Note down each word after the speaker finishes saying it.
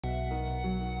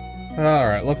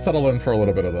Alright, let's settle in for a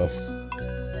little bit of this.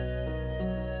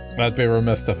 I'd be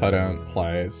remiss if I don't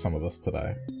play some of this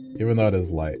today, even though it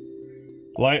is late.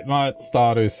 Late night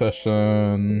Stardew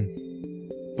session,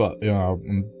 but, you know,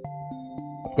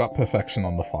 I've got perfection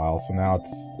on the file, so now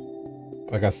it's,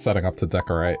 I guess, setting up to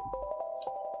decorate.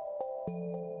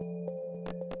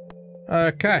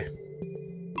 Okay.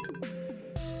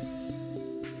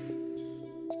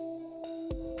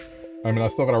 I mean, I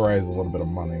still gotta raise a little bit of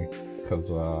money, because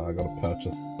I gotta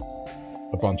purchase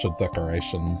a bunch of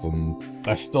decorations, and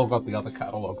I still got the other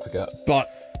catalog to get, but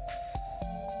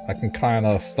I can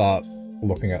kinda start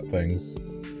looking at things.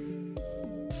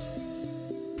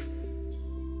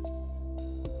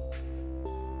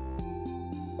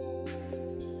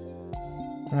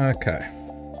 Okay.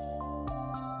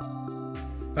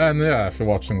 And yeah, if you're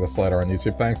watching this later on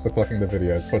YouTube, thanks for clicking the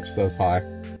video. Twitch says hi.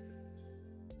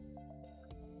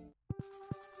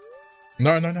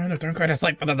 No, don't go to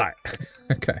sleep for the night.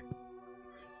 Okay.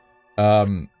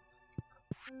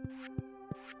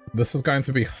 This is going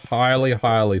to be highly,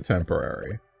 highly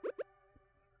temporary.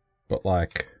 But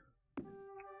like...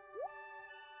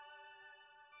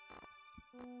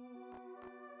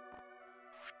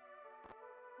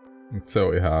 Let's see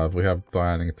what we have. We have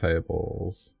dining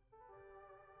tables.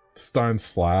 Stone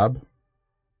slab.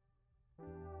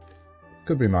 This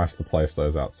could be nice to place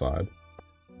those outside.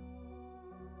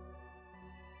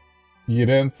 You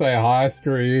didn't say hi,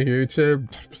 screw you,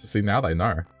 YouTube. See, now they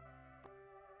know.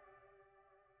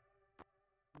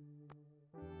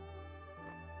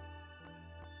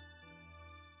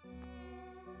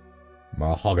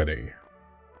 Mahogany.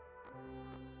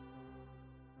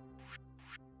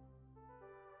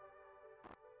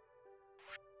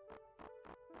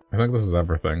 I think this is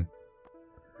everything.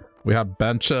 We have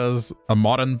benches, a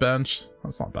modern bench.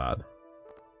 That's not bad.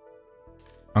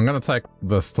 I'm gonna take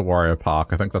this to Warrior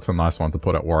Park. I think that's a nice one to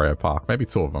put at Warrior Park. Maybe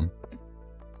two of them.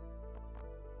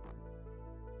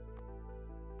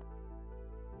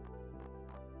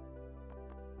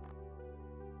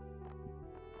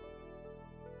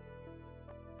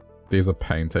 These are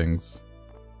paintings.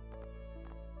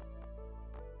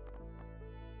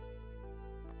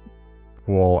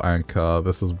 Wall anchor.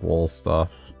 This is wall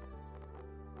stuff.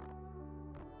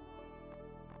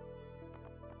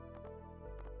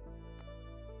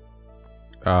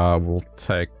 We'll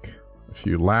take a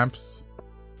few lamps.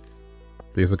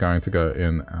 These are going to go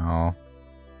in our...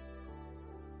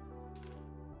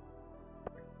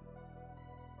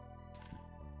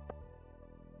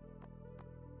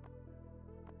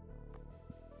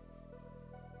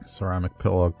 ceramic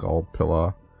pillar, gold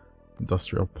pillar,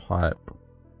 industrial pipe.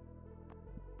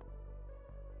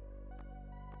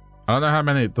 I don't know how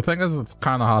many... The thing is, it's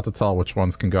kind of hard to tell which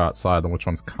ones can go outside and which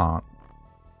ones can't.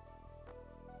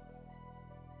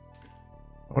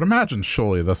 I would imagine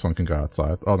surely this one can go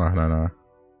outside. Oh, no.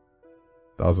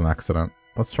 That was an accident.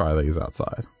 Let's try these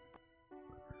outside.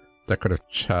 Decorative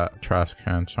trash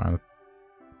can, china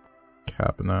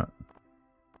cabinet.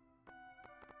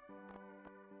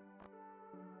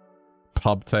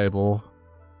 Pub table.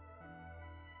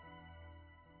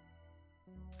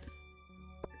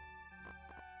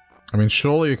 I mean,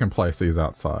 surely you can place these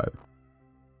outside.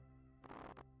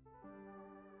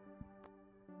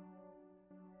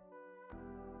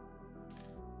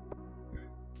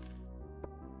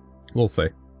 We'll see.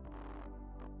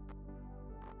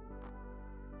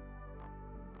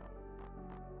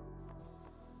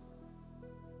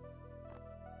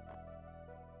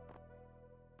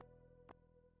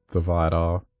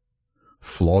 Divider.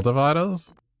 Floor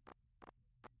dividers?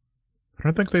 I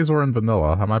don't think these were in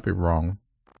vanilla. I might be wrong.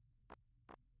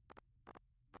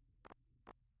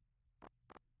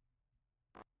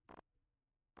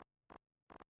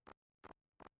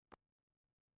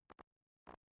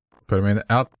 But I mean,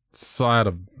 outside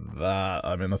of that,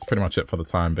 I mean, that's pretty much it for the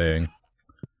time being.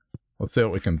 Let's see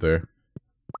what we can do.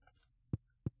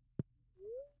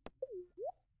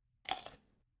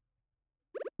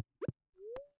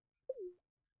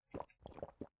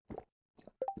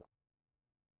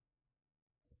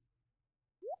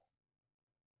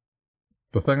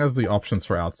 The thing is, the options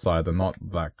for outside are not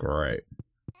that great.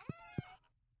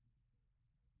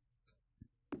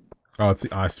 Oh, it's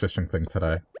the ice fishing thing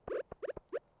today.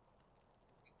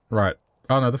 Right.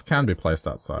 Oh no, this can be placed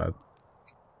outside.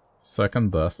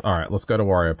 Second this. Alright, let's go to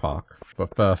Warrior Park.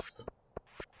 But first...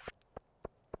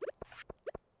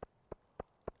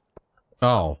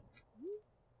 Oh.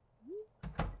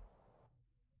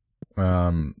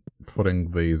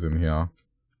 Putting these in here.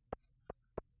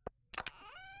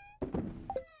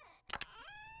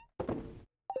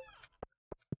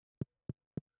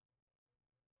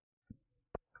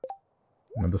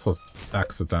 I mean, this was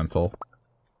accidental.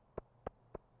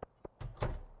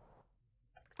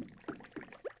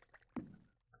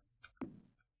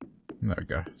 There we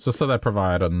go. It's just so they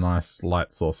provide a nice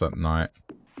light source at night.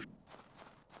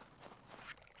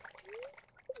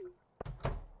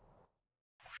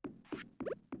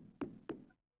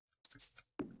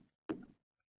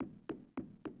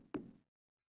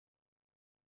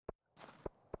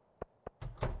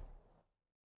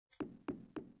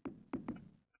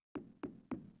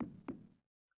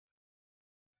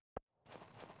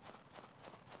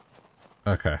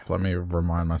 Okay, let me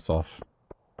remind myself.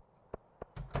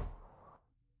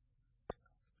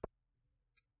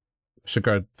 Should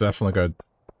go, definitely go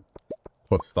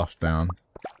put stuff down.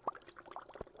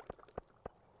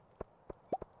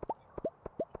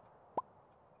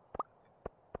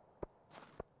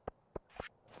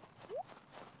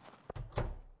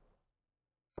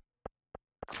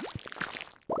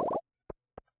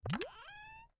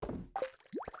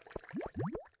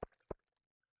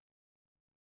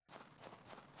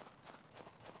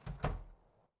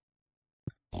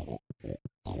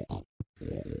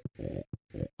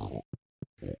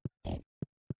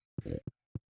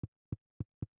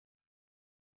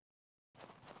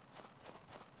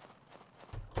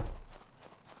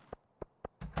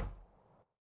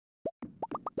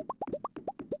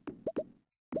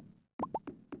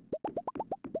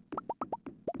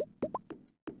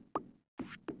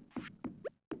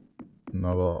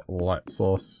 Another light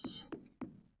source.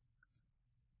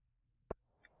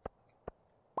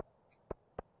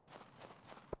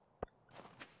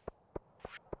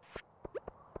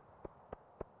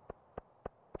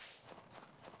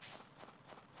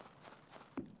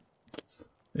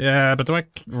 Yeah, but do I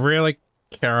really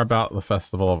care about the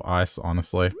Festival of Ice,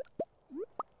 honestly?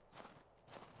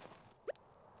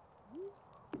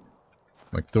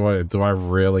 Like, do I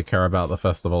really care about the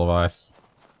Festival of Ice?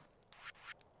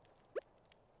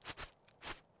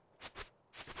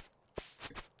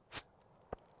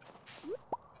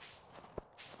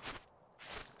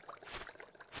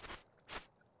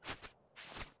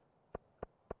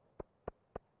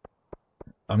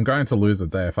 I'm going to lose a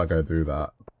day if I go do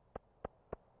that.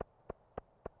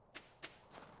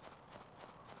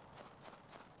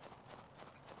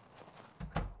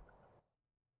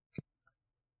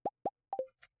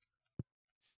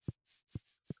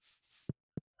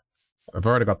 I've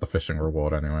already got the fishing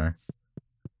reward anyway.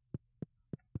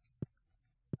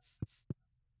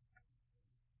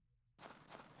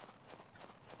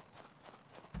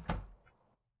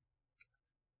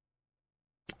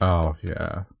 Oh,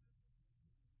 yeah.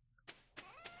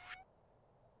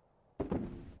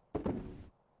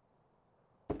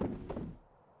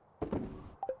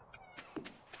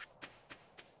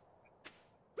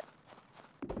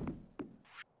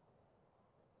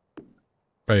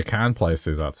 Oh, you can place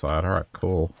these outside. Alright,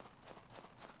 cool.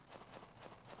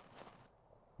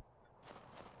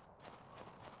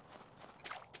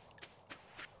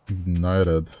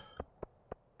 Noted.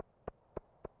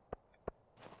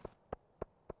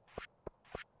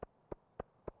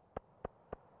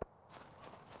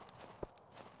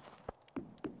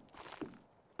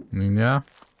 Yeah.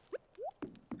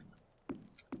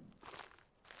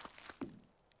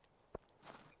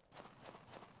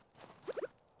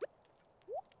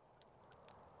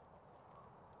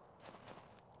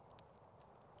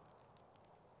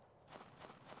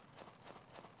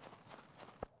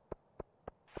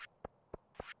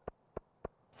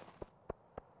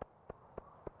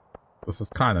 This is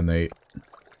kind of neat.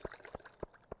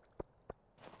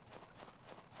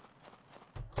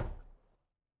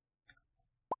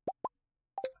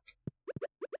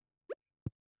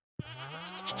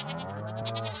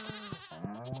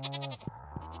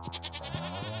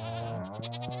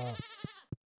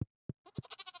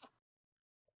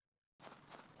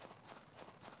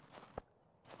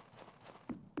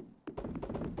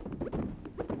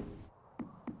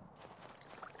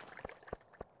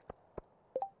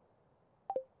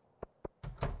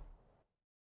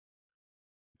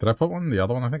 Did I put one in the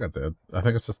other one? I think I did. I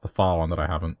think it's just the far one that I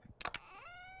haven't.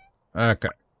 Okay.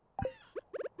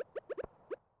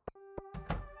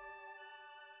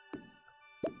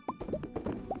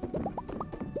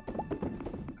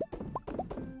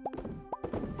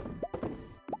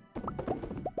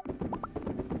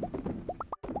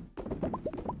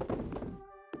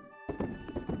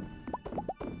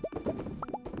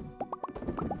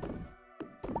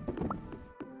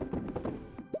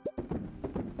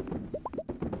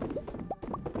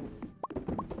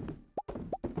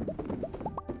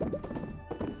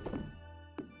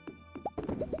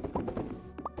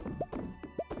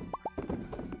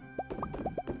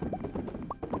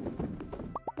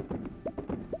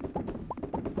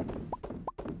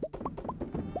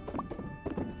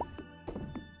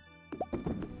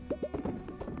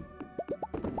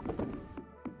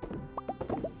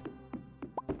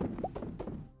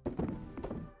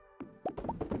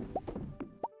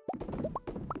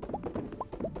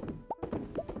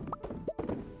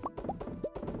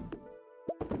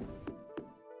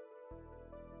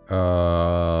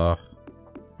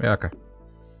 Yeah, okay.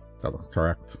 That looks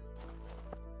correct.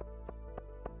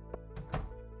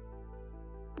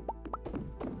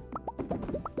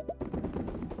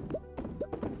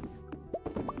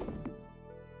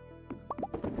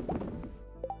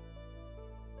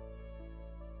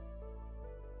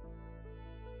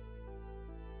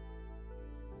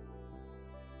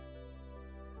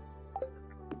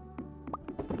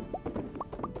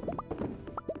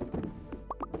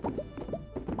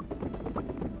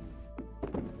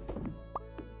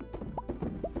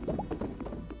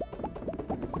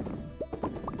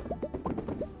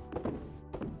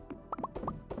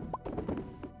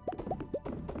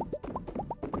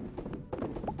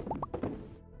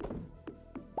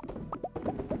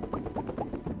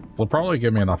 It'll probably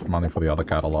give me enough money for the other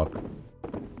catalog.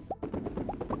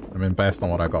 I mean, based on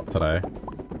what I got today.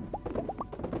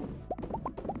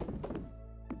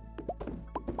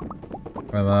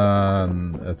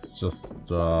 And then it's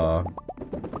just, I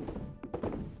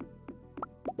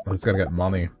just gotta get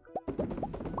money.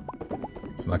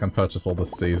 So I can purchase all the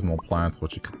seasonal plants,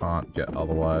 which you can't get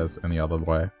otherwise, any other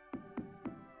way.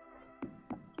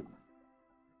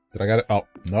 Did I get it? Oh,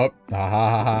 nope. Ha ha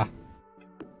ha ha.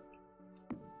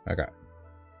 Okay.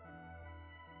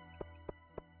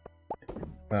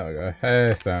 There we go.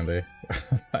 Hey, Sandy.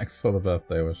 Thanks for the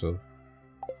birthday wishes.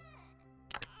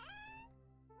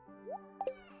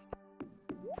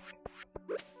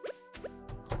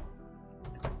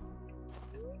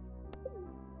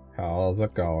 How's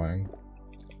it going?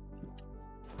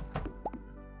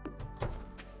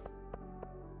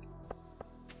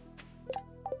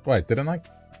 Wait, did I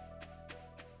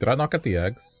not get the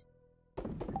eggs?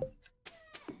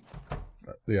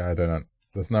 Yeah, I didn't.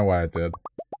 There's no way I did.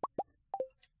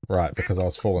 Right, because I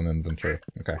was full in inventory.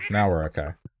 Okay, now we're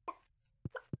okay.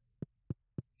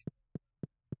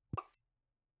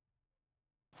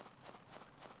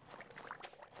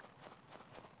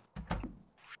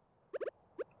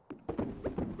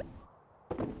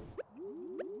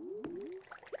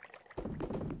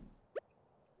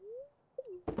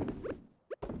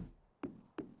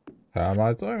 How am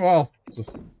I doing? Well,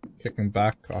 just kicking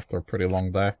back after a pretty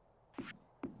long day.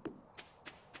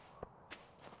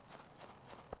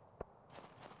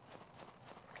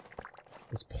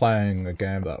 Just playing a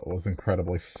game that was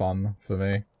incredibly fun for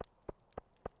me.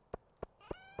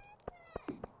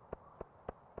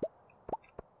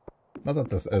 Not that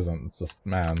this isn't, it's just,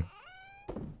 man.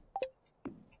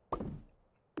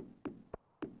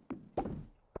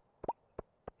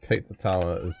 Pizza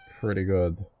Tower is pretty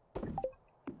good.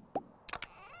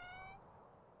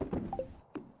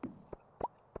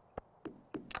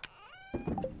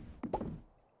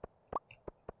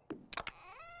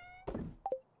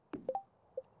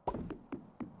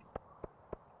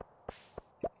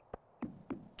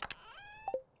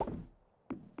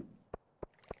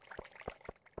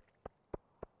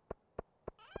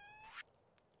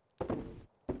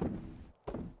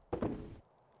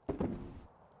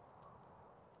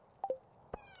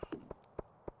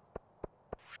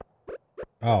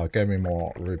 Oh, it gave me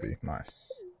more ruby.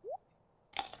 Nice.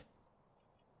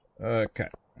 Okay.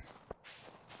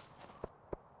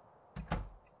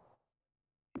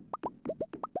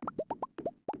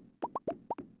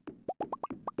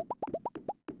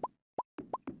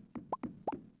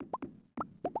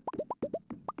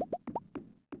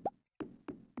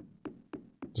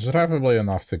 Should hopefully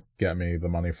enough to get me the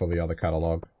money for the other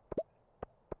catalog.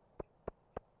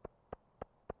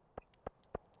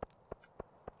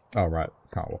 Oh, right.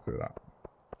 Can't walk through that.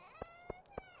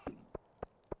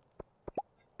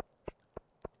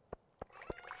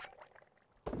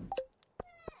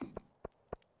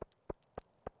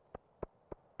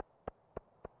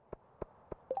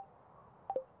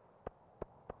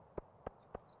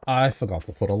 I forgot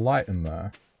to put a light in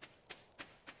there.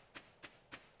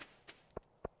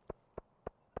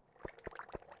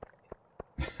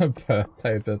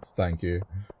 Birthday bits, thank you.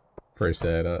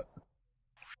 Appreciate it.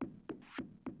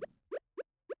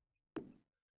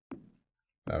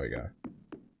 There we go.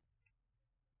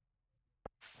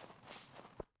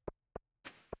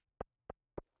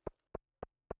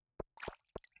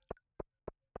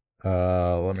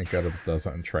 Let me go to the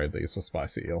desert and trade these for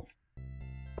spicy eel.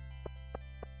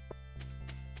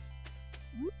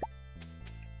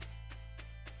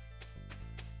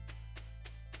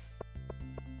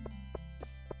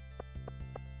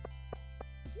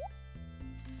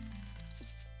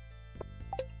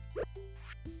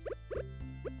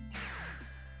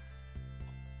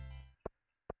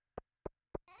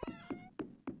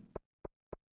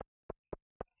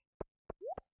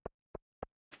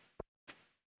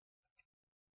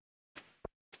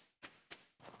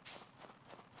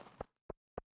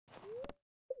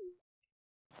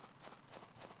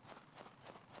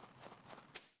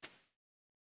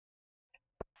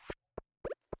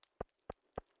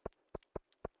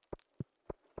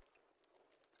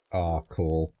 Oh,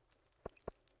 cool.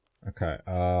 Okay,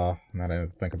 now I need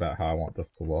to think about how I want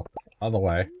this to look. Other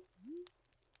way.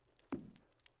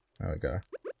 There we go.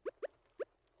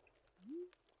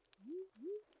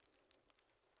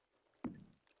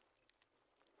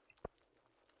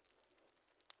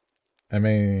 I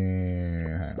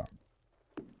mean, hang on.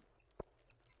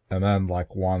 And then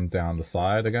like one down the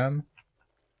side again.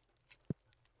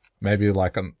 Maybe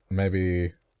like another.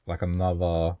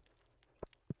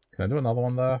 Can I do another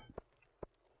one there?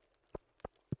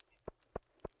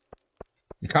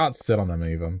 You can't sit on them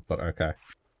even, but okay.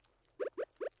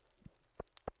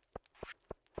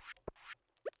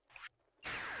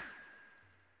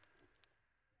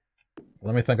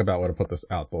 Let me think about where to put this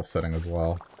outdoor setting as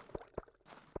well.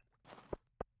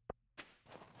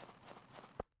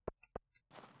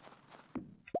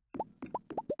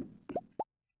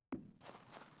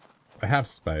 I have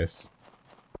space.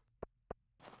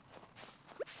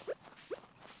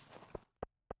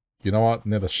 You know what?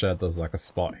 Near the shed there's like a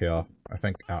spot here. I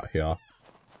think out here.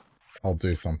 I'll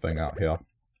do something out here.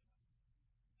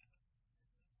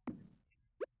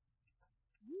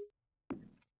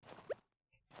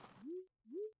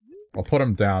 I'll put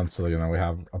them down so, you know, we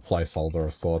have a placeholder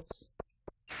of sorts.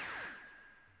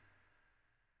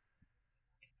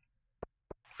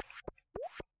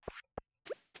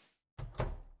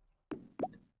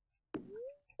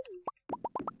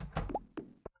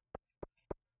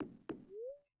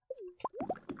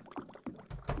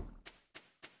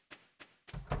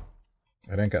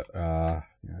 I didn't get, yeah,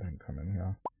 I didn't come in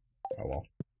here. Oh well.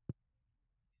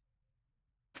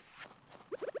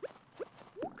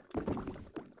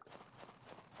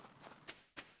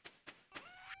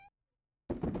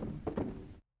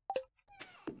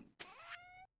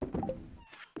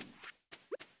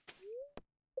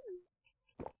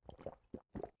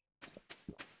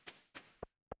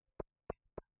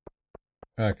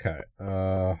 Okay,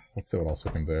 let's see what else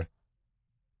we can do.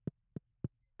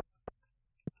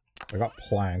 I got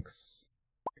planks.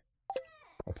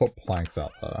 I'll put planks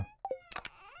out there.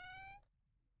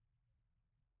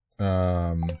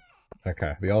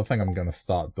 Okay, the other thing I'm gonna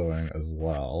start doing as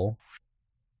well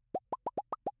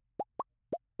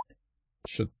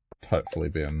should hopefully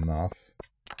be enough.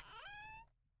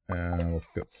 And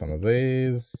let's get some of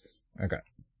these. Okay.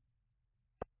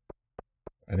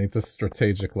 I need to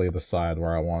strategically decide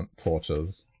where I want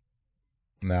torches.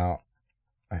 Now,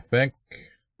 I think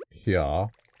here...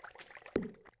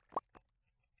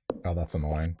 Oh, that's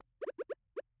annoying.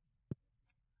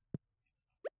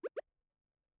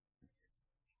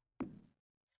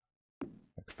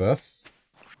 Like this.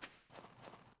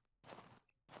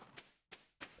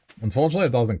 Unfortunately,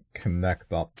 it doesn't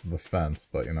connect up the fence,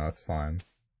 but, you know, it's fine.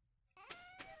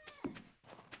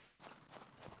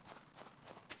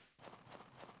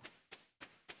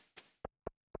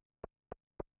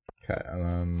 Okay, and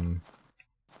then...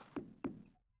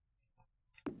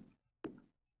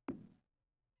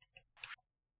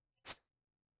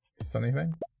 Is this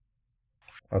anything?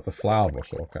 Oh, it's a flower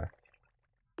bush, okay.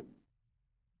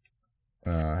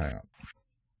 Hang on.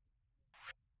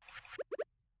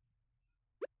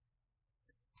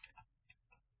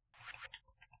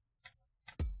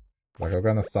 Like, we're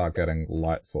gonna start getting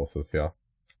light sources here.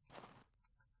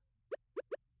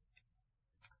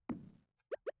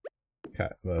 Okay,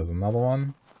 there's another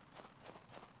one.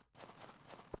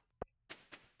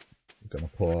 I'm gonna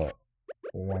put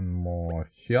one more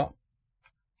here.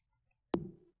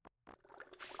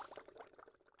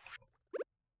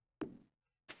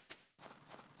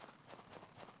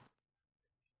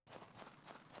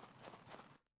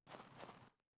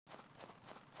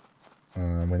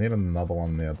 We need another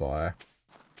one nearby.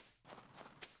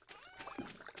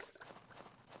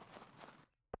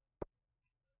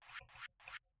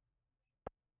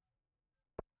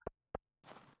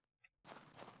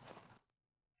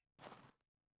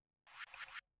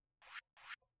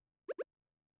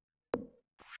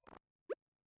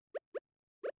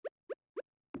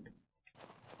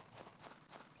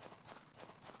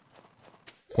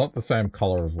 It's not the same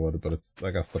color of wood, but it's,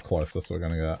 I guess, the closest we're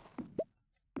gonna get.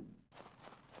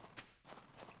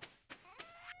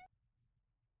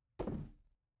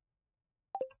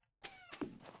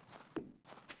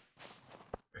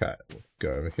 Okay, let's go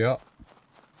over here.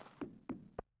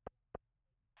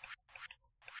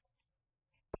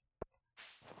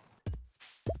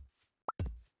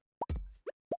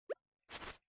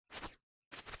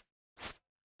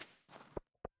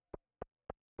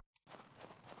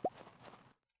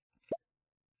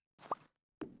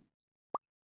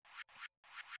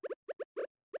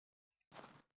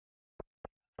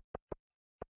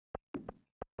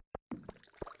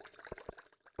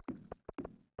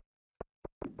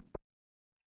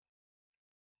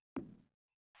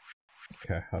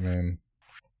 okay, I mean...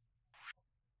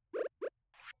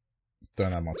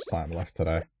 Don't have much time left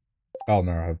today. Oh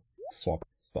no, I've swapped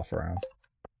stuff around.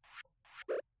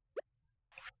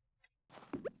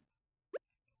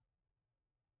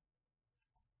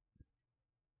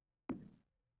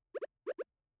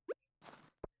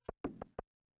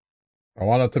 I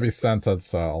want it to be centered,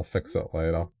 so I'll fix it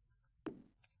later.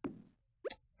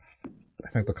 I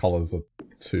think the colors are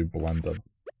too blended.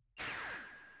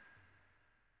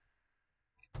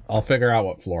 I'll figure out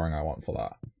what flooring I want for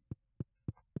that.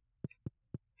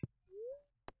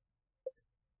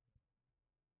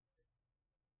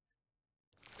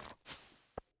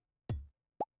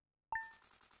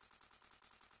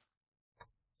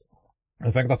 I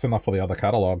think that's enough for the other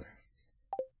catalog.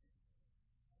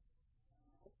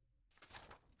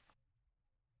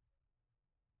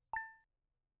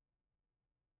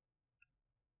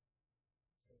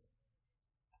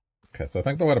 Okay, so I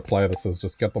think the way to play this is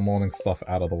just get the morning stuff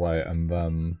out of the way and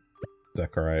then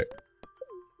decorate.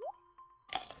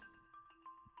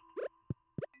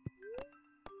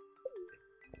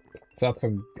 So that's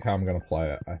how I'm gonna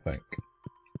play it, I think.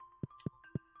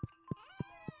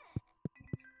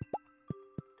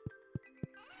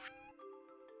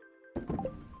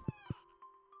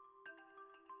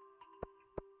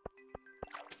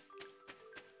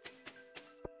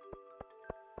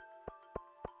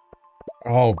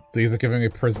 Oh, these are giving me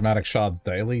prismatic shards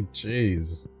daily?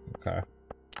 Jeez. Okay.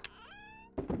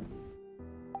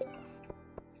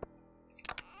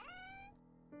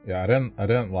 Yeah, I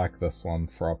didn't like this one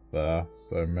for up there,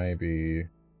 so maybe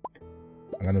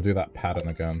I'm gonna do that pattern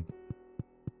again.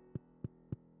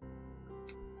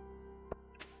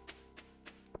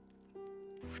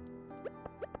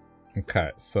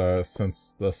 Okay, so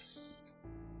since this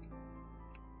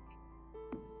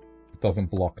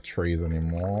doesn't block trees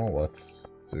anymore,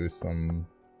 let's do some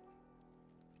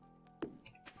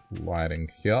lighting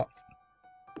here.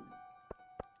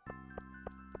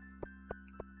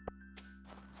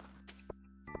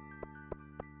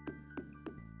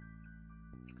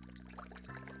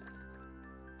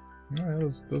 Yeah,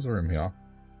 there's room here.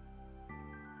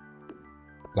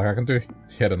 Like, I can do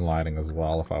hidden lighting as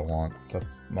well if I want.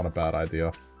 That's not a bad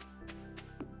idea.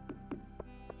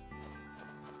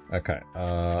 Okay,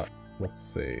 let's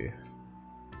see.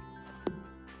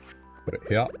 Put it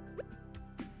here.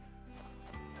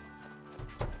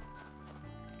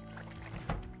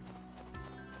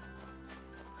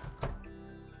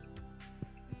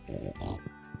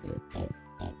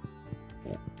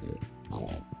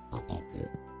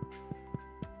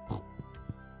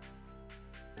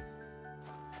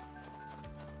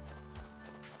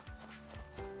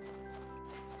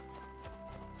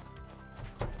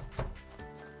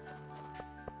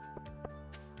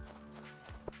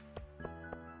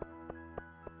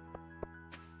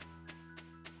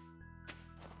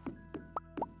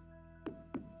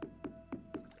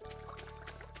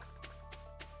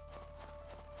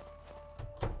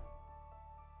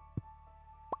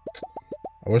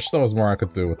 I wish there was more I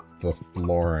could do with the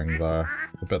flooring, though.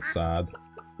 It's a bit sad.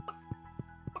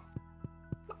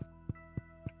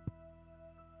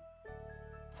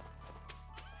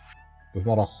 There's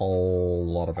not a whole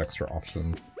lot of extra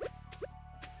options.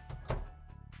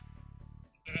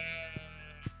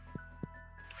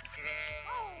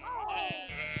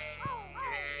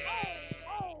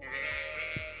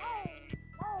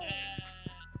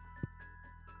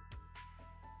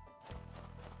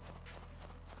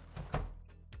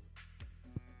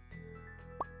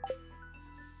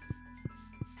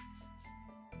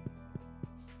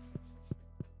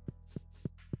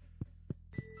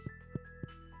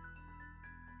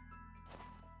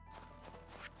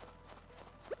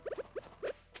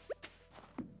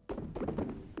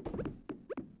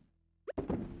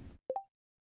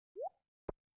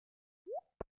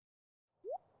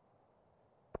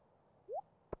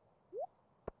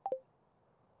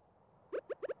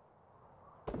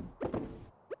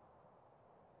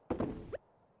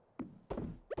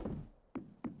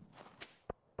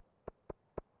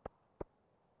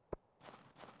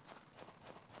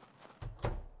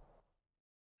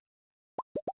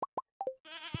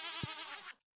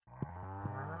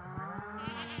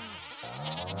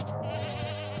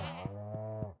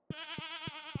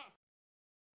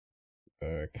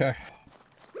 Okay.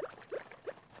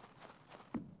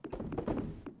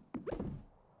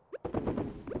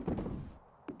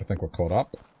 I think we're caught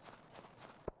up.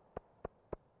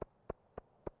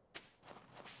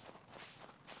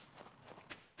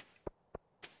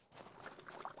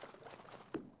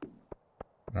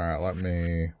 Alright, let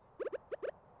me...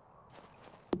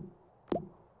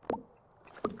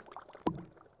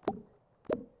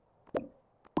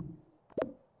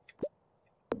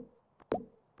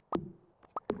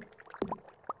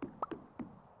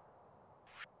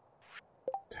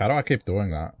 How do I keep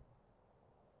doing that?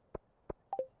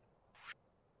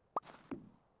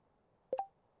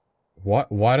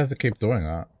 What? Why does it keep doing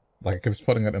that? Like, it keeps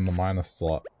putting it in the minus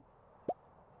slot.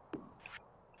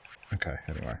 Okay,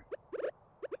 anyway.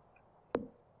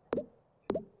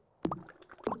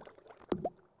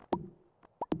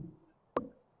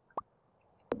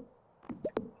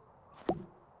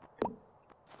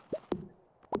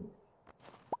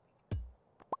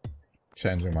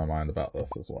 Changing my mind about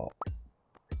this as well.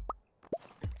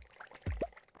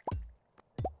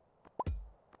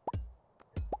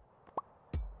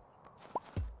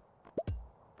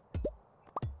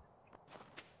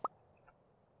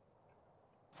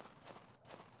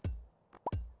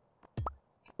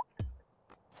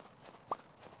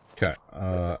 Okay,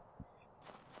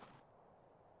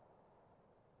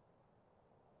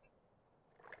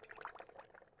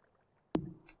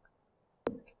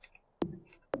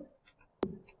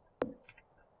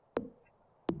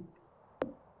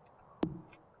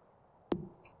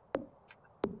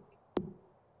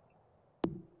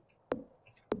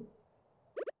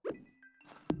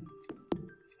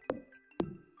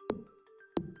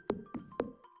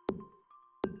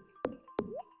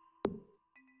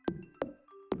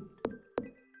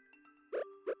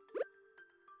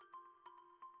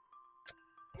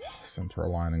 center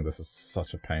aligning, this is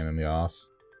such a pain in the ass.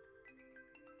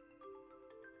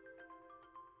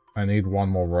 I need one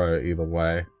more row either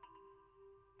way.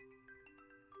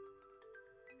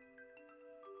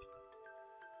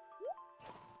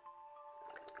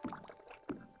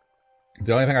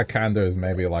 The only thing I can do is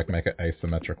maybe, like, make it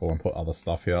asymmetrical and put other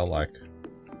stuff here, like...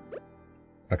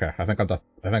 Okay, I think that's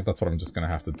what I'm just gonna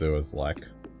have to do is, like...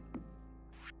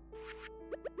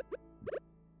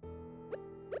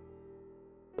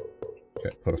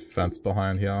 Okay, put a fence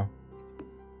behind here.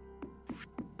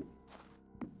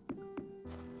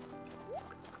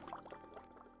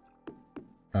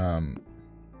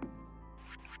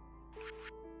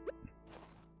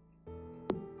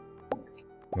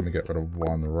 Let me get rid of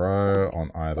one row on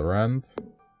either end.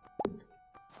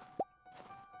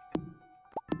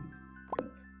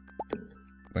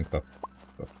 I think that's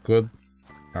good.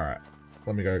 Alright,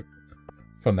 let me go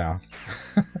for now.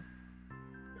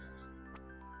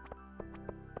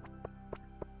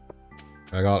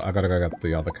 I gotta go get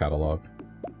the other catalog.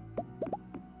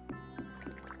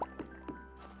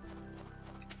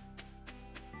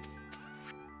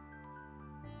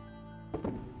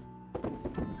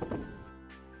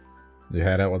 You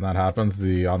hate it when that happens,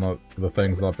 the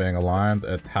things not being aligned?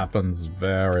 It happens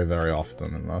very, very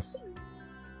often in this.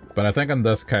 But I think in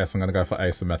this case I'm gonna go for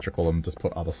asymmetrical and just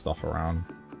put other stuff around.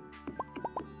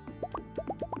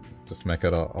 Just make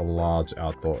it a large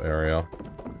outdoor area.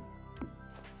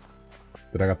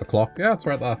 Did I get the clock? Yeah, it's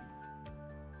right there.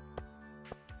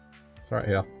 It's right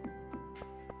here.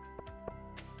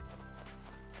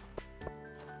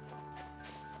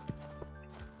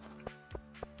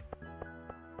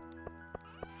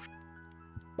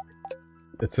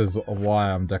 It is why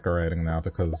I'm decorating now,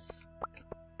 because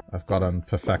I've gotten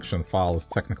perfection file is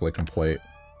technically complete.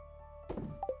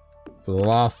 So the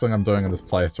last thing I'm doing in this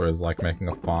playthrough is like making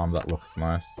a farm that looks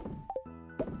nice.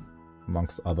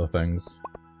 Amongst other things.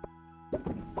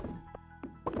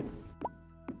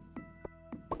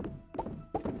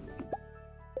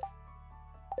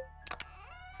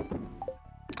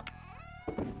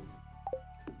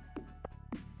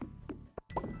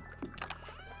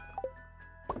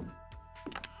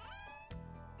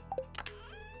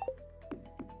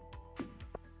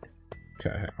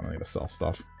 Okay, I need to sell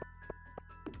stuff.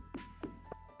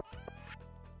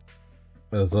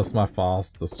 Is this my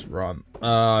fastest run?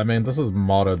 I mean, this is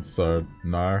modded, so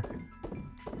no.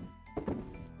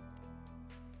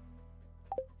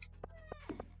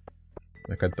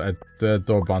 Like, I did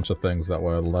do a bunch of things that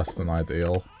were less than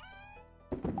ideal.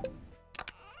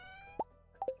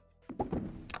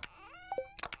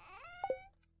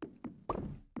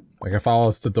 Like, if I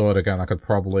was to do it again, I could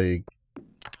probably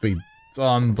be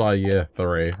done by year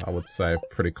 3, I would say,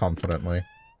 pretty confidently.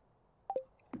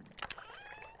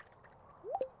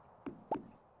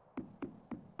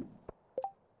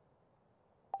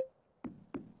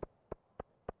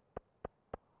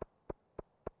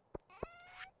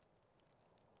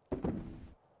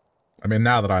 I mean,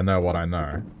 now that I know what I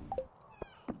know.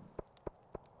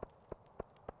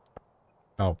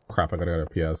 Oh, crap, I gotta go to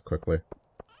Pierre's quickly.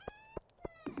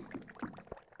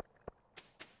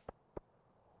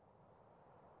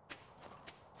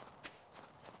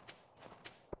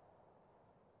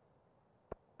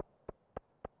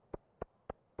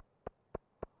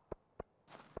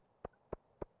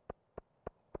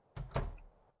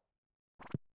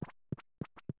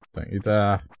 Don't you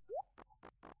dare.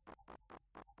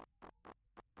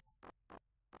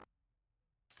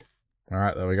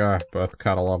 Alright, there we go. Both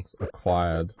catalogs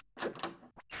acquired.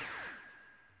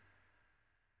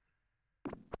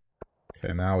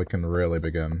 Okay, now we can really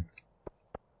begin.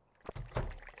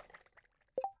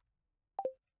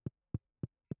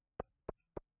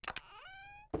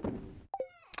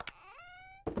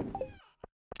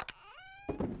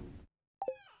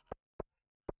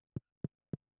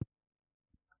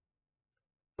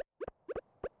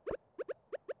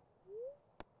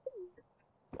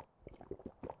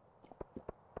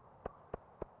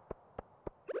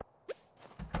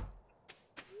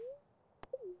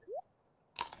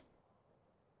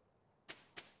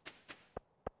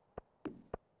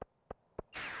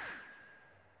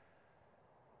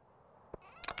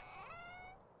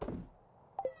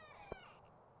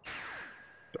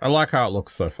 I like how it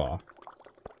looks so far.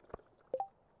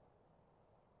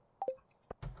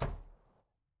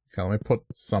 Okay, let me put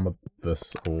some of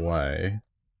this away.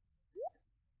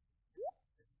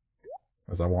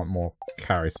 As I want more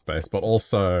carry space, but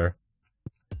also...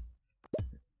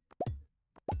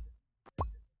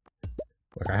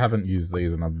 like, I haven't used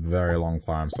these in a very long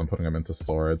time, so I'm putting them into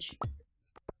storage.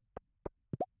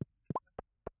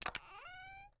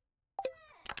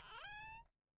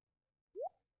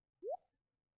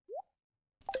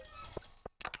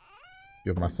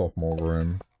 Give myself more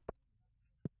room.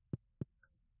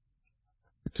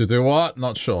 To do what?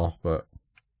 Not sure, but...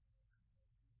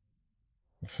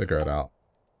 I'll figure it out.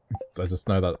 I just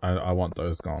know that I want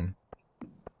those gone.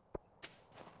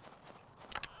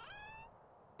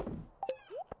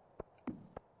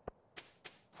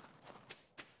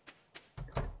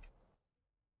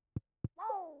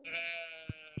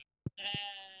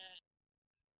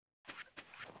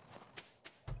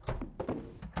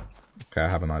 Okay, I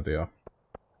have an idea.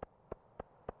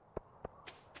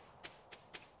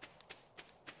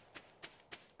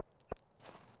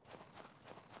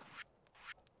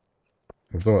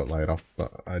 We'll do it later,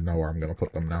 but I know where I'm gonna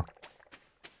put them now.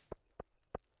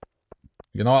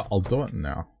 You know what? I'll do it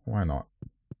now. Why not?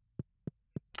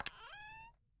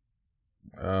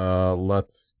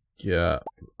 Let's get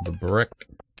the brick.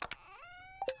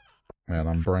 And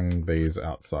I'm bringing these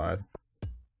outside.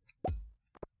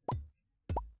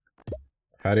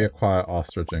 How do you acquire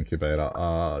ostrich incubator?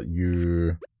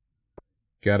 You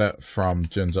get it from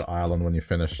Ginger Island when you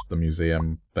finish the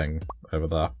museum thing over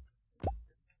there.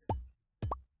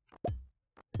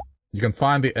 You can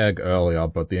find the egg earlier,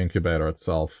 but the incubator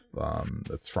itself,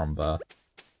 it's from there.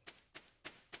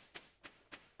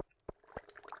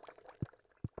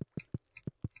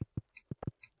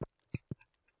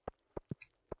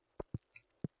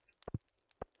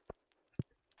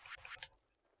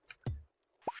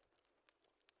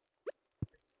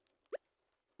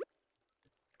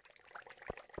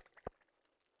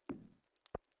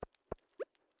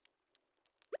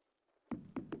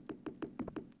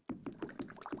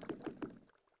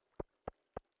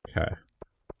 Okay.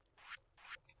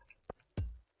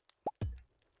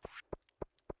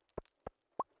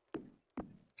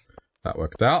 That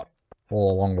worked out.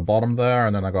 All along the bottom there,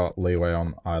 and then I got leeway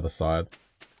on either side.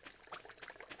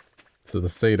 So the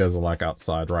cedars are like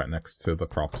outside right next to the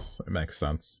crops. It makes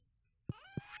sense.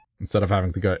 Instead of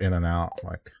having to go in and out,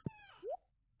 like...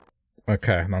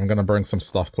 Okay, now I'm gonna bring some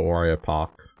stuff to Warrior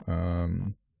Park. I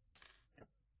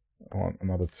want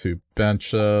another 2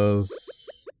 benches.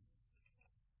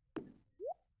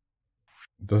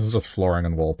 This is just flooring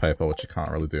and wallpaper, which you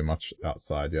can't really do much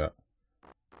outside yet.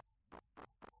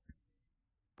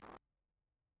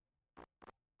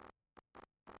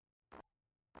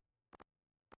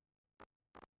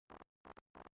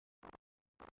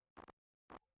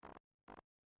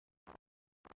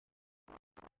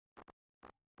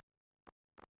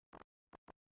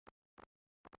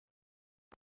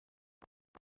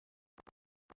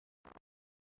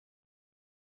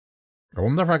 I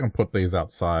wonder if I can put these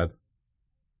outside.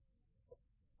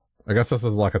 I guess this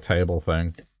is like a table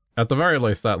thing. At the very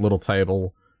least, that little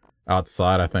table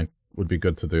outside, I think, would be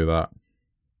good to do that.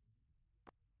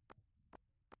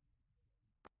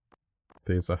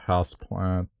 These are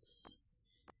houseplants.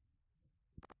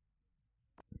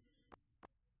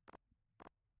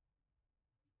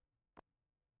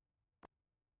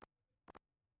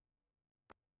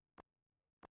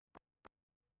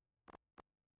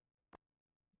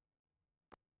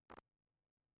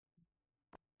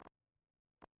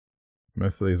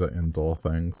 Most of these are indoor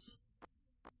things.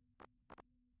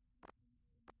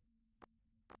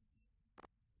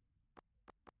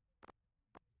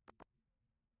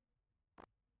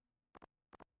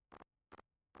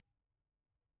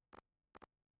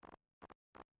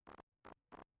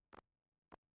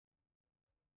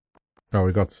 Oh,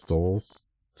 we got stalls.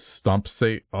 Stump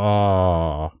seat.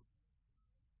 Oh.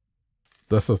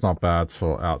 This is not bad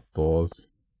for outdoors.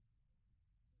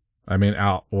 I mean,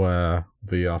 out where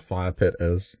the fire pit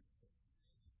is.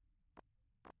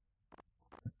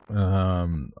 I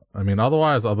mean,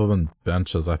 otherwise, other than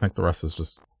benches, I think the rest is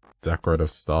just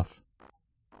decorative stuff.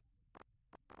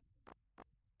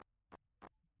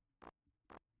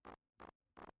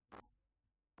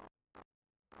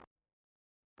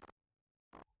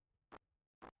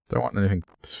 Don't want anything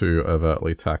too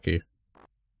overtly tacky.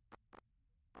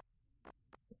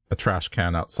 A trash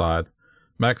can outside.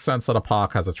 Makes sense that a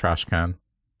park has a trash can.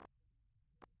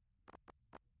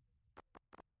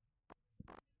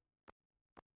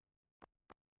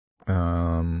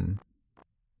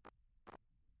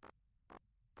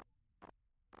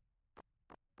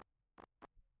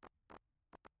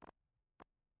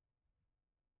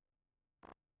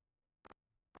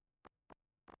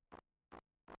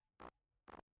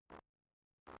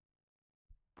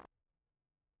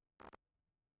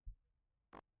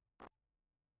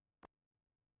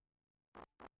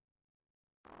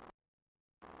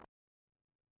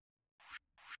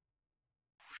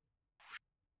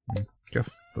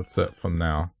 Guess that's it for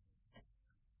now.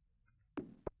 I'm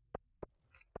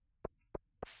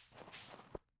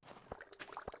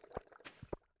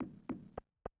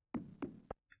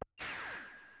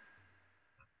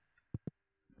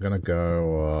gonna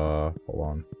go, hold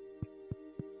on.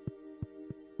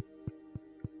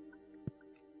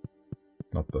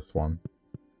 Not this one.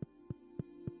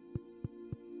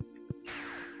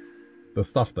 The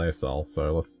stuff they sell,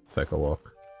 so let's take a look.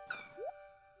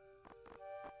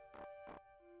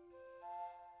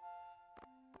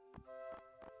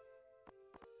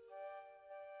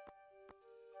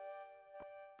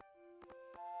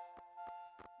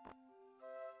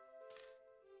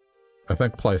 I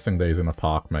think placing these in a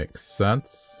park makes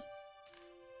sense.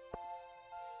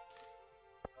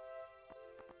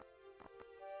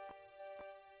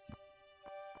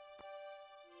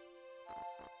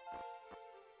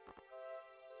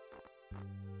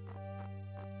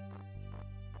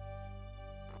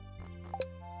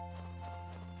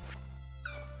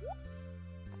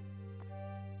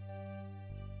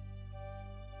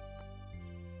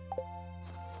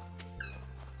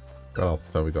 What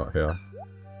else have we got here?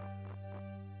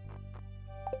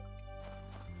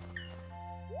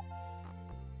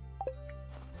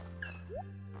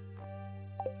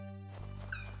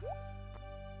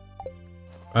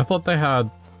 I thought they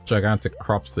had gigantic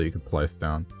crops that you could place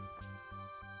down.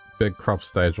 Big crop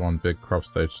stage 1, big crop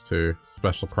stage 2,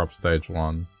 special crop stage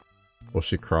 1,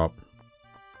 bushy crop,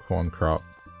 corn crop,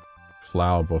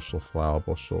 flower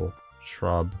bushel,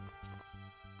 shrub.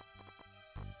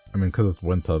 I mean, because it's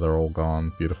winter, they're all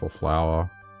gone. Beautiful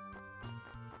flower.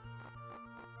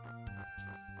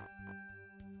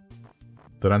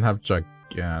 They don't have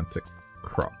gigantic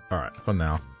crop. Alright, for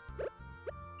now.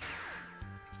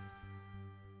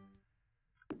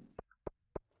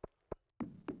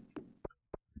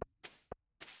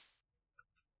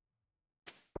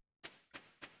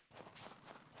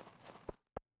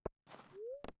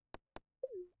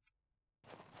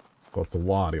 Go to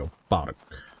Wario Park.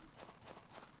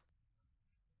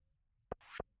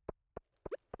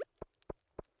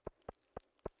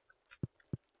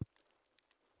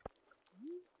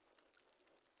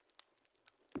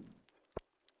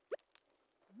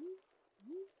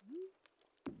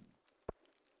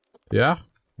 Yeah,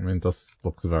 I mean, this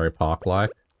looks very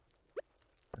park-like.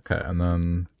 Okay, and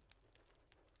then...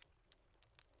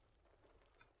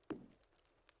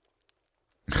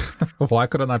 Why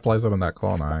couldn't I place it in that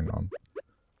corner? Hang on.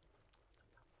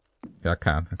 Yeah, I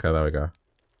can. Okay, there we go.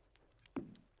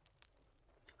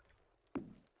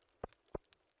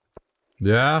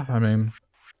 Yeah, I mean...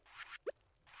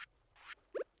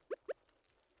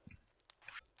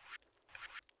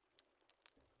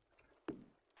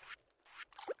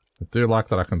 I do like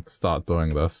that I can start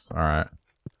doing this. Alright.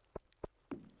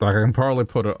 Like, I can probably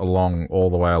put it along, all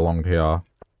the way along here.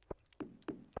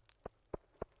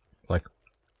 Like...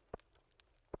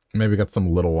 Maybe get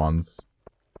some little ones.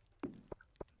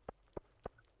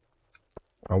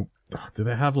 Oh, do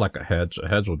they have, like, a hedge? A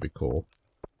hedge would be cool.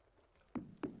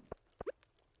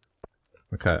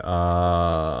 Okay,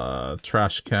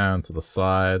 trash can to the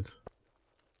side.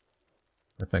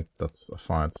 I think that's a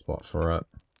fine spot for it.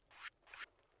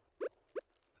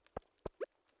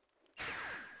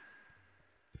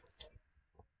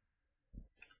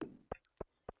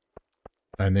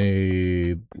 I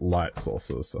need light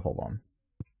sources, so hold on.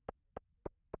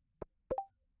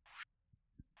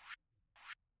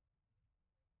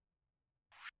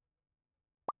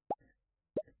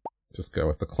 Just go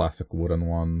with the classic wooden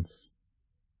ones.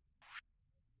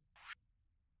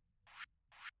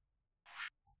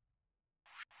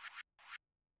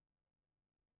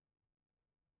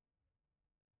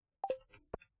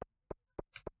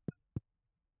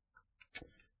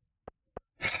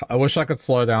 I wish I could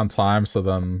slow down time so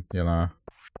then, you know,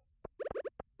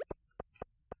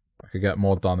 I could get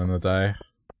more done in a day.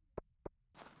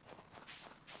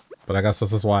 But I guess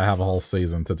this is why I have a whole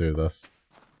season to do this.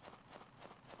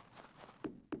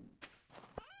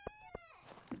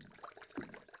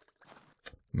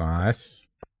 Nice.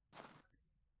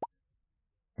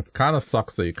 It kind of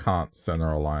sucks that you can't center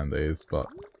align these, but...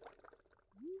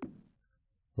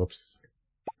 Whoops.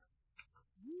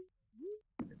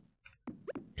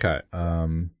 Okay, I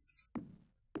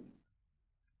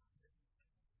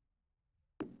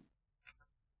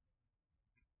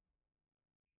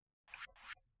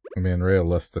mean,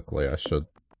 realistically, I should...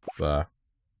 There.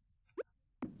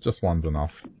 Just one's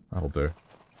enough. That'll do.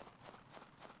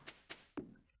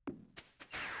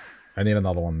 I need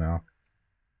another one now.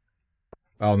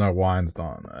 Oh no, wine's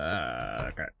done.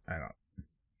 Okay, hang on.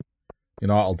 You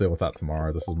know what, I'll deal with that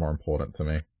tomorrow. This is more important to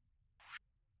me.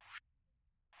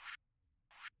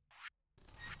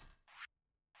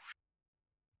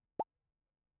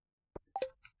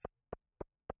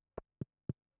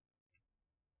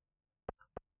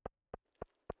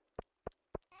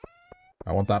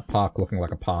 I want that park looking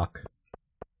like a park.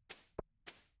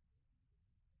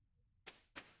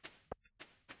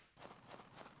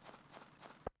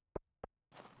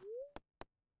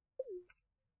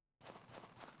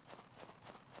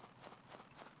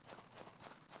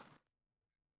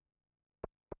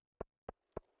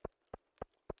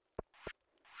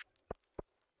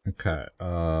 Okay,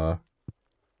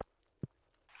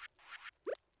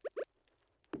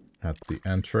 at the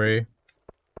entry,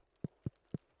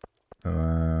 and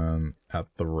then at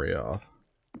the rear.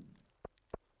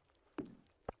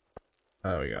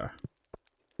 There we go.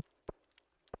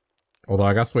 Although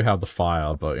I guess we have the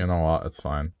fire, but you know what, it's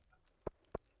fine.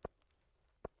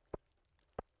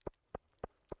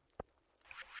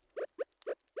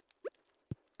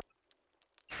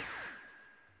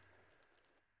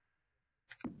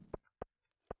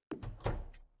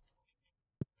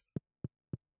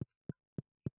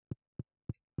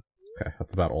 Okay,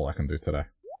 that's about all I can do today.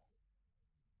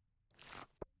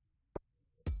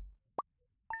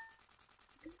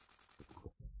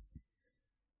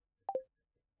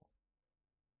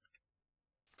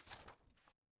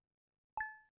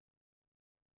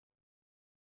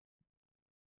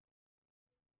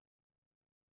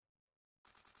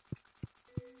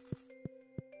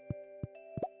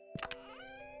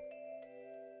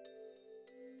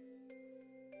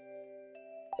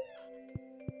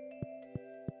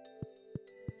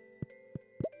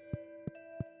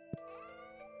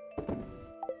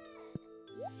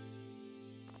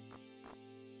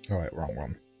 Oh wait, wrong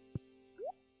one.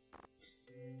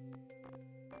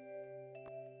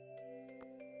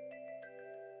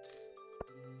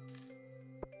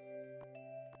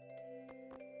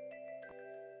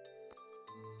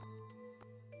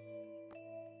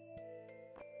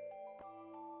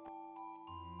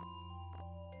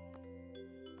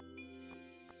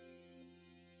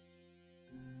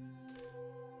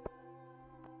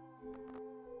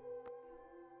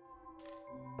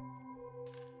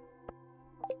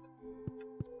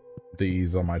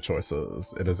 These are my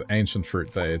choices. It is Ancient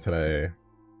Fruit Day today.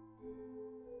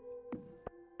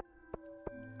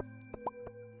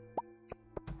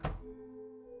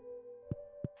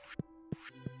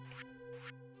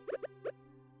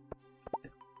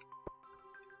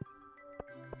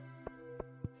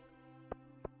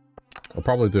 I'll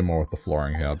probably do more with the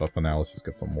flooring here, but for now let's just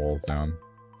get some walls down.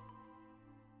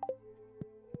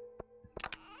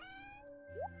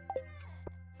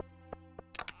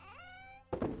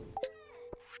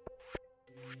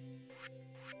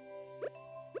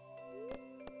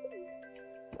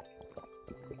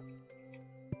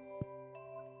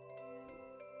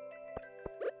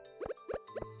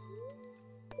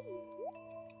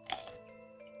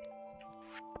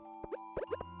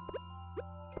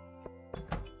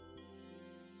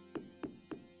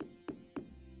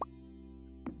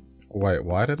 Wait,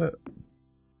 why did it...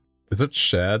 Is it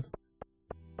shared?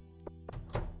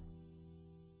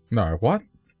 No, what?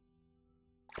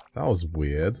 That was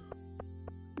weird.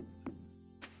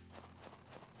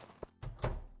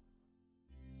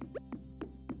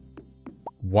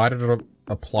 Why did it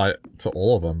apply to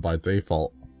all of them by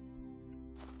default?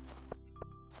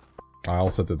 I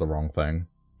also did the wrong thing.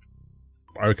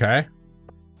 Okay.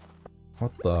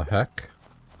 What the heck?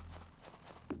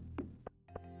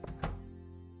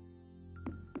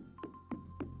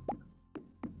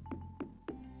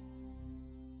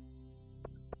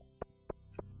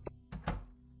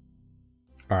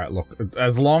 Alright, look,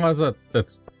 as long as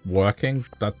it's working,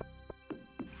 that...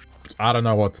 I don't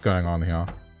know what's going on here.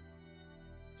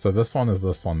 So this one is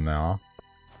this one now.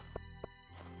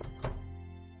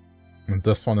 And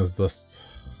this one is this...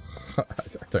 I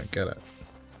don't get it.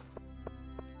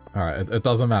 Alright, it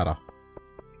doesn't matter.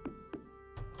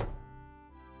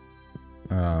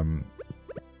 And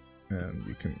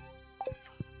you can...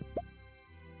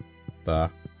 There.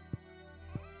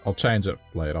 I'll change it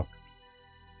later.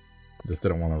 Just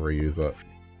didn't want to reuse it.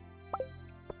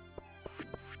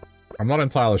 I'm not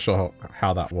entirely sure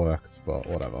how that worked, but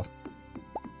whatever.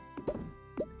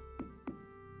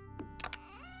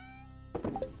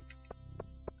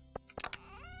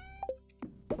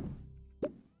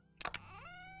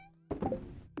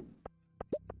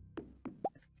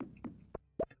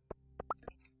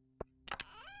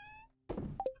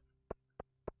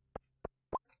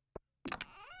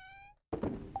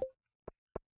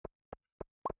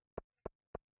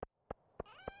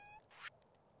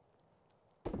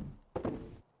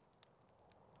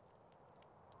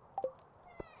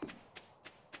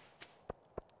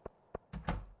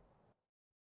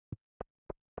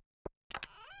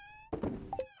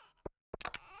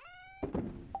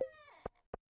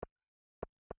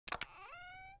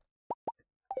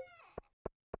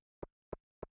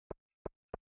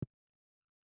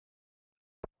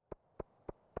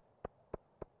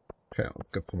 Okay,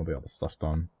 let's get some of the other stuff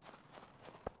done.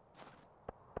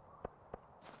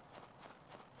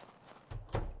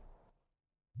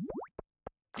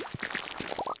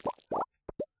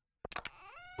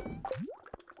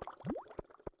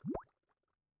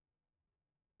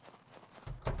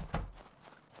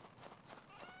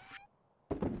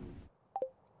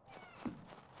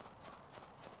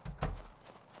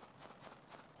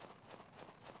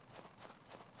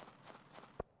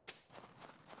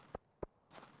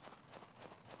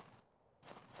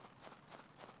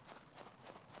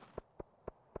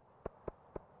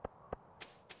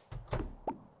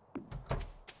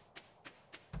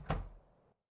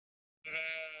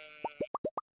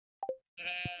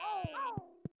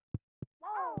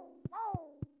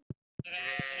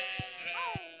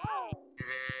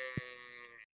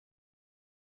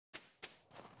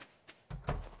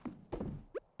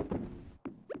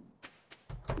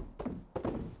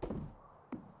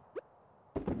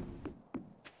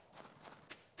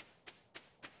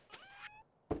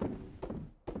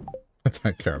 I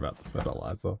don't care about the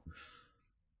fertilizer.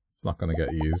 It's not going to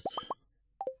get used.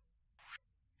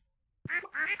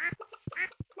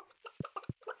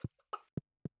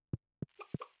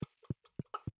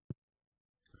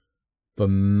 The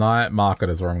night market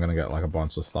is where I'm going to get like a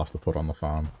bunch of stuff to put on the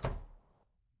farm.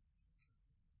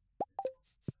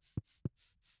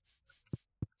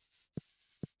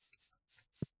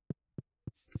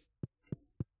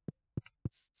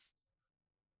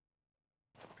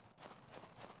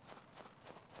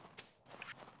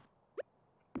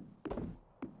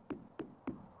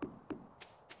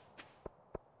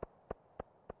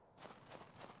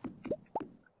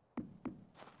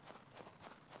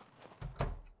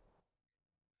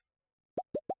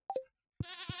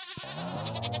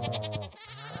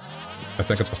 I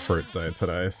think it's a fruit day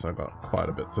today, so I've got quite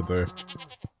a bit to do.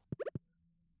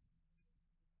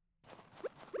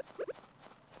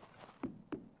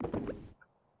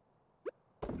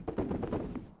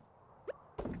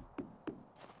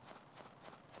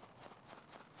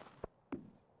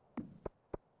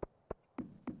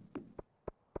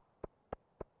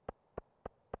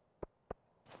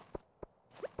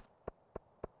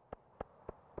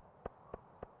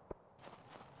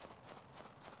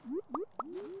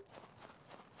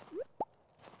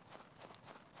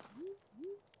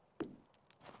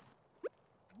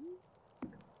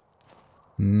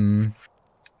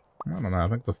 I don't know, I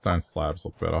think the stone slabs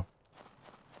look better.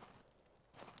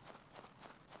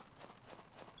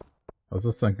 I was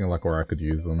just thinking like where I could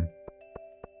use them.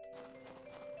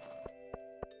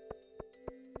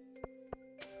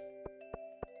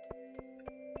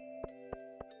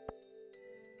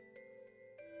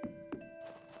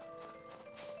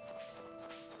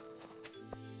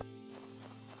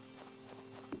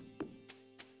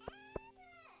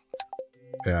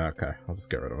 Yeah, okay, I'll just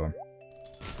get rid of them.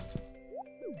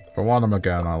 If I want them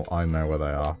again, I know where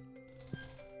they are.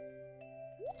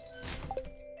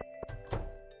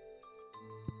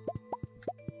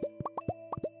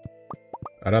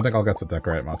 I don't think I'll get to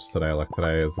decorate much today, like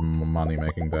today is a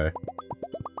money-making day.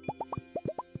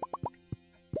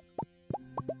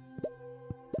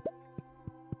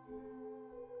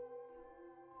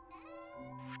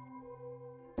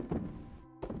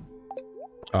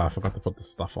 Oh, I forgot to put the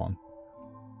stuff on.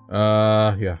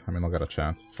 Yeah, I mean, I'll get a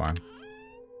chance, it's fine.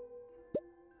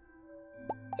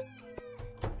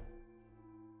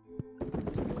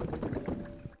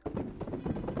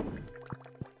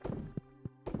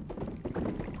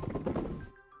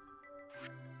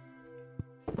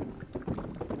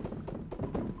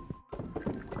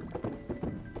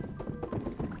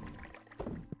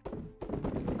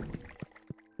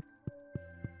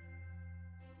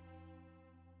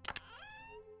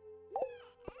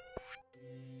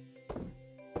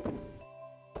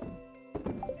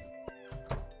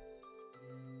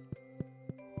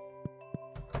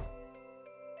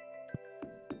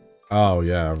 Oh,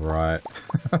 yeah, right.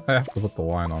 I have to put the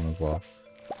wine on as well.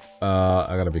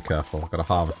 I gotta be careful. I gotta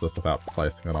harvest this without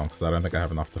placing it on, because I don't think I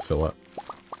have enough to fill it.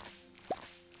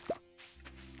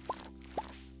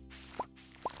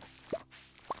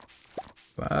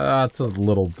 That's a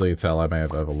little detail I may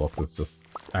have overlooked. It's just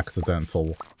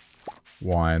accidental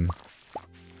wine.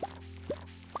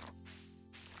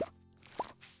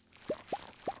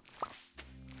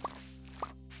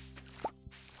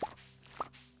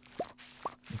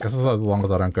 I guess as long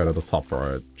as I don't go to the top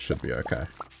row, it should be okay.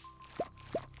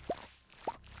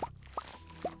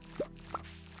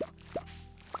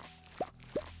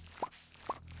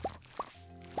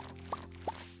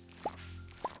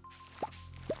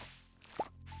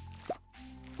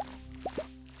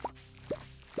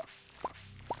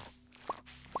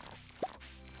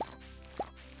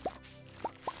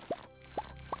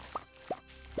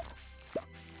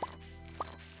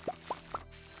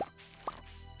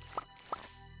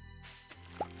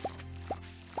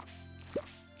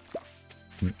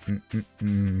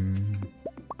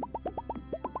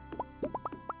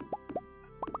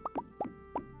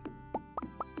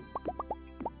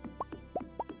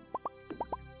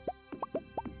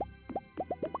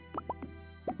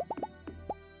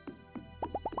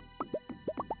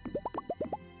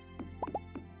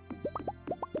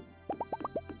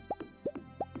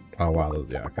 Oh wow,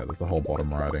 yeah, okay, there's a whole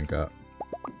bottom row I didn't get.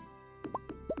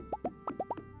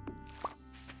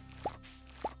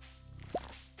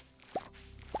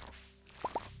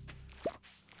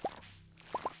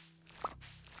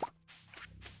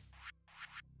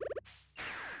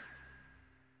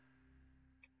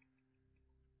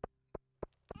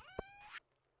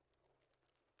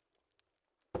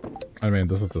 I mean,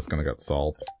 this is just gonna get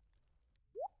solved.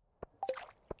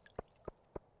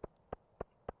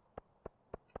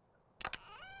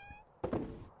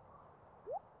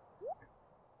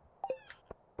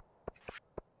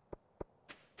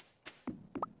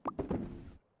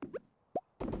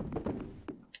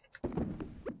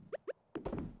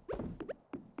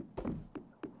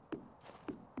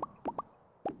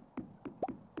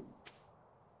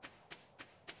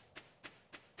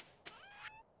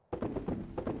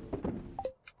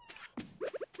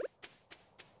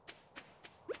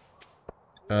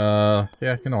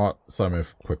 Yeah, you know what? So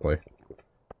move quickly.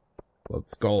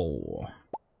 Let's go.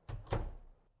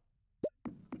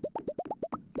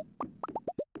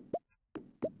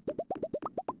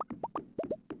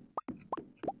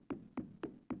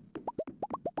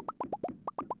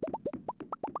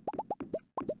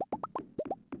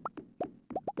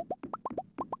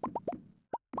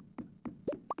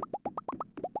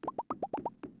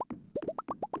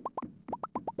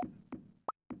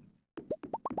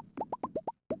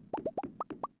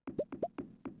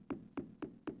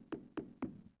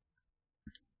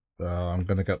 I'm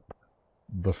gonna get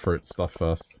the fruit stuff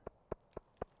first.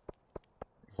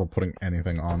 Before putting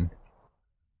anything on.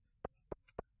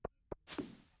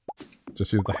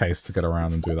 Just use the haste to get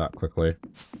around and do that quickly.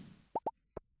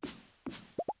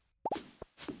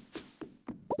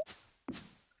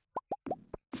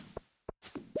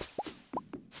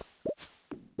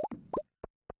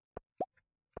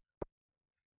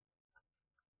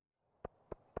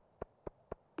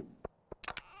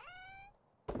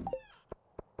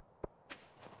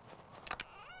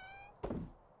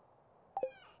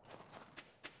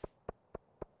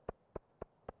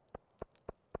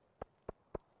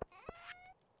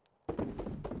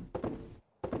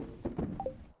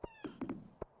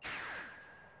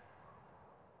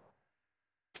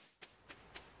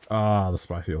 Ah, the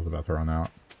spicy was about to run out.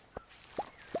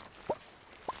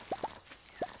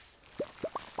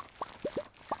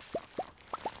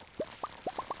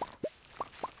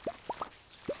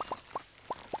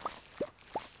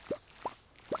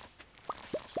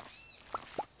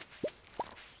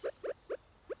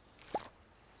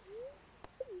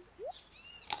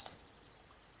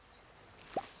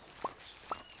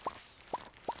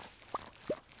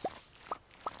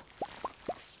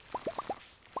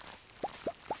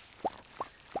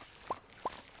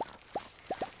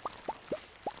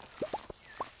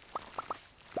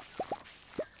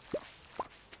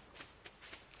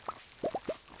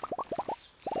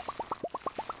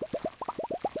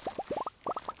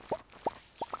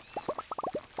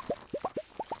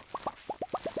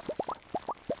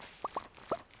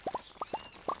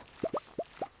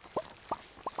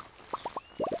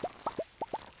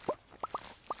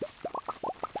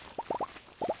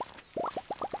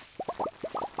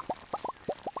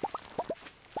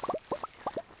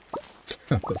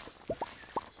 That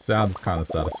sounds kind of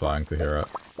satisfying to hear it.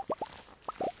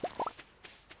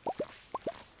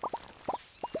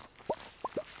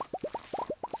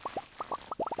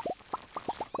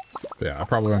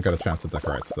 probably won't get a chance to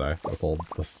decorate today with all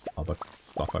this other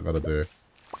stuff I gotta do.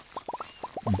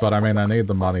 But I mean, I need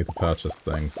the money to purchase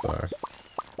things, so...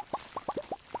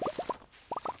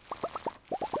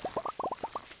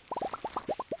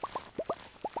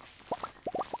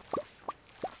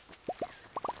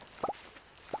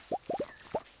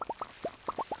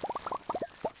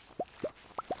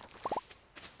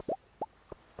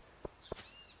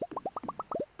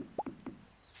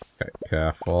 Okay,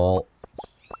 careful.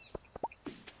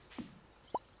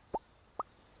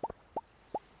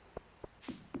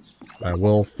 I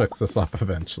will fix this up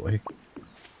eventually.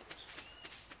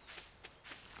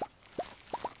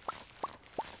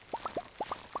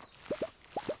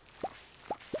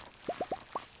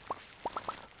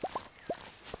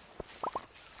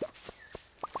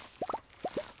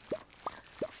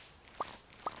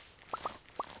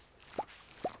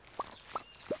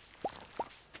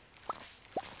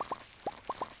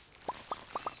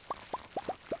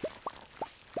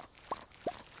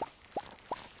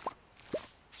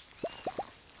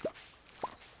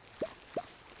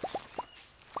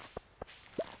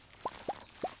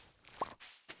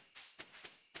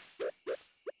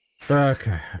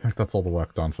 Okay, I think that's all the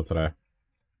work done for today.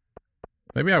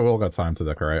 Maybe I will get time to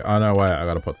decorate. Oh no, wait, I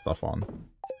gotta put stuff on.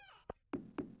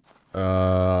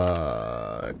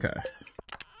 Okay.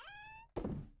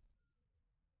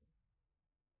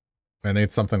 I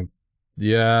need something...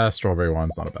 Yeah, strawberry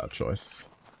wine's not a bad choice.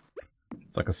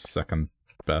 It's like a second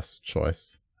best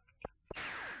choice.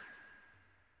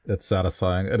 It's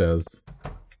satisfying. It is.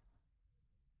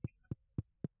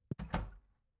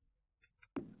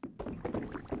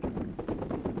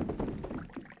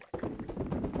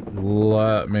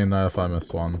 Let me know if I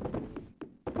miss one.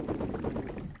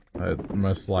 I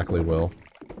most likely will.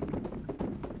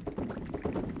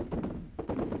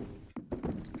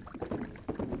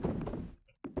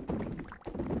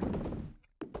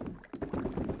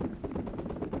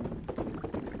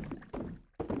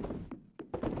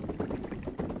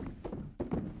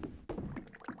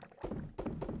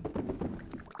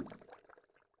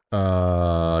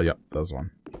 Yep, there's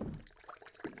one.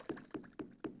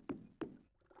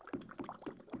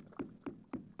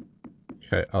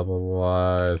 Okay,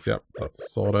 otherwise, yep,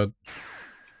 that's sorted.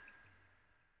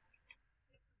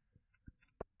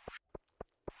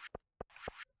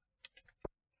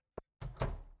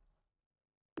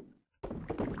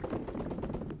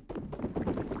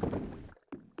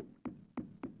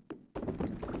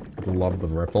 Love the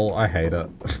ripple. I hate it.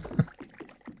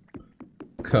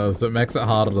 Because it makes it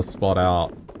harder to spot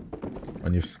out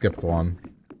when you've skipped one.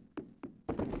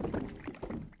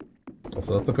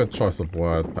 Also, that's a good choice of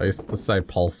word. I used to say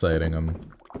pulsating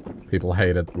and people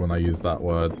hated when I used that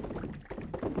word.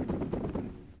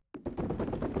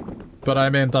 But I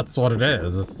mean, that's what it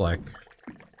is. It's like...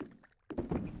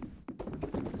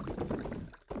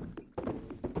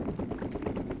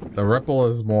 The ripple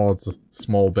is more just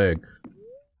small, big.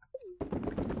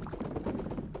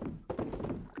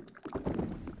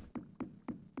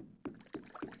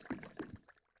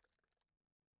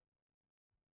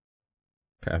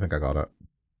 Okay, I think I got it.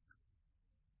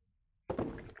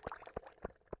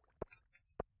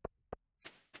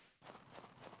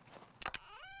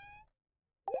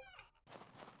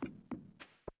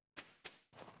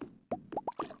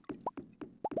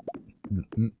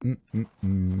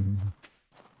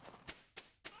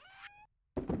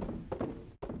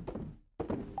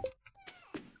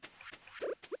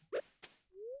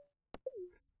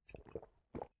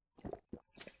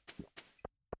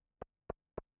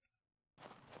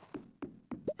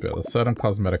 Yeah, there's certain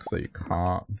cosmetics that you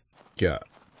can't get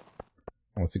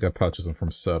unless you go purchase them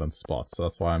from certain spots, so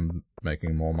that's why I'm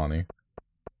making more money.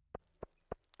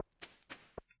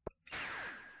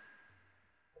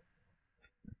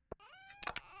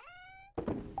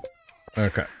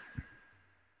 Okay.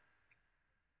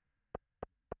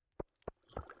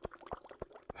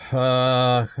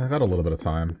 I got a little bit of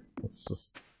time. Let's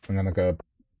just... I'm gonna go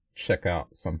check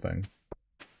out something.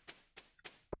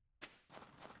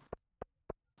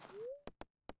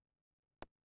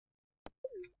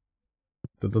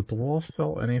 Did the dwarf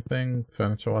sell anything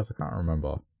furniture-wise? I can't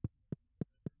remember.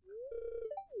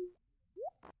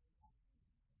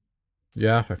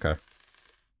 Yeah, okay.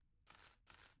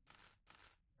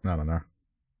 I don't know.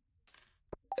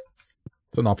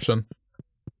 It's an option.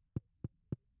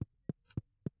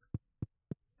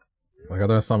 Like, I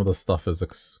know some of the stuff is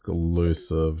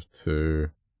exclusive to...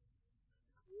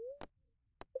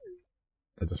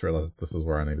 I just realized this is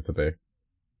where I needed to be.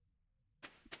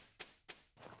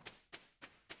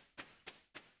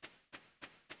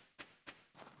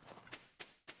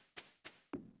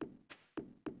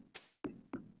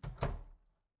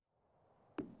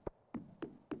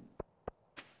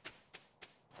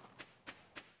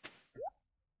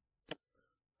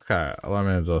 Okay, let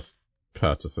me just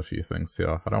purchase a few things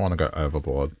here. I don't want to go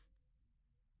overboard.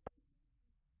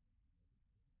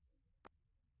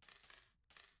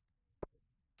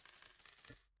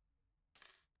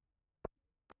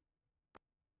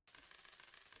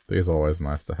 These are always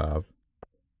nice to have.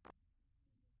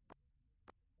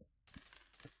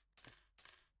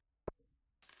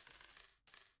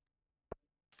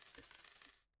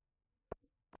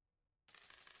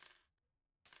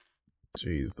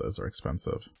 Jeez, those are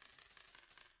expensive.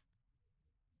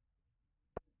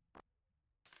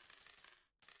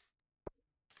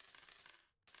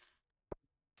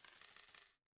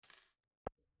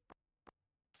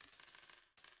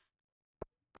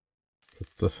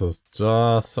 This is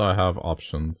just so I have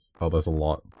options. Oh, there's a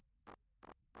lot.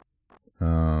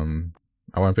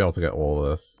 I won't be able to get all of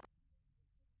this.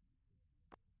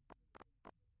 I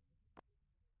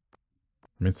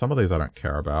mean, some of these I don't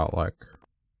care about, like...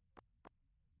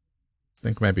 I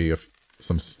think maybe if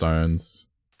some stones.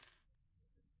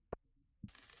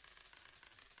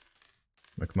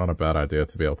 Like, not a bad idea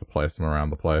to be able to place them around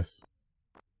the place.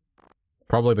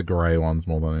 Probably the grey ones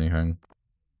more than anything.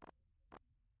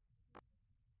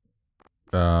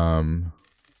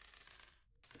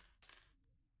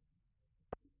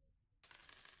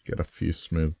 Get a few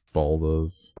smooth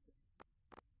boulders.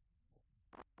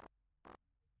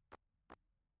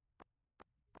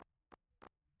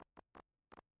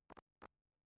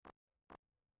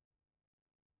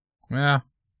 Yeah.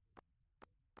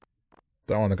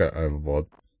 Don't want to go overboard.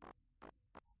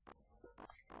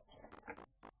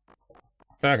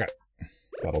 Okay.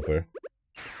 That'll do.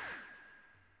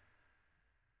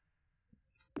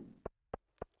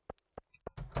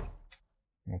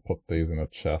 I'll put these in a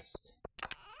chest.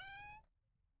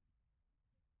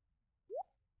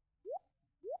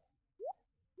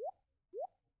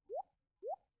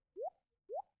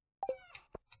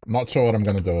 Not sure what I'm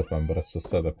going to do with them, but it's just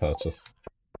so they're purchased.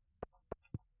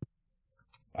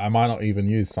 I might not even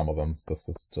use some of them. This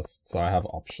is just so I have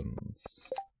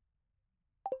options.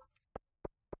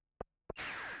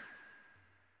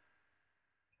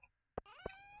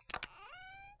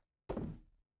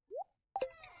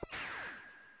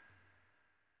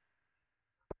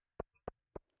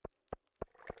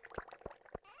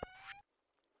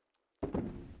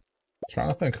 Trying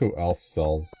to think who else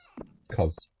sells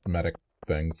cosmetic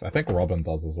things. I think Robin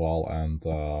does as well, and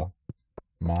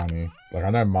Marnie. Like, I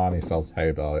know Marnie sells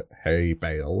hay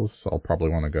bales, so I'll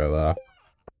probably want to go there.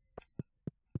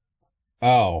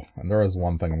 Oh, and there is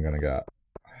one thing I'm gonna get.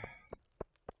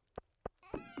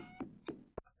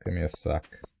 Give me a sec.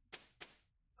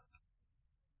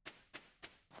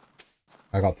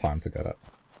 I got time to get it.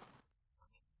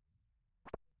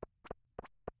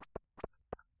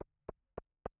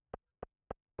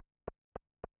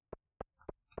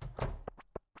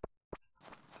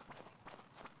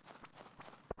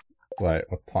 Wait,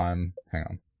 what time? Hang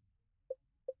on.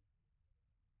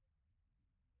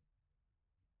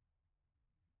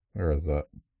 Where is it?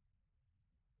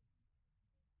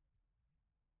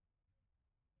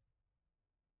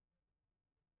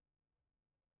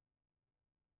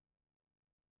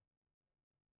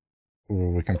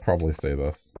 Ooh, we can probably see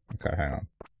this. Okay, hang on.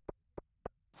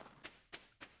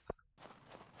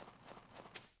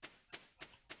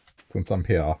 Since I'm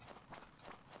here.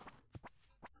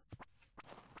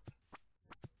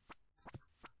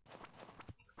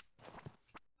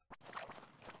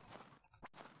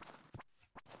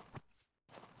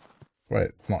 Wait,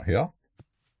 it's not here?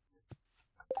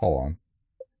 Hold on.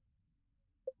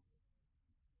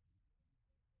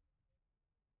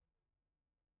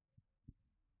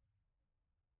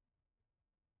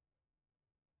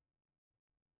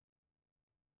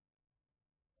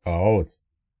 Oh, it's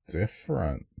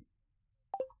different.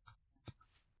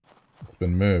 It's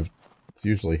been moved. It's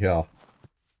usually here.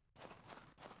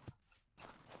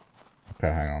 Okay,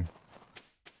 hang on.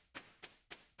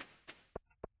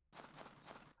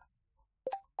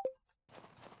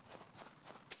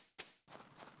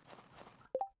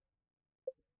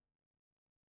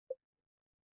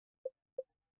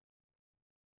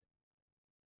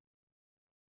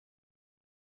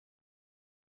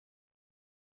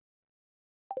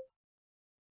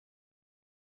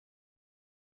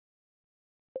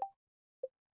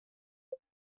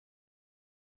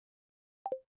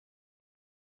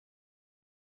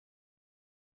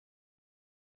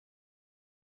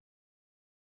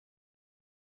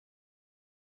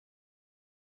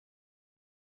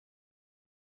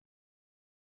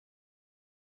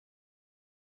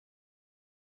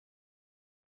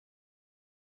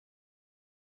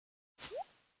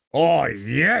 Oh,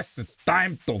 yes! It's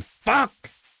time to fuck!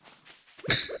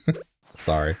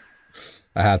 Sorry.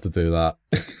 I had to do that.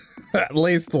 At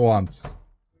least once.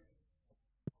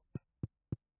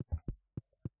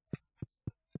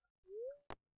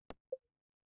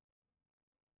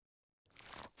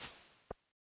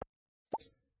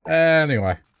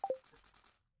 Anyway.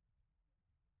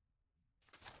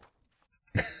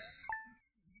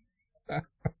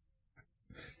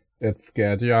 It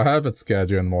scared you? I hope it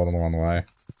scared you in more than one way.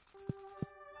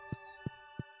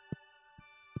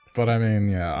 But I mean,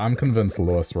 yeah, I'm convinced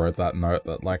Lewis wrote that note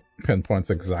that, like, pinpoints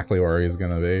exactly where he's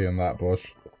gonna be in that bush.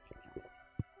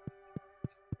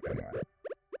 Anyway.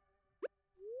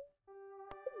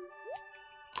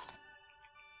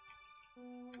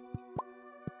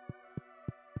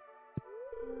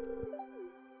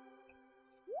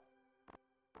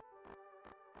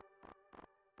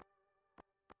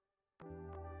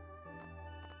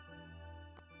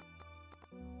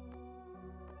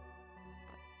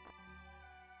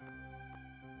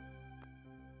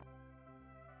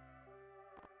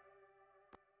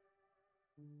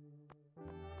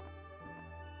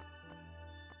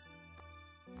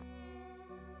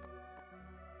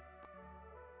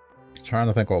 Trying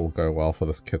to think what will go well for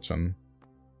this kitchen.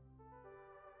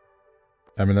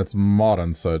 I mean, it's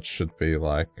modern, so it should be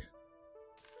like...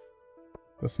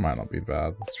 This might not be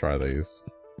bad. Let's try these.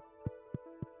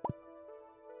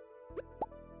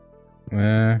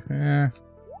 Eh.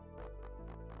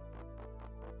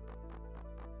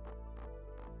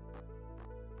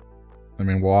 I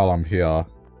mean, while I'm here...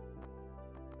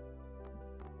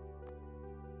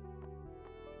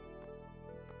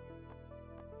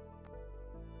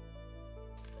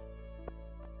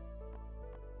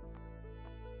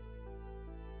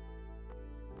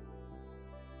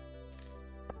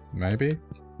 Maybe?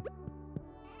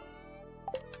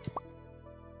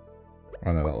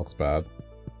 Oh no, that looks bad.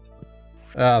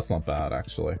 That's not bad,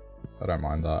 actually. I don't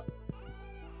mind that.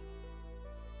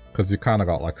 Because you kind of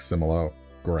got, like, similar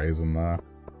greys in there.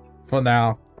 For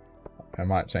now. I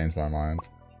might change my mind.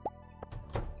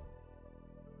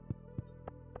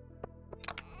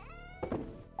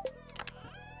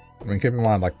 I mean, keep in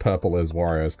mind, like, purple is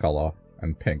Warrior's color,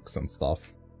 and pinks and stuff.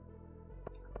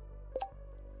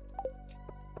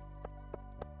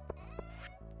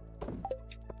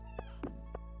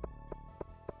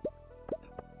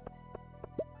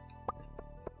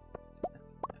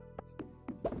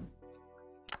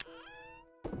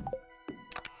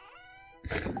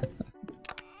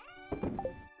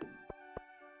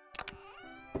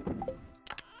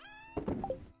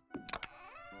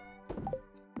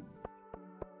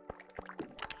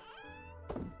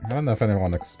 'I don't know if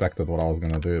anyone expected what I was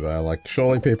gonna do there. Like,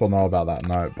 surely people know about that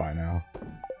note by now.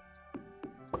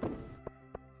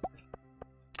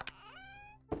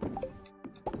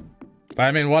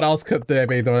 I mean, what else could they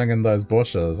be doing in those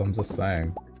bushes? I'm just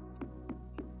saying.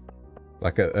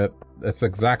 Like, it's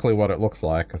exactly what it looks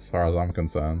like, as far as I'm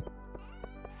concerned.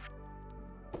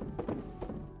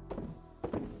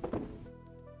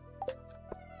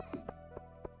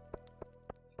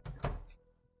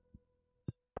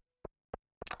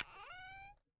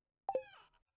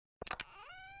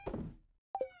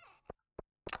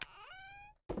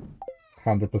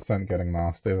 %, getting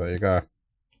nasty, there you go.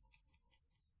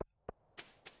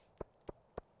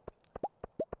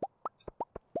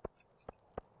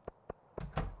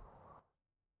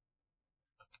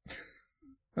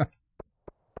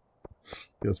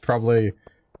 He was probably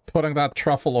putting that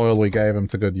truffle oil we gave him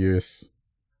to good use.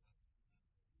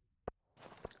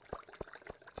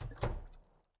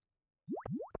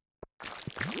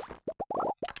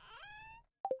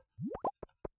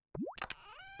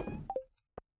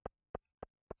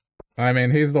 I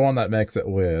mean, he's the one that makes it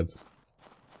weird.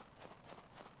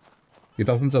 He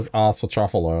doesn't just ask for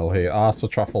truffle oil, he asks for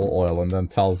truffle oil and then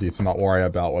tells you to not worry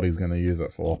about what he's going to use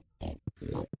it for.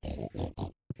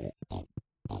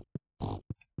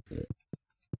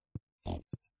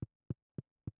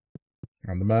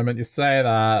 And the moment you say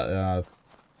that,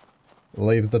 it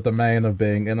leaves the domain of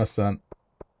being innocent.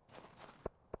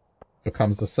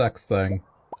 Becomes a sex thing.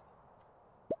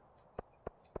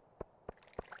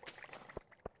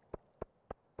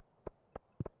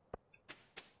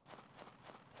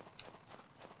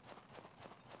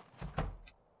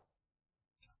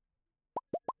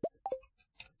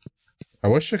 I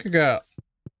wish you could get,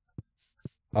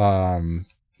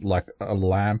 like, a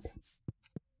lamp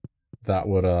that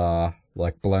would,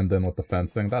 like, blend in with the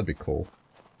fencing. That'd be cool.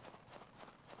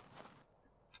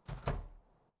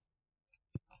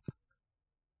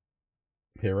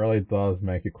 He really does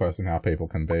make you question how people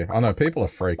can be. Oh no, people are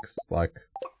freaks, like...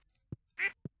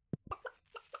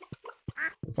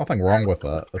 There's nothing wrong with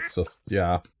it, it's just,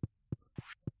 yeah.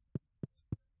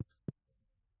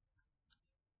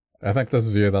 I think this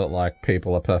view that, like,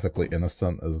 people are perfectly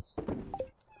innocent is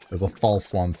a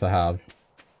false one to have.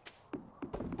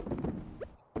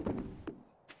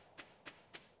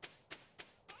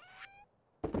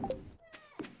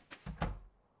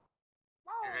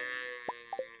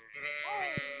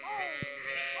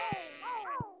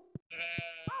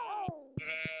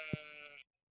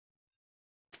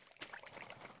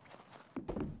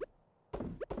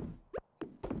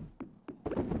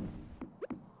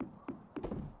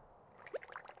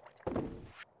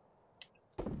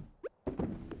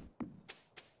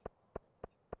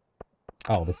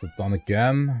 Oh, this is done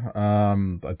again?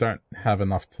 I don't have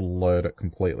enough to load it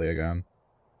completely again.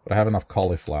 But I have enough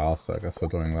cauliflower, so I guess we're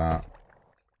doing that.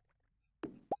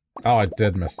 Oh, I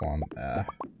did miss one. Of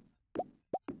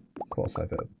course I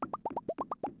did.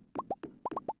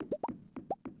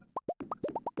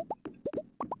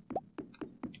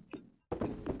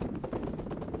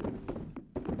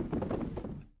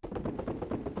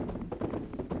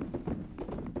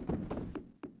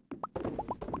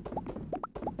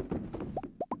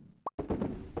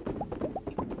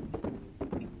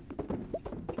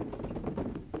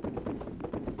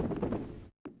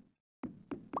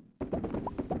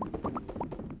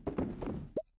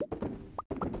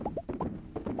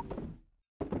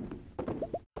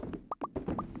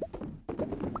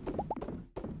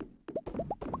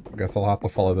 Guess I'll have to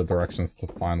follow the directions to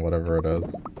find whatever it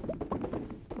is.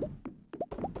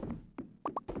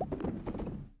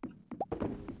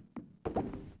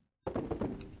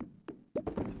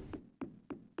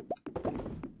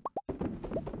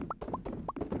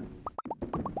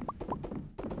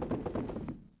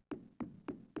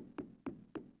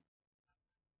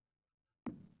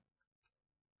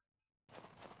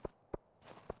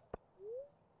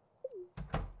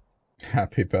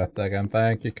 Happy birthday again.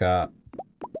 Thank you, Kat.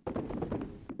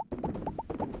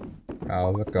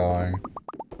 How's it going?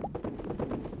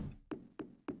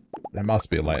 It must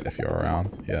be late if you're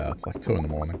around. Yeah, it's like 2 in the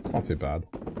morning. It's not too bad.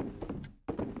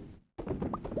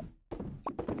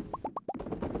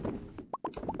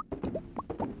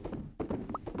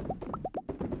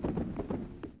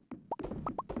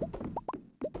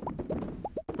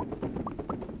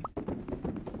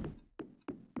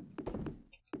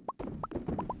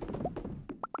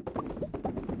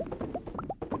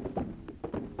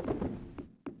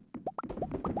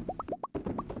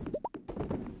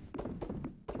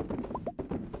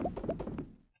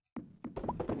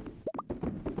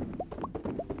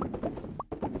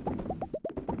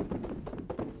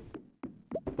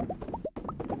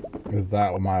 Is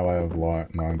that my way of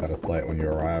knowing that it's late when you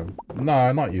arrive?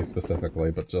 No, not you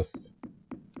specifically, but just...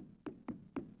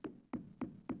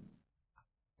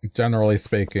 generally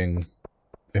speaking,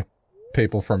 if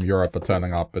people from Europe are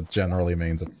turning up, it generally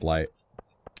means it's late.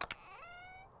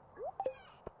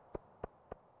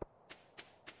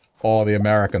 Or the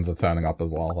Americans are turning up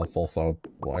as well. That's also,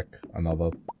 like,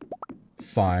 another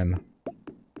sign.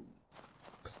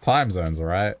 Because time zones,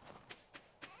 right?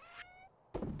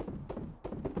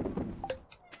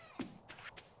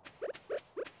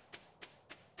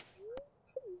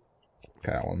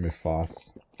 Okay, I want to move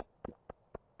fast.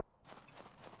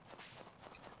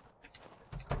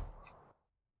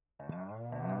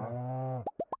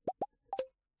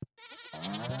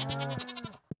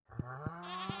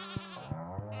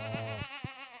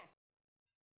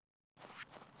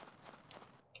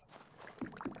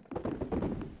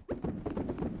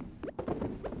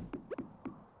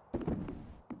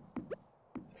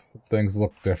 Things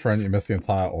look different. You missed the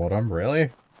entire autumn? Really?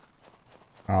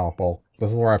 Oh, well,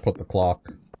 this is where I put the clock.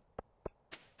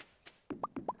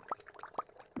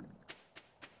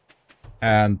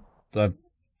 And, I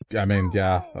mean,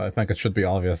 yeah, I think it should be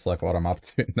obvious, like, what I'm up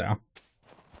to now.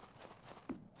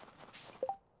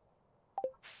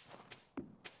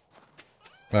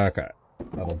 Okay,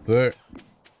 that'll do.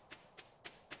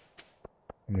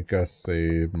 Let me go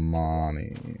see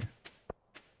Marnie.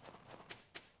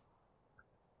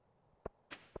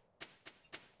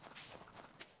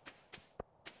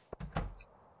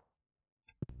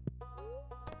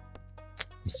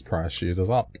 I'm surprised she is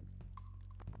up.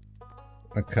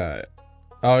 Okay.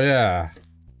 Oh yeah.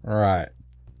 Right.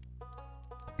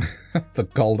 The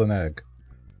golden egg.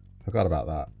 Forgot about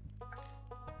that.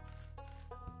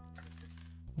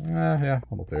 Yeah,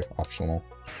 that'll do. Optional.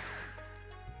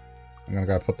 I'm gonna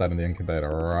go put that in the incubator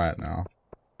right now.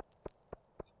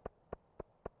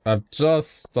 I've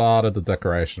just started the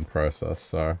decoration process,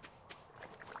 so...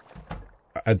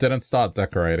 I didn't start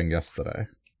decorating yesterday.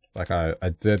 Like, I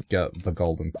did get the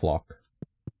golden clock.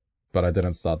 But I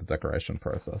didn't start the decoration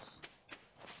process.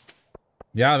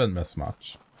 Yeah, I haven't missed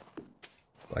much.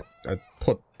 Like, I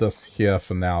put this here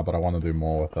for now, but I want to do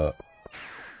more with it.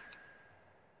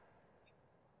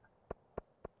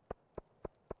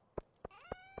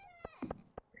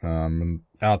 And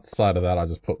outside of that, I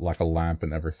just put like a lamp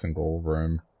in every single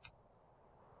room.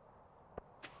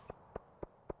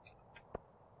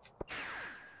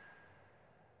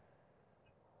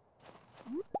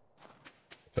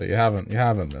 So you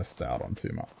haven't missed out on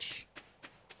too much.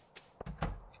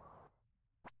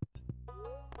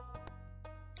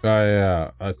 Oh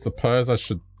yeah, I suppose I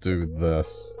should do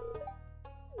this.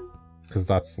 Because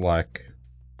that's like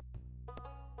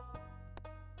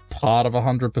part of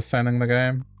 100%ing the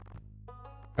game.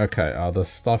 Okay, the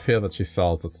stuff here that she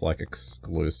sells, it's like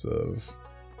exclusive.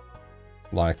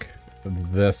 Like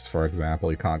this, for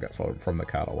example, you can't get from the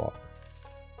catalog.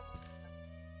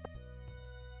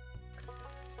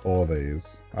 Or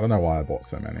these. I don't know why I bought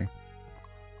so many.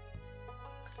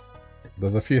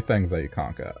 There's a few things that you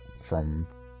can't get from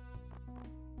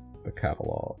the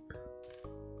catalog.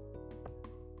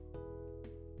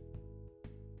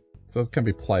 So this can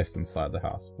be placed inside the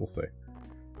house. We'll see.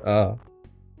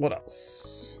 What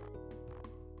else?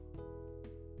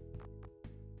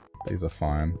 These are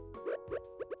fine.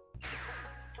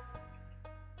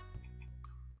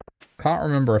 Can't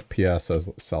remember if Pierre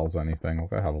sells anything. I'll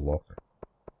go have a look.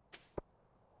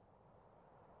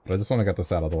 But I just want to get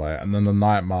this out of the way. And then the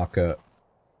night market,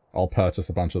 I'll purchase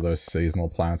a bunch of those seasonal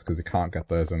plants because you can't get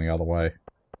those any other way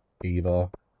either.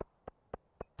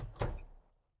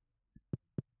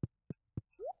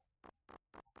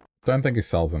 Don't think he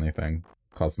sells anything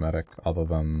cosmetic other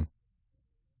than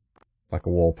like a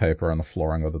wallpaper and the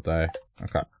flooring of the day.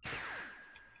 Okay.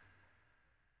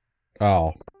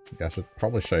 Oh, yeah, I should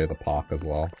probably show you the park as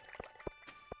well.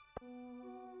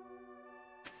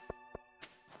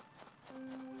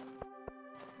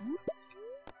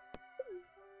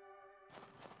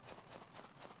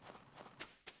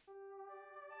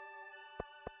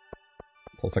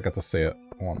 Plus I get to see it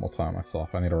one more time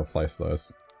myself. I need to replace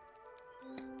those.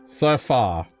 So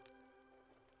far.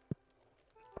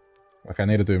 Like, I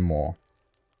need to do more.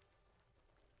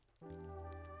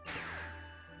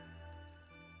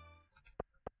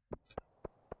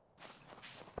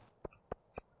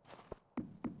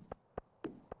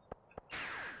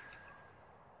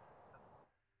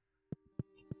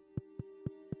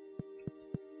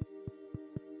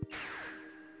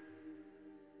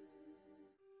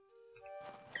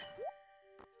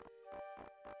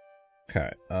 Okay,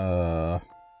 I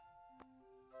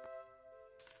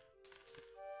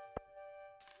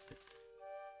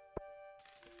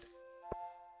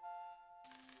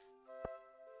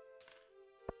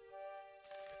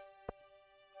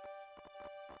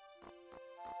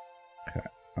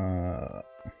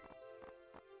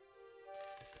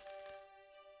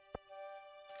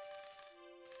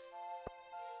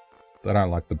don't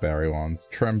like the berry ones.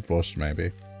 Trimmed bush,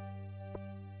 maybe.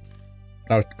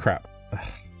 Oh, crap.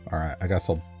 Alright, I guess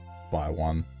I'll buy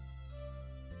one.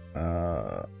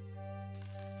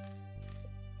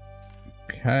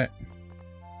 Okay.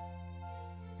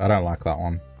 I don't like that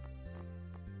one.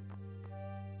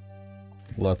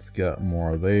 Let's get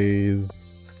more of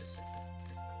these.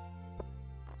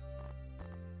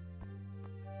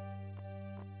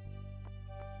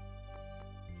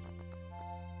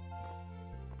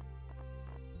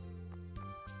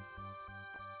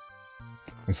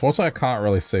 Unfortunately, I can't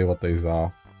really see what these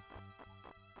are.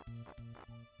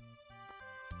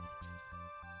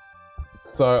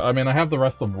 So, I mean, I have the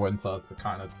rest of winter to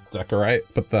kind of decorate,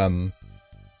 but then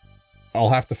I'll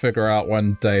have to figure out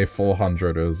when day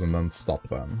 400 is and then stop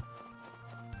them.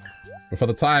 But for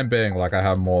the time being, like, I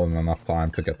have more than enough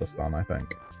time to get this done, I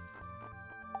think.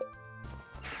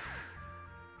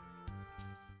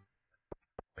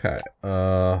 Okay,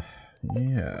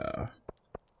 yeah.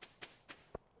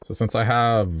 So since I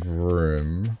have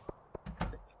room,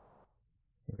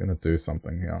 we're gonna do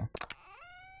something here.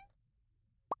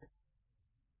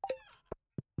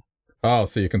 Oh,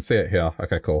 so you can see it here.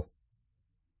 Okay, cool.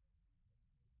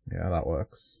 Yeah, that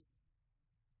works.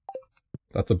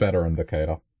 That's a better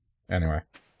indicator. Anyway.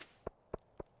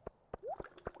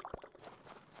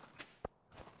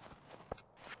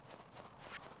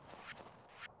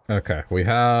 Okay, we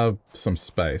have some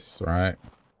space, right?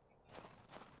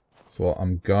 So what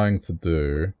I'm going to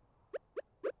do,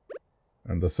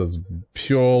 and this is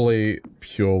purely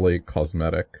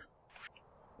cosmetic.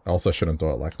 I also shouldn't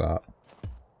do it like that.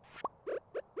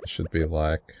 It should be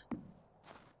like...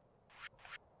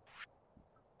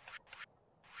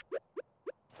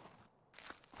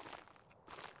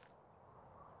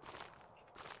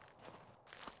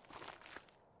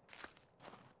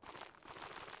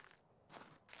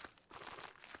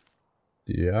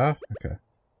 Yeah? Okay.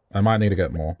 I might need to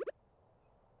get more.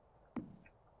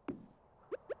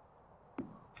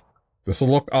 This will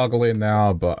look ugly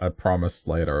now, but I promise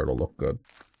later it'll look good.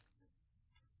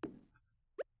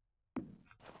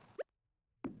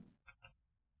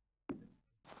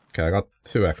 Okay, I got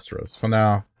 2 extras. For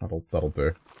now, that'll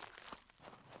do.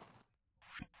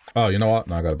 Oh, you know what?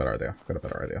 No, I got a better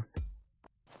idea.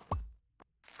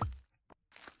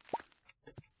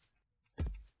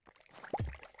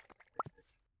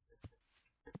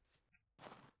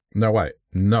 No, wait.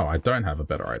 No, I don't have a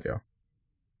better idea.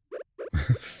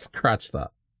 Scratch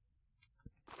that.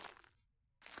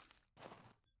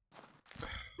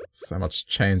 So much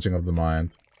changing of the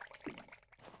mind.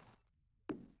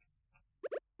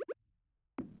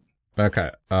 Okay,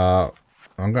 I'm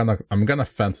gonna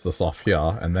fence this off here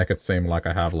and make it seem like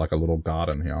I have like a little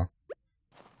garden here.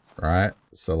 Right?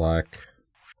 So like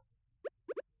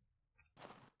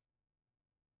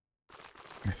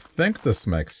I think this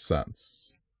makes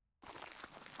sense.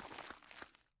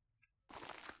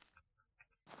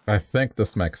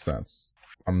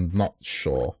 I'm not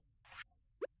sure.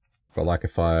 But like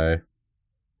if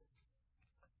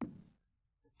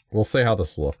we'll see how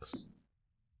this looks.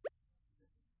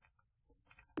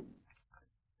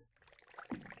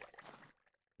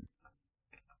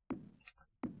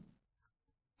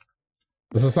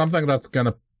 This is something that's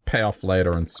gonna pay off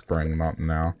later in spring, not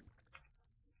now.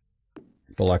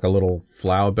 But like a little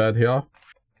flower bed here.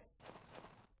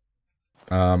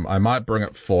 I might bring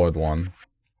it forward one.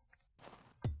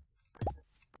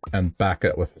 And back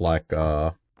it with like,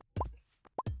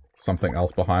 something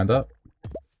else behind it.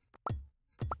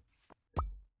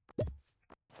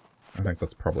 I think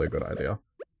that's probably a good idea.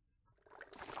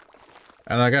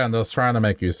 And again, just trying to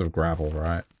make use of gravel,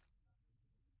 right?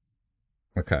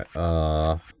 Okay,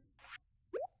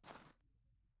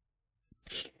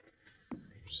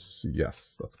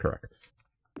 yes, that's correct.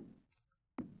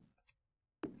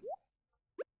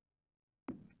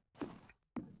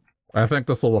 I think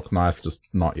this will look nice, just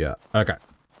not yet. Okay.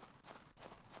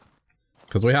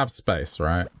 Because we have space,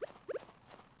 right?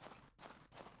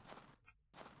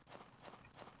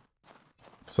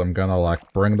 So I'm gonna,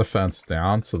 like, bring the fence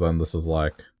down, so then this is,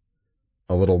 like,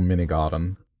 a little mini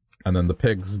garden. And then the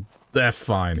pigs, they're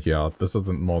fine here. This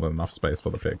isn't more than enough space for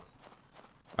the pigs.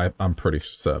 I'm pretty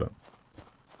certain.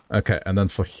 Okay, and then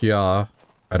for here,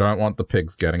 I don't want the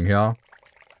pigs getting here.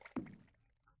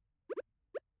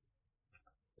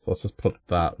 So let's just put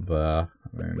that there.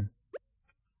 I mean...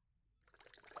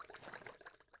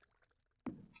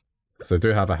 because they do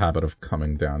have a habit of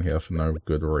coming down here for no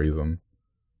good reason.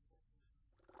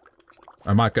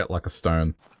 I might get, like, a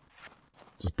stone.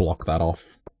 Just block that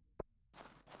off.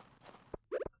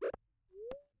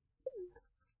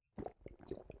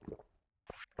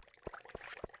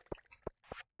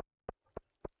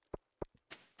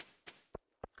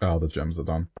 Oh, the gems are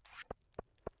done.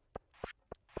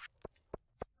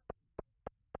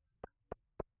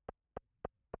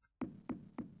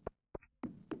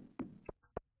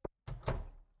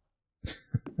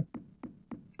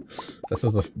 This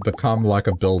has become like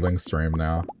a building stream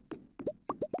now.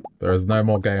 There is no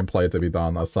more gameplay to be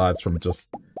done, aside from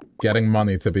just getting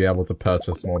money to be able to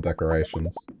purchase more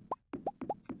decorations.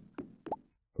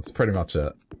 That's pretty much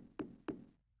it.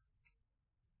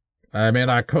 I mean,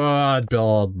 I could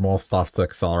build more stuff to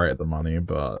accelerate the money,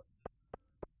 but...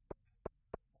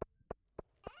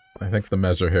 I think the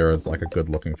measure here is like a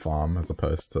good-looking farm, as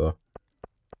opposed to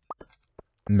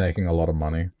making a lot of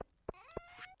money.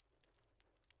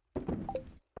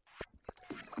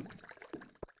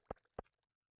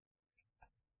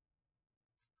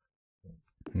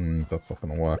 That's not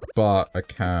gonna work, but I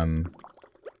can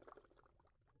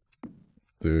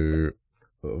do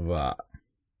that.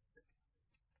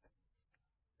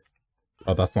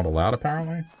 Oh, that's not allowed,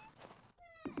 apparently?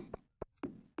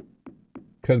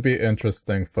 Could be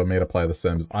interesting for me to play The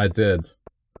Sims. I did.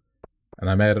 And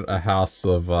I made it a house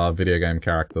of video game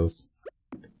characters.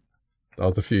 That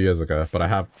was a few years ago, but I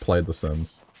have played The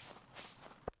Sims.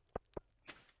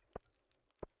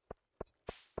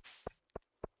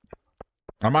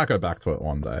 I might go back to it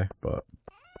one day, but...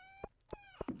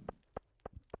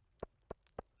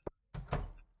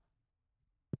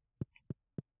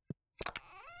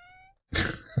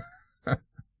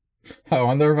 I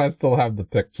wonder if I still have the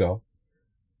picture.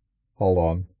 Hold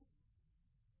on.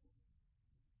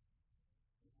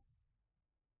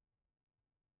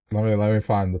 Let me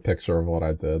find the picture of what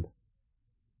I did.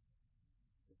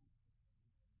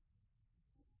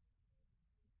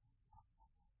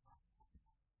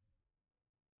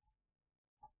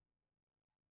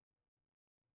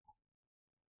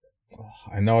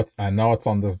 I know it's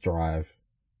on this drive.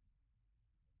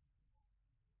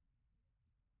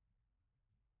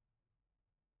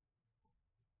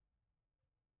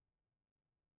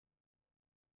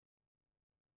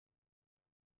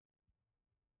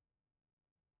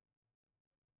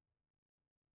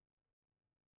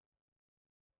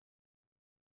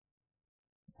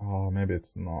 Oh, maybe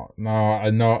it's not. No, I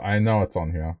know it's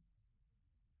on here.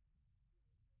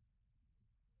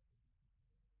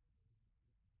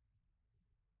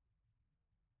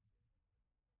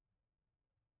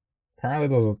 Apparently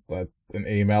there's an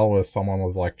email where someone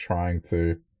was like trying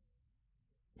to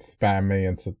spam me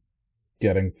into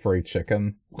getting free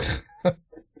chicken. Where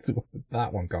did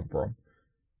that one come from?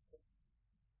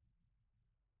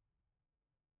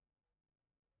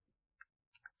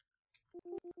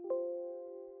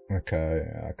 Okay,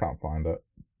 yeah, I can't find it.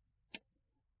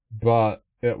 But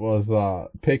it was,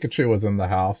 Pikachu was in the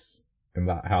house, in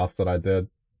that house that I did.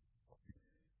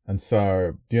 And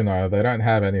so, you know, they don't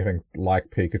have anything like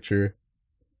Pikachu.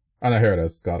 Oh no, here it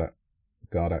is. Got it.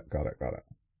 Got it.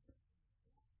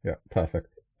 Yeah,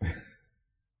 perfect.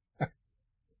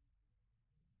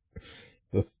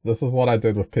 This is what I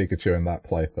did with Pikachu in that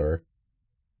playthrough.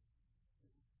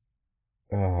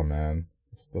 Oh man.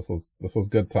 This was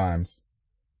good times.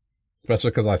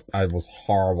 Especially because I was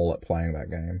horrible at playing that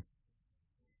game.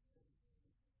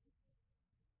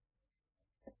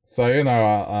 So, you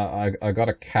know, I got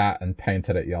a cat and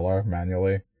painted it yellow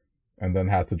manually, and then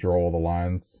had to draw all the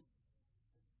lines.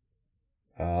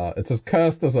 It's as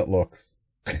cursed as it looks.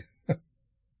 And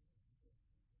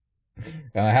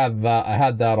I had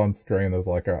that on screen as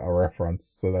like a reference,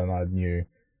 so then I knew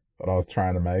what I was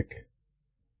trying to make.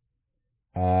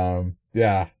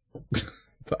 Yeah.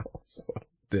 That was what I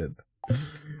did.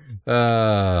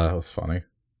 That was funny.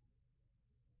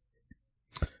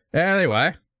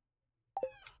 Anyway.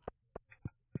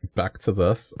 Back to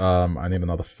this. I need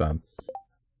another fence.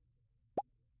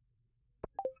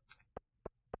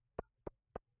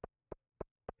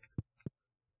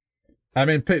 I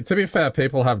mean, to be fair,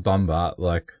 people have done that.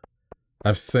 Like,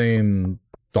 I've seen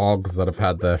dogs that have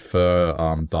had their fur,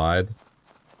 dyed.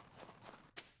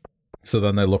 So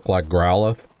then they look like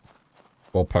Growlithe.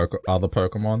 Or other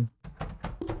Pokemon.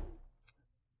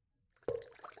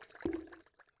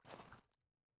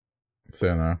 So,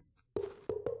 you know.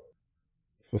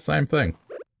 It's the same thing.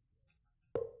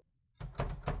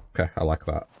 Okay, I like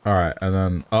that. Alright, and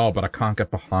then... Oh, but I can't get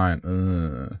behind.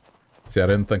 See, I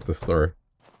didn't think this through.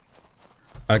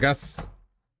 I guess...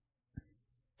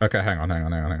 Okay, hang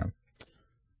on.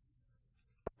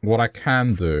 What I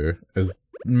can do is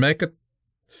make it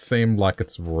seem like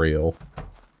it's real.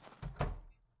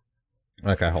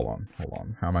 Okay, hold on.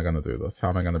 How am I gonna do this? How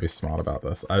am I gonna be smart about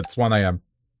this? It's 1 AM.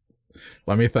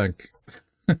 Let me think.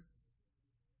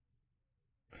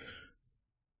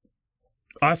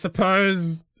 I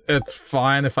suppose it's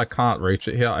fine if I can't reach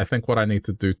it here. I think what I need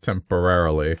to do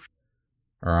temporarily,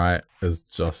 alright, is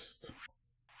just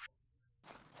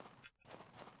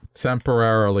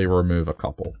temporarily remove a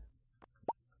couple.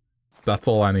 That's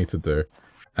all I need to do.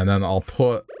 And then I'll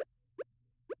put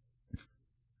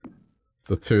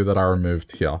the 2 that I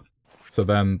removed here. So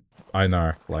then I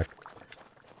know, like,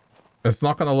 it's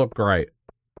not gonna look great,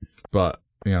 but,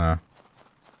 you know.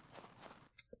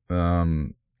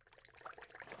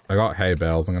 I got hay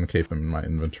bales. I'm gonna keep them in my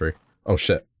inventory. Oh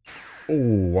shit.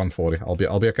 Ooh, 140. I'll be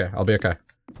okay. I'll be okay.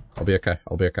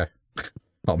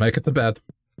 I'll make it to bed.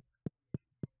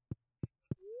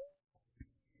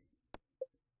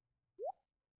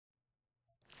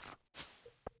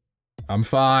 I'm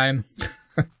fine.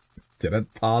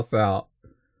 Didn't pass out.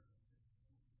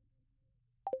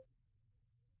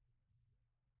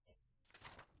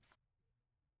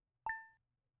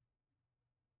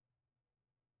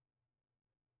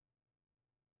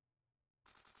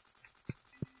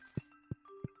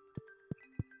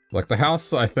 Like, the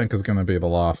house, I think, is gonna be the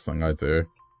last thing I do.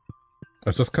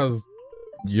 It's just because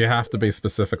you have to be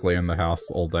specifically in the house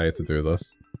all day to do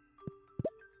this.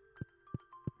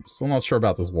 I'm still not sure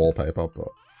about this wallpaper, but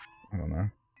I don't know.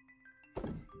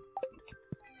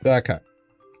 Okay.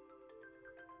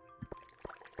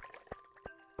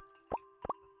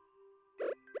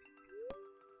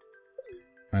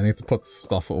 I need to put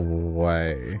stuff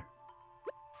away.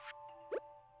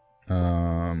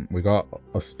 We got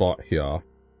a spot here.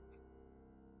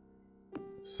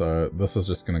 So this is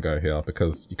just gonna go here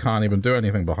because you can't even do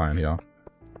anything behind here.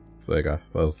 So there you go.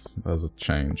 There's a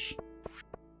change.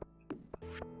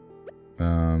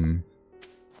 I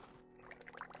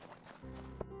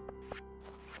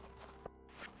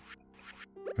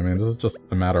mean, this is just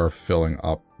a matter of filling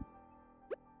up.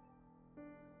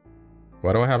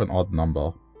 Why do I have an odd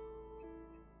number?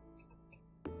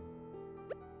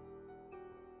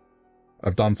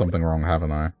 I've done something wrong,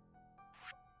 haven't I?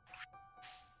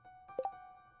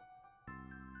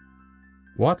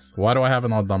 What? Why do I have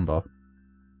an odd number?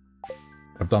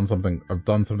 I've done something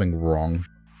wrong.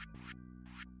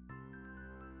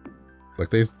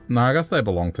 Like these... No, I guess they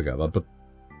belong together, but...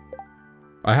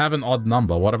 I have an odd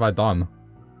number. What have I done?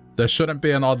 There shouldn't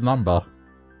be an odd number.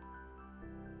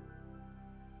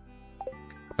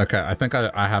 Okay, I think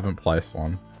I haven't placed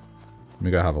one. Let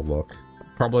me go have a look.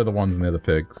 Probably the ones near the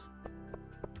pigs.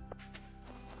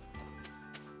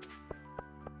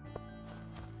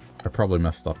 I probably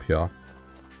messed up here.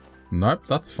 Nope,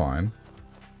 that's fine.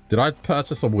 Did I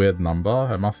purchase a weird number?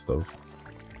 I must have.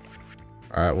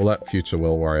 Alright, we'll let Future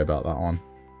Will worry about that one.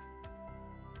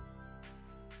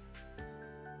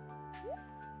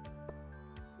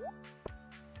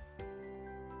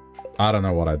 I don't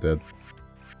know what I did.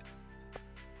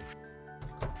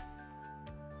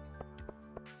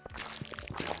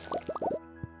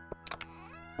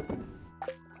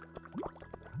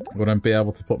 Wouldn't be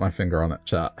able to put my finger on it,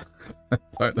 chat. I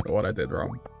don't know what I did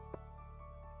wrong.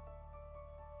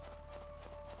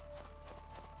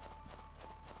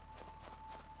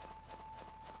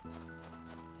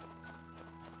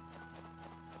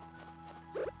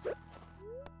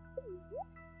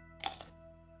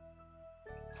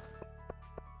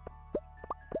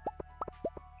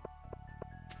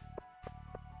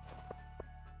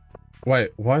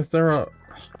 Wait, why is there a...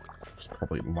 There's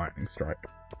probably lightning strike.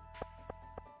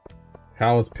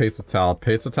 How was Pizza Tower?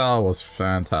 Pizza Tower was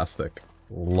fantastic.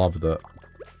 Loved it.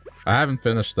 I haven't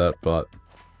finished it, but...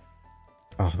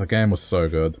 Oh, the game was so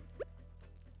good.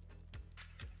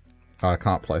 Oh, I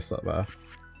can't place that there.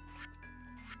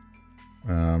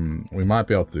 We might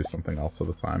be able to do something else for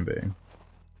the time being.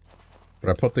 But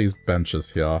I put these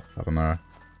benches here. I don't know.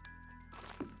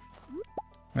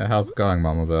 Yeah, how's it going,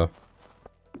 Mama Bear?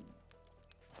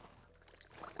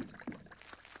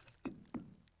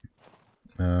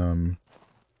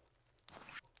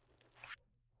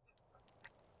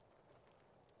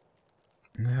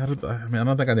 I mean, I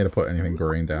don't think I need to put anything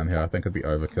green down here. I think it'd be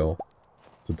overkill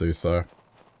to do so.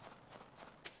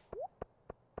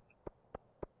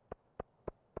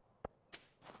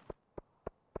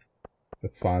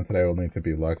 It's fine, today we'll need to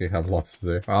be lucky, have lots to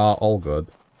do. Ah, all good.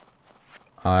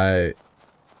 I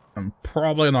am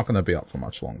probably not going to be up for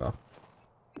much longer.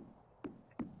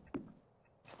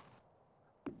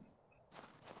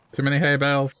 Too many hay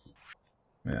bales?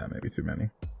 Yeah, maybe too many.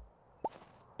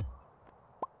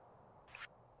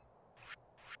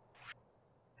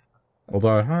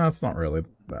 Although, that's not really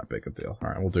that big a deal.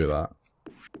 Alright, we'll do that.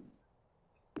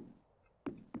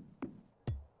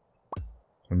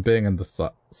 I'm being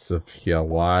indecisive here.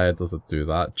 Why does it do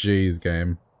that? Jeez,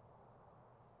 game.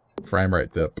 Frame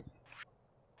rate dip.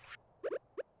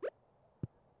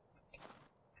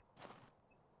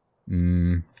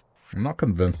 I'm not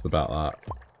convinced about that.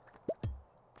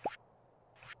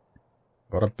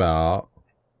 What about...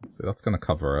 See, that's gonna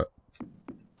cover it.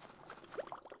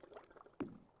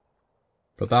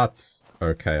 But that's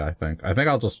okay, I think. I think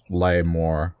I'll just lay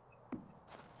more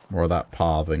of that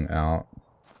pathing out.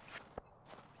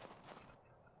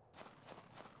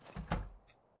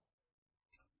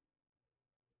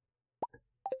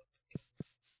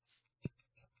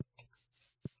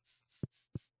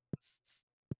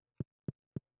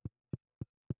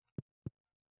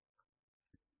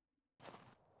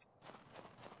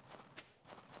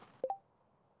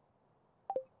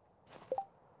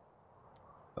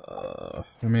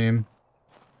 I mean,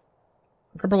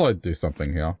 I could probably do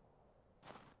something here.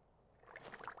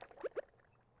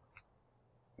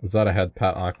 Is that a head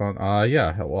pat icon?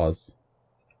 Yeah, it was.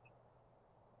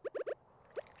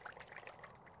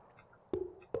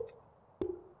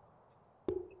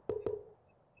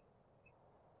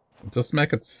 Just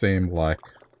make it seem like...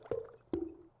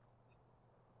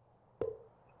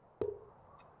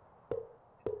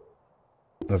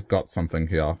 I've got something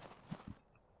here.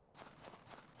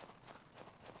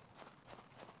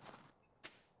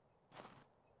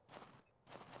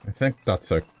 I think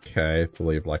that's okay to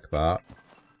leave like that.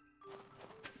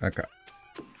 Okay.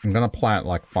 I'm gonna plant,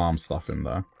 like, farm stuff in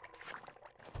there.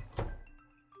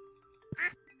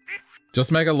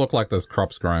 Just make it look like there's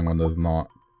crops growing when there's not.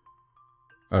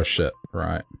 Oh shit,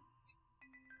 right.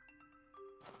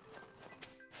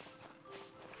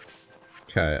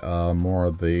 Okay, more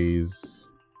of these.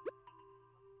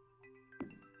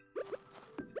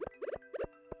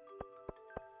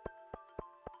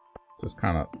 Just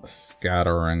kind of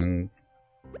scattering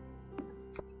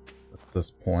at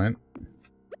this point.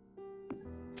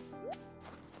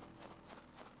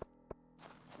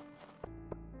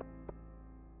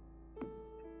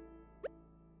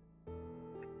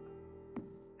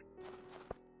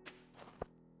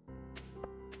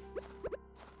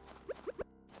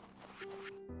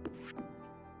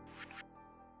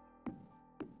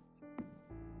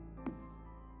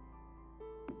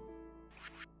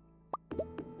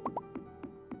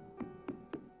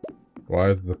 Why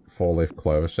is the four-leaf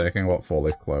clover shaking? What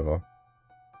four-leaf clover?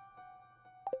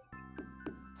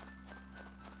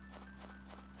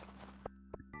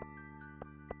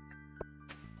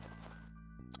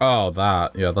 Oh,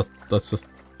 that. Yeah, that's just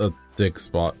a dig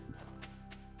spot.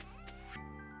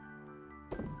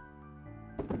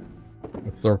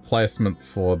 It's the replacement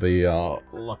for the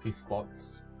lucky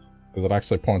spots. Because it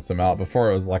actually points them out. Before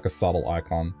it was like a subtle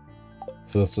icon.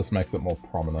 So this just makes it more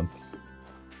prominent.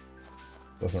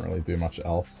 Doesn't really do much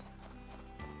else.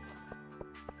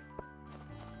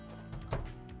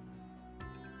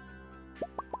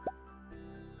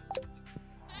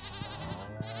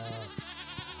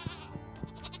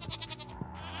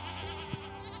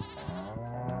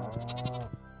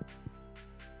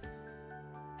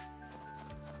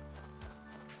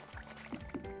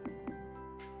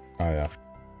 Oh yeah.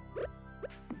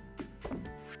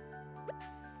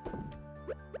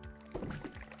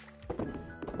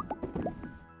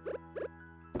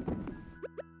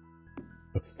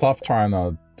 It's tough trying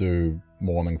to do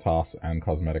morning tasks and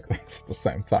cosmetic things at the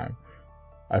same time.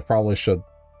 I probably should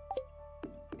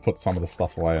put some of the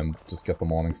stuff away and just get the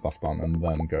morning stuff done and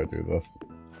then go do this.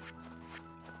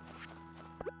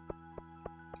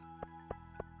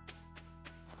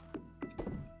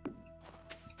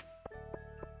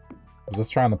 I'm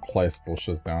just trying to place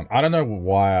bushes down. I don't know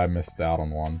why I missed out on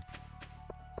one.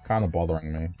 It's kind of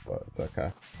bothering me, but it's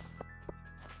okay.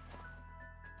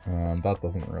 That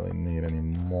doesn't really need any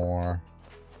more.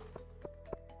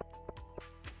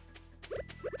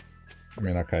 I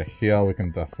mean, okay, here we can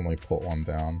definitely put one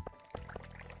down.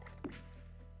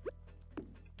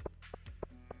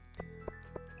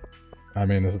 I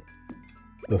mean, is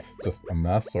this just a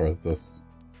mess, or is this...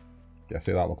 Yeah,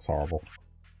 see, that looks horrible.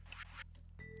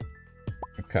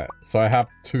 Okay, so I have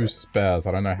 2 spares.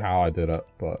 I don't know how I did it,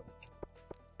 but...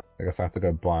 I guess I have to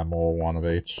go buy more, one of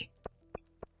each.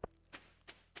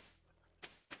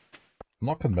 I'm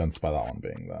not convinced by that one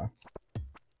being there.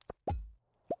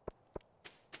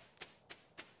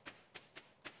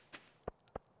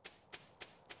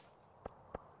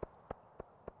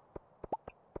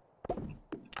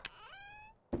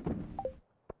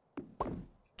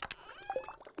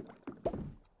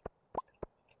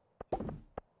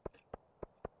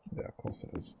 Yeah, of course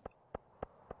it is.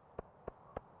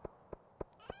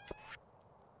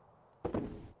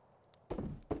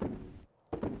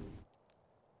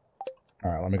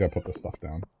 Alright, let me go put this stuff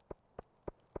down.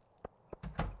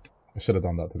 I should have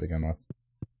done that to begin with.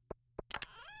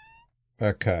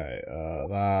 Okay,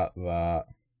 that.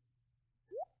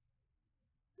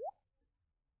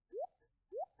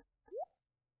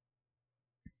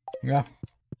 Yeah.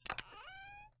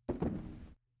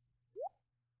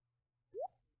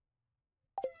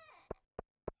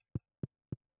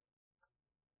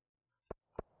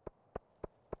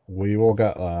 We will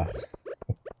get there.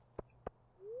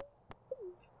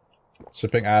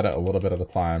 Shipping at it a little bit at a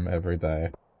time every day.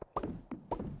 I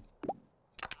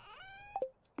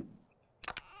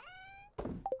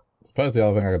suppose the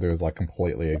other thing I could do is like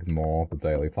completely ignore the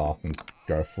daily tasks and just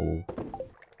go full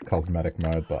cosmetic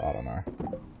mode, but I don't know.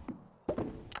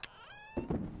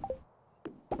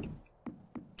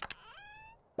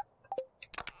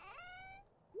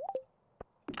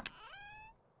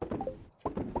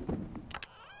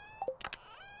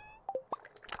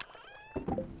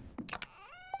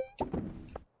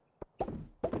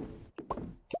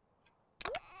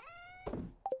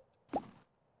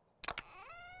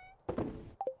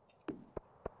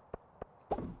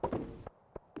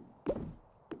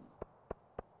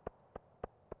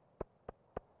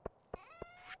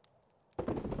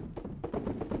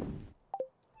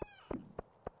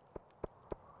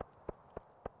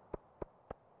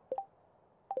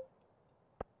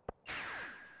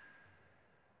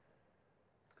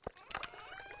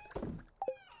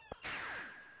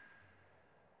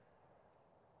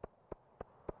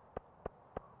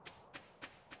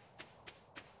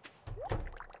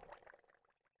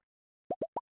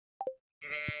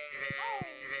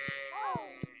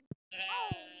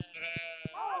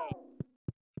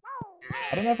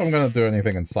 I don't know if I'm gonna do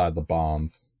anything inside the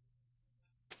barns.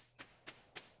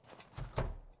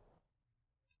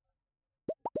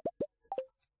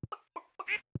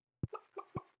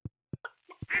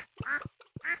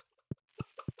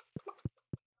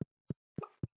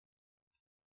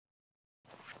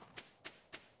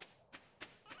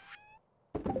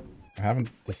 I haven't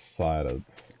decided.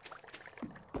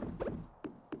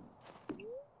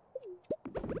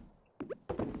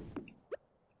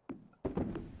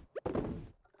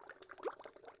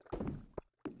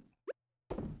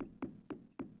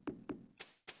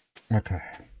 Okay.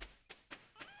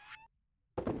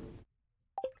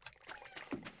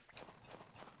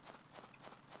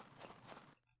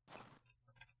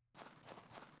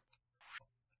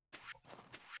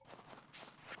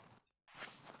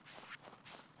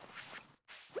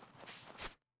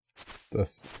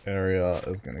 this area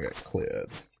is gonna get cleared.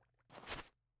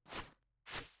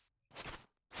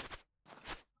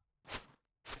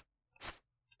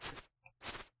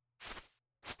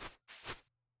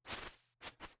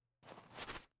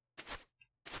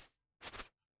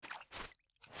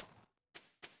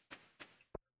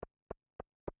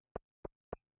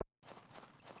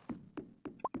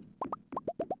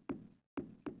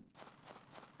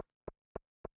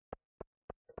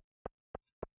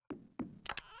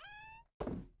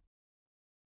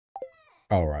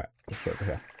 Oh, right. It's over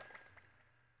here.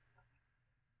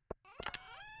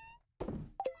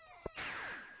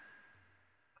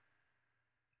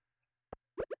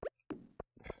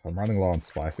 I'm running low on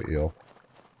spicy eel.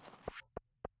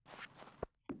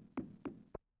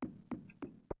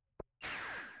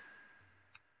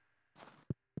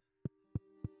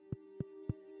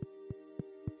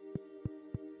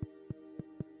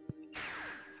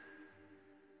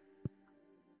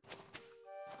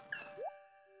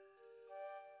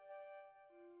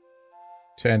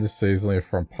 Changes seasonally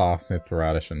from parsnip to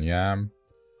radish and yam.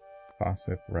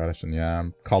 Parsnip, radish and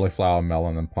yam. Cauliflower,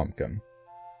 melon, and pumpkin.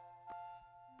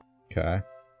 Okay.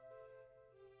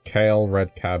 Kale,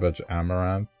 red cabbage,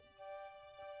 amaranth.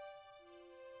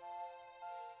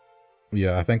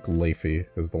 Yeah, I think leafy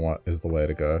is the way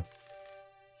to go.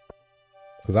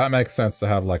 Because that makes sense to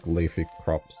have like leafy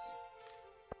crops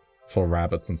for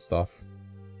rabbits and stuff.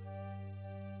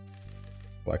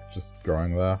 Like, just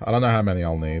growing there. I don't know how many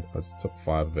I'll need. I just took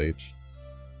 5 of each.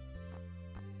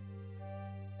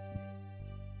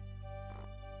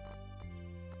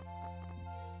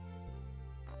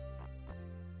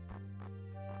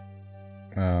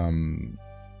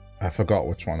 I forgot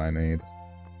which one I need.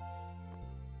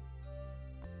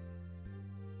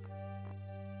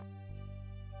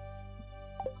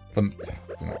 No,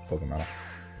 it doesn't matter.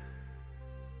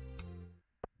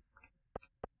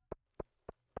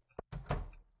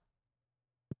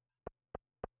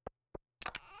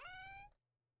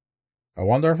 I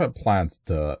wonder if it plants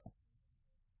dirt.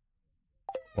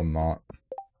 Or not.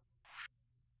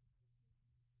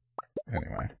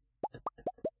 Anyway.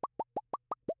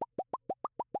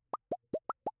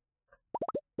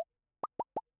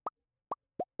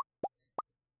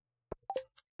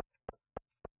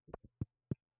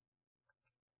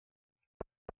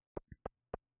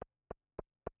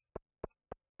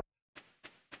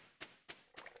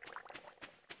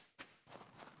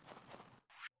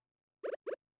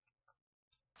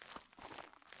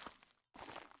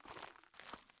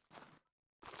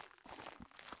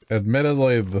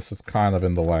 Admittedly, this is kind of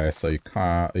in the way, so you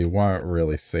won't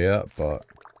really see it, but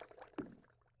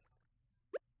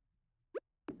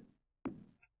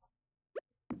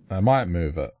I might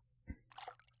move it.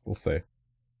 We'll see.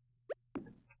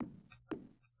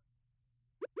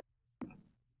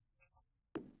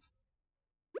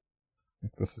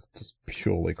 This is just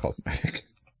purely cosmetic.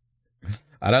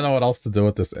 I don't know what else to do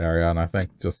with this area, and I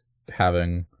think just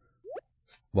having,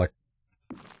 like,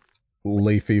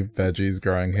 leafy veggies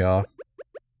growing here,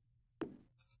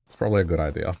 it's probably a good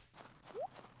idea.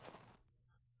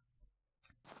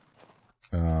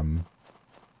 I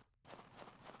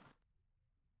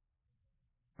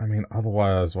mean,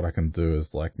 otherwise what I can do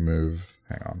is, like, move...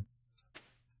 Hang on.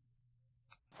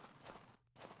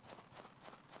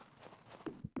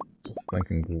 Just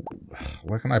thinking,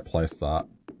 where can I place that?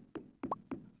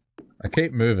 I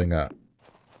keep moving it.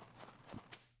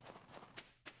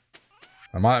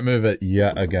 I might move it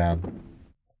yet again.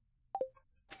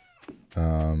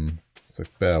 So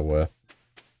bear with.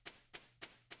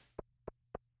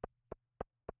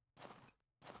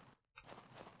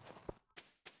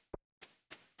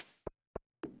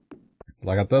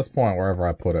 Like, at this point, wherever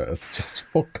I put it, it's just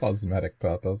for cosmetic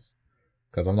purpose.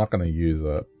 Because I'm not going to use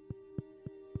it.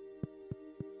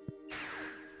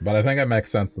 But I think it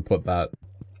makes sense to put that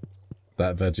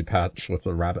veggie patch with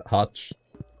the rabbit hutch.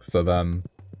 So then,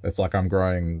 it's like I'm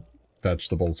growing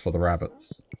vegetables for the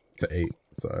rabbits to eat,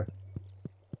 so...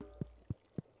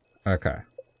 Okay.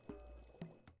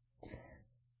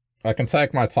 I can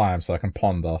take my time so I can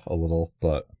ponder a little,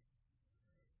 but...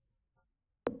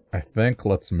 I think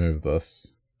let's move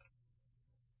this.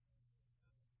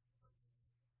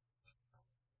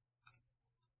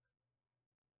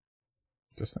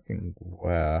 Just thinking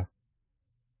where...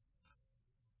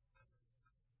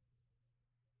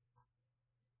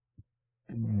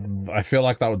 I feel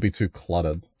like that would be too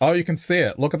cluttered. Oh, you can see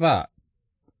it! Look at that!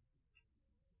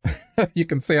 You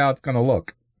can see how it's gonna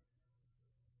look.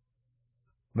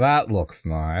 That looks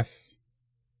nice.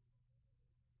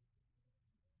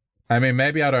 I mean,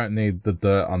 maybe I don't need the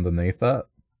dirt underneath it.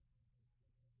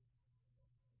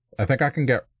 I think I can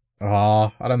get...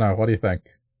 I don't know. What do you think?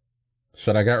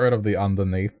 Should I get rid of the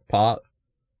underneath part?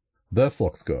 This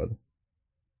looks good.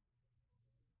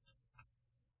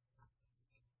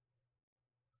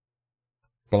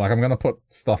 But like, I'm gonna put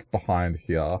stuff behind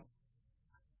here.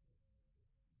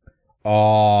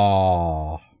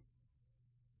 Oh.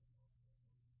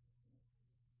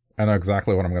 I know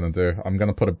exactly what I'm gonna do. I'm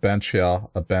gonna put a bench here,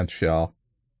 a bench here.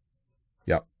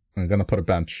 Yep. I'm gonna put a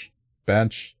bench.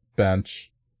 Bench,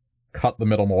 bench. Cut the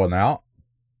middle one out.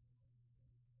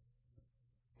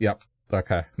 Yep.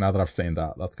 Okay, now that I've seen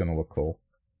that, that's gonna look cool.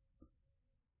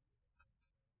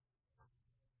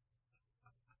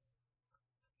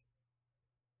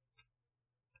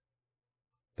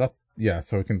 That's, yeah,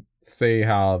 so we can see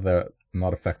how they're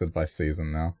not affected by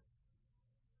season now.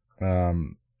 Yeah,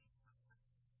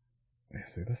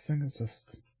 see, this thing is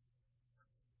just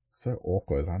so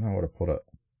awkward. I don't know where to put it.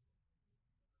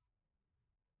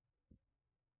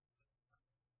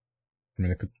 I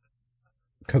mean, it could...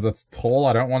 Because it's tall,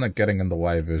 I don't want it getting in the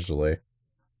way visually.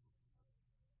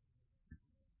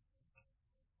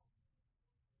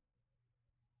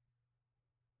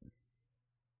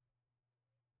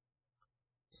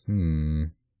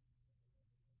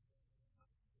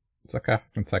 It's okay. I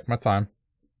can take my time.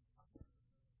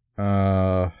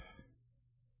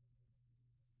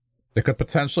 It could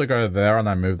potentially go there and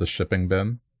I move the shipping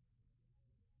bin.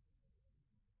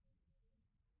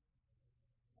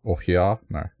 Or here.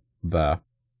 No. There.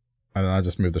 And then I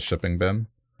just move the shipping bin.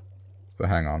 So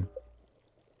hang on.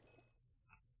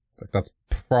 Like, that's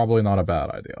probably not a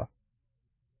bad idea.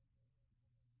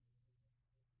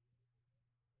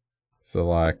 So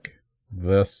like,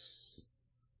 this...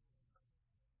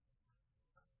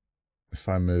 If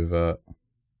I move it...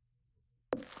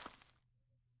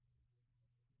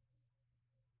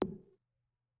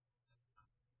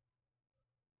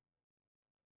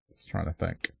 Just trying to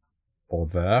think. Or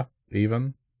there,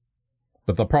 even.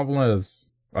 But the problem is...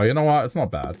 Oh, you know what? It's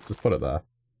not bad. Just put it there.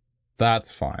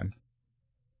 That's fine.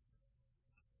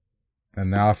 And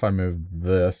now if I move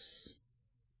this...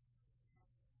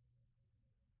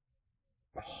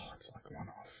 Oh, it's like one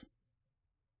off.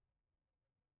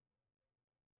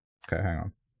 Okay, hang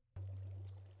on.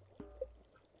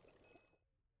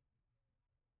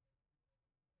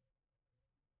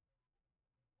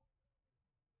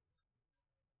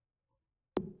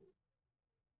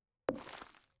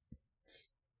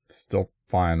 It's still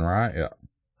fine, right? Yeah.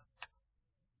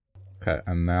 Okay,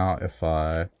 and now if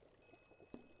I...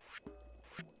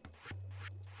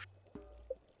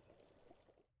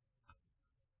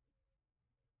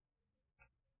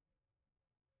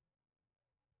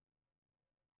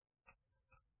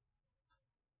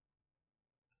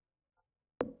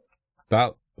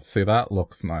 That, see, that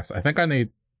looks nice. I think I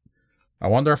need... I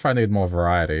wonder if I need more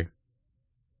variety.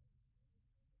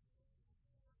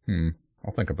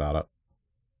 I'll think about it.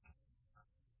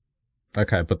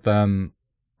 Okay, but then...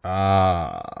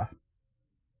 I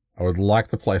would like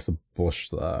to place a bush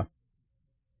there.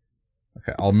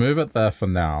 Okay, I'll move it there for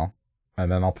now. And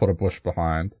then I'll put a bush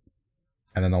behind.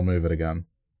 And then I'll move it again.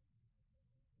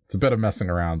 It's a bit of messing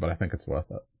around, but I think it's worth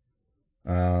it.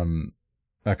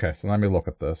 Okay, so let me look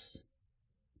at this.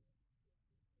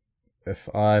 If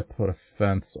I put a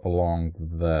fence along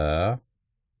there,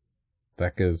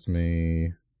 that gives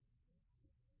me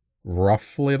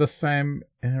roughly the same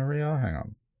area. Hang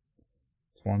on.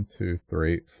 It's 1, 2,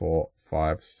 3, 4,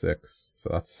 5, 6. So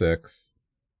that's 6.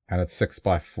 And it's 6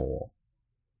 by 4.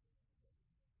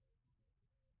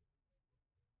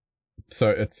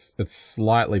 So it's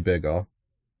slightly bigger.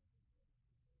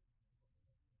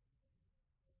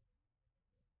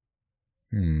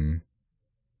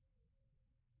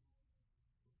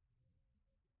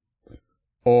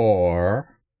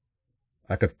 Or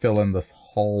I could fill in this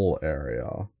whole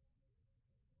area.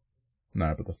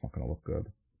 No, but that's not gonna look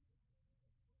good.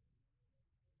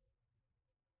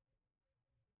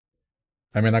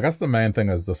 I mean, I guess the main thing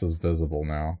is this is visible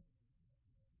now.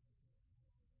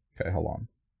 Okay, hold on.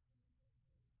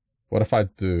 What if I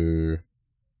do...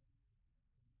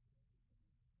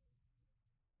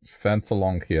 fence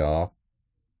along here,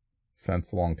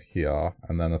 fence along here,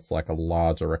 and then it's like a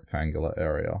larger rectangular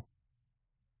area.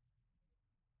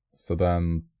 So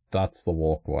then that's the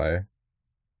walkway.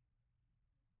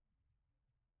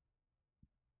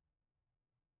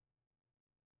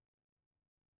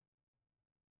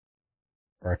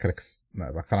 Or I could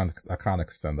no, I can't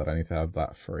extend it. I need to have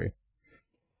that free.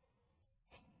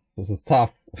 This is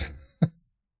tough. I'm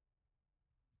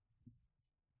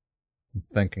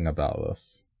thinking about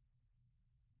this.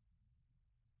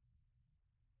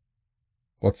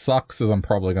 What sucks is I'm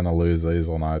probably gonna lose these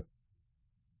when I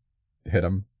hit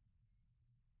them.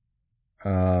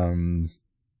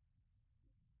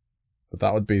 But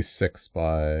that would be 6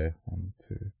 by 1,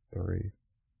 2, 3,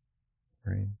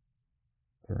 3,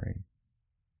 3,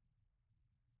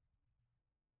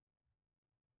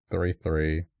 3,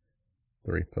 3,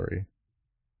 3, 3.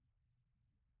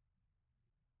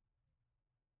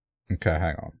 Okay,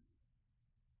 hang on.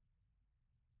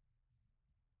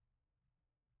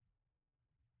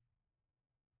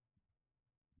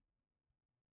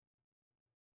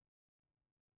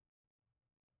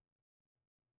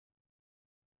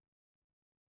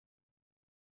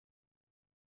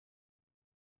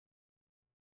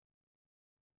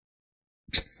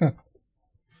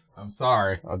 I'm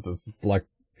sorry. I just, like...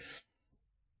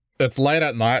 It's late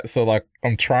at night, so, like,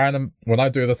 I'm trying to... When I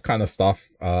do this kind of stuff,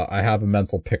 I have a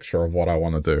mental picture of what I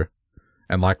want to do.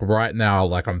 And, like, right now,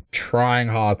 like, I'm trying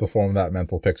hard to form that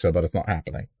mental picture, but it's not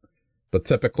happening. But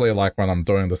typically, like, when I'm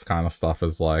doing this kind of stuff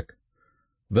is, like...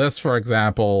 This, for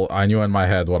example, I knew in my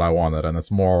head what I wanted, and it's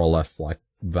more or less like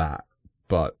that.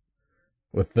 But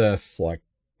with this, like,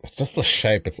 it's just a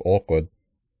shape, it's awkward.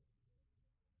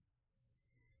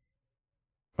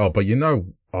 Oh, but you know...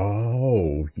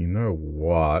 Oh, you know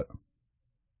what?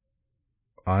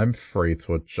 I'm free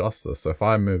to adjust this. So if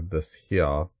I move this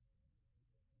here...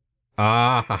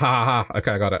 Ah, ha ha ha.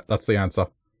 Okay, I got it. That's the answer.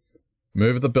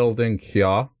 Move the building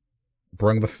here.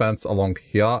 Bring the fence along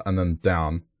here and then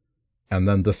down. And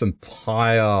then this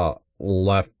entire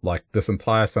left, like, this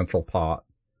entire central part,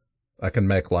 I can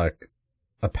make, like,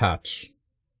 a patch.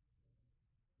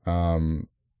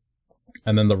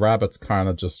 And then the rabbits kind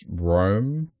of just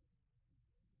roam.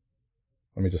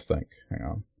 Let me just think. Hang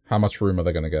on. How much room are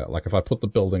they going to get? Like, if I put the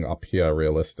building up here,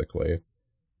 realistically,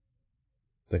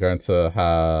 they're going to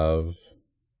have...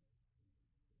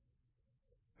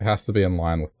 It has to be in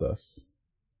line with this.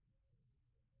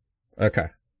 Okay.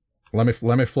 Let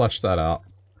me flesh that out.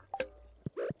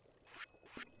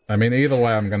 I mean, either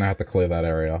way, I'm going to have to clear that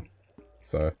area.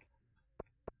 So...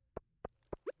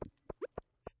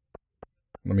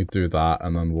 Let me do that,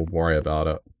 and then we'll worry about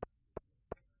it.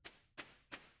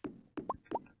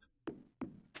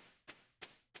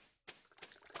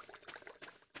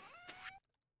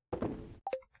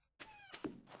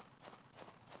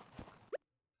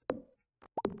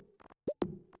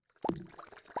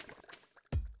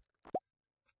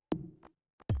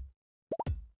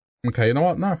 Okay, you know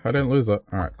what? No, I didn't lose it.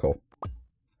 Alright, cool.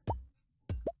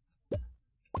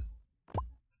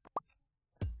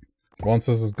 Once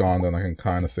this is gone, then I can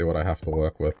kind of see what I have to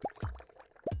work with.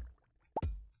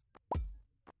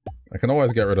 I can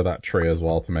always get rid of that tree as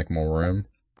well to make more room.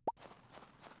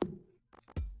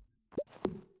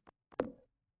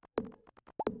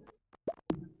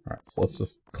 Alright, so let's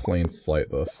just clean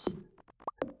slate this.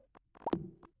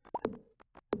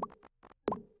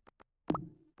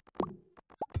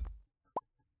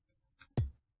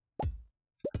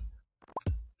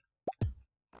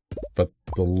 But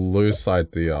the loose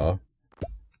idea...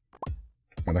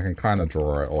 And I can kind of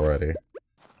draw it already.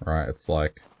 Right, it's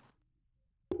like...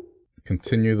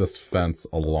 Continue this fence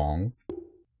along.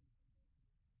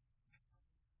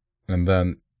 And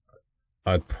then...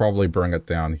 I'd probably bring it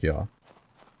down here.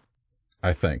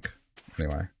 I think.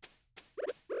 Anyway.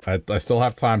 I still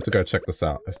have time to go check this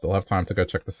out.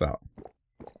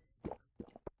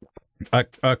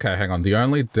 Okay, hang on. The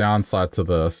only downside to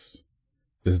this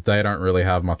is they don't really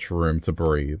have much room to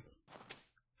breathe.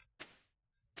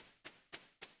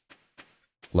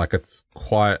 Like, it's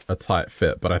quite a tight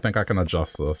fit, but I think I can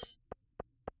adjust this.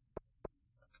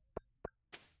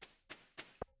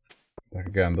 Like,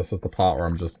 again, this is the part where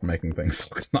I'm just making things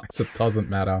look nice. It doesn't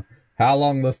matter how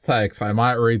long this takes. I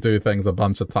might redo things a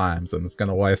bunch of times, and it's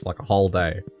gonna waste, like, a whole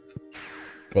day.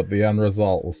 But the end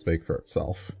result will speak for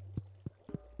itself.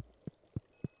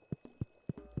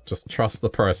 Just trust the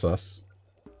process.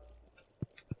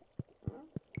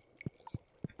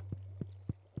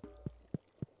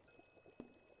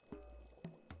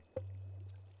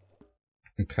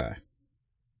 Okay.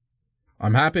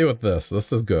 I'm happy with this.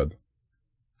 This is good.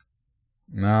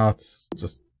 Now it's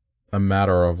just a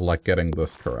matter of, like, getting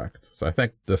this correct. So I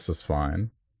think this is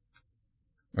fine.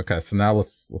 Okay, so now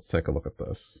let's take a look at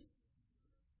this.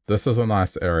 This is a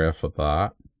nice area for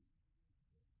that.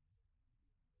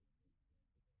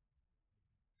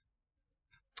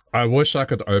 I wish I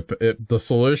could open it. The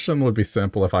solution would be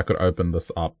simple if I could open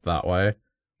this up that way.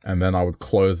 And then I would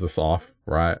close this off,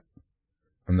 right?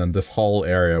 And then this whole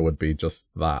area would be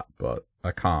just that, but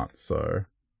I can't, so...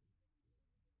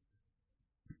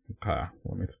 Okay,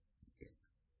 let me...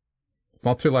 It's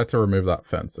not too late to remove that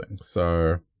fencing,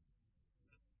 so...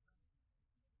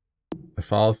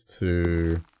 If I was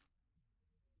to...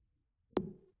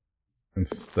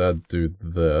 Instead do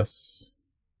this...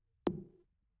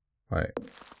 Right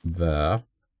there.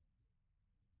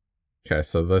 Okay,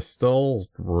 so there's still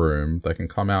room. They can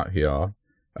come out here.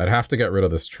 I'd have to get rid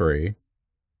of this tree.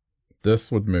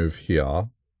 This would move here.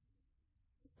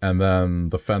 And then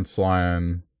the fence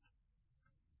line...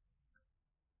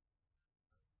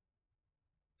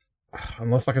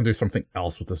 Unless I can do something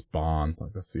else with this barn.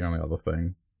 Like, that's the only other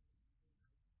thing.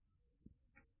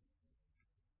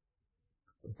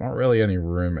 There's not really any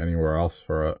room anywhere else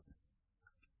for it.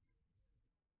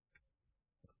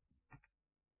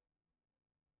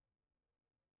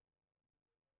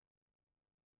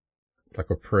 Like,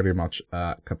 we're pretty much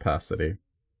at capacity.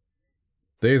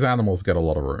 These animals get a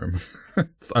lot of room.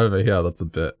 It's over here that's a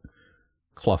bit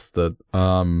clustered.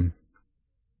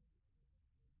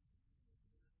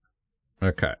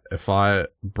 Okay, if I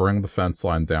bring the fence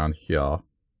line down here,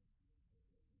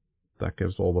 that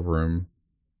gives all the room.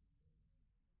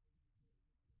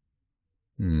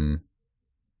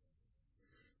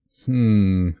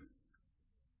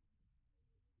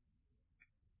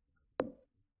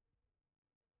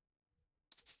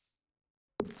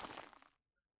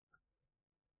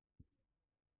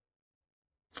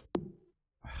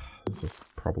 This is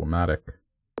problematic.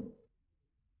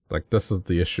 Like, this is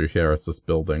the issue here, it's this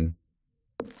building.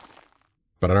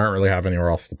 But I don't really have anywhere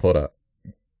else to put it.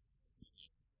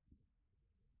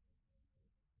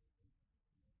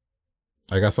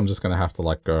 I guess I'm just gonna have to,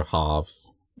 like, go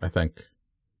halves, I think.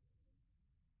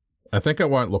 I think it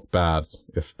won't look bad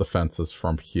if the fence is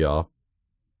from here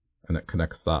and it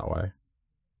connects that way.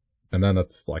 And then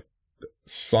it's, like,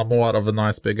 somewhat of a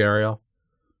nice big area.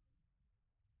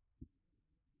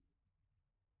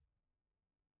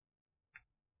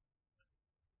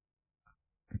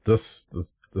 This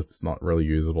it's not really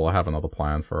usable. I have another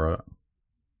plan for it.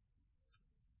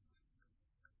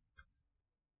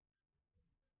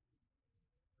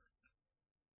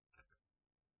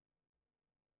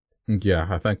 Yeah,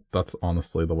 I think that's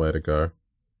honestly the way to go.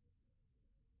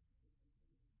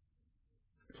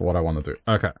 For what I want to do.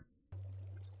 Okay.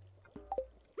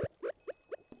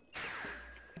 I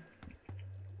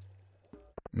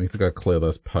need to go clear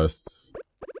those posts.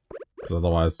 Because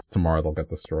otherwise, tomorrow they'll get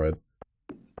destroyed.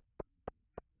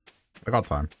 I got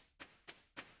time.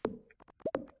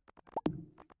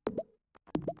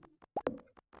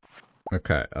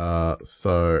 Okay,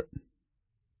 so...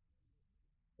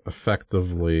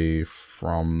 effectively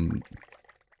from...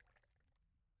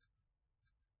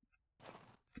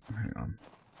 Hang on.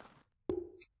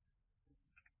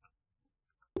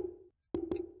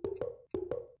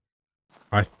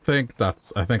 I think I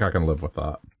can live with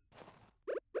that.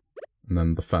 And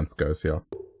then the fence goes here.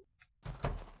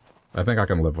 I think I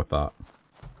can live with that.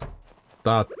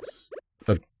 That's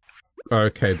a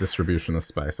okay distribution of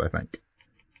space, I think.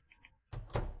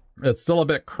 It's still a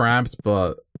bit cramped,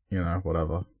 but, you know,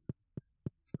 whatever.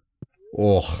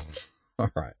 Oh,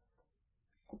 alright.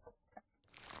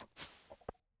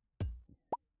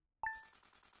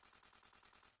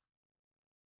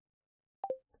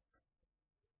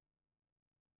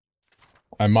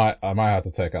 I might have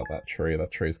to take out that tree.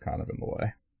 That tree's kind of in the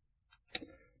way.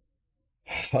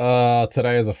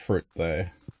 Today is a fruit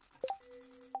day.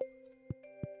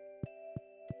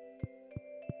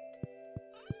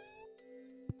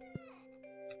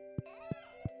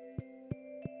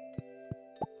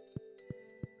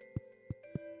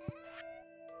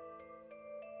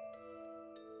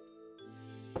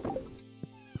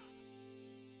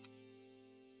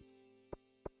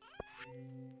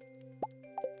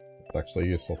 It's actually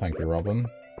useful, thank you, Robin.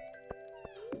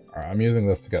 Alright, I'm using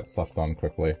this to get stuff done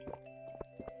quickly.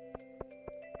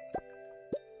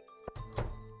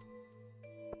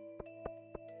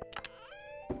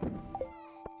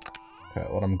 Okay,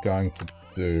 what I'm going to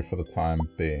do for the time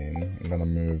being, I'm gonna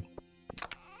move...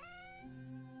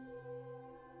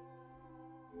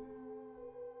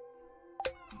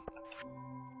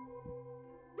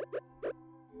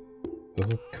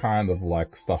 This is kind of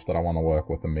like stuff that I want to work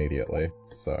with immediately,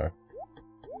 so...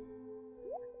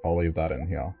 I'll leave that in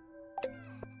here.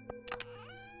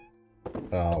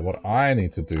 What I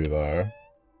need to do, though...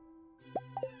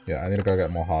 Yeah, I need to go get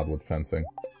more hardwood fencing.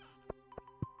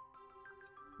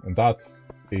 And that's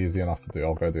easy enough to do.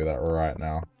 I'll go do that right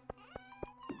now.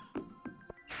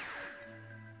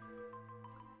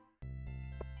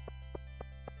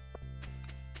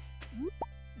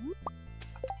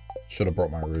 Should have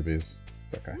brought my rubies.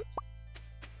 It's okay.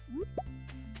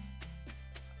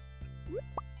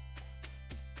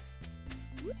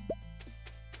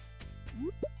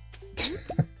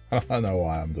 I don't know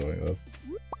why I'm doing this.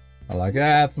 I'm like,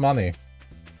 yeah, it's money.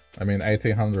 I mean,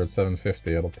 1800,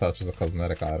 750, it'll purchase a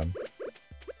cosmetic item.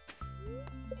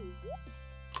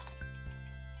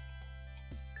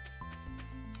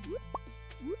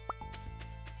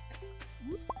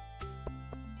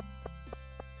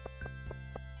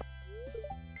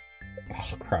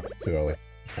 crap, it's too early.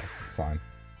 Okay, it's fine.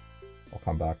 I'll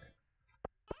come back.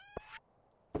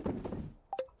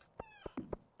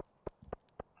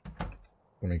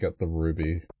 Let me get the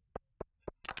ruby.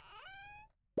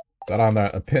 I don't know,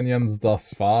 opinions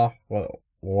thus far?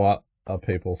 What are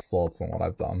people's thoughts on what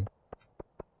I've done?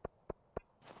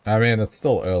 I mean, it's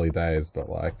still early days, but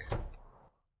like...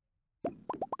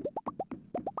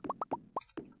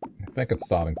 I think it's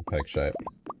starting to take shape.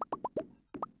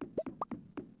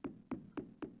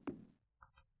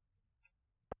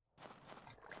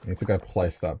 I need to go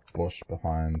place that bush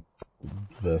behind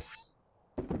this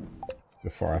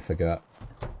before I forget.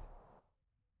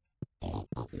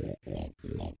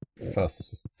 First, let's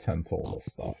just tend to all this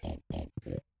stuff.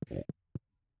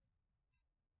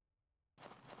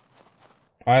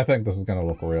 I think this is going to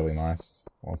look really nice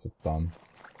once it's done.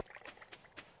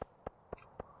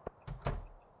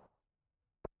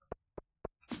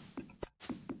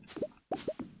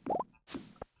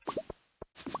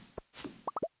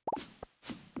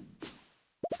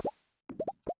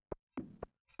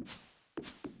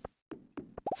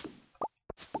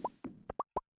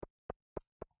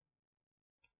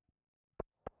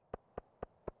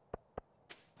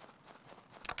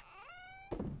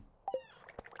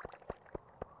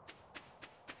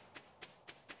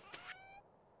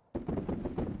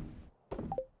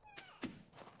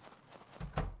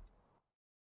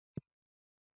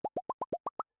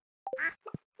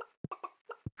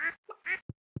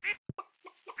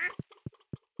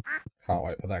 Can't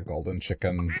wait for that golden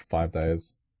chicken 5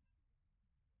 days.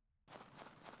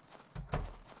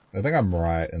 I think I'm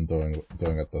right in doing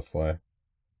it this way.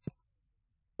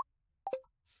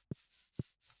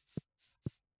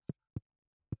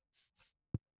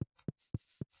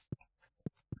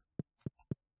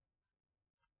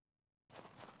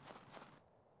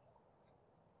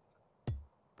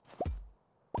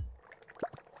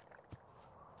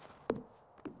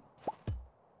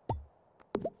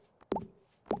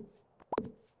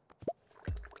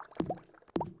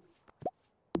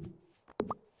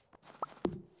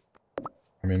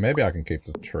 I mean, maybe I can keep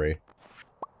the tree.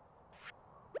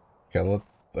 Okay,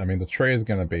 I mean, the tree is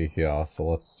gonna be here, so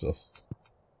let's just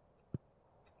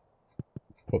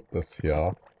put this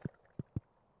here.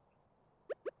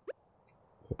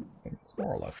 So it's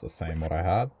more or less the same what I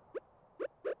had.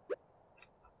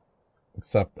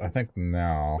 Except, I think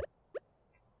now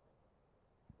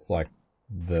it's like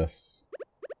this.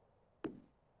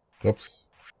 Oops.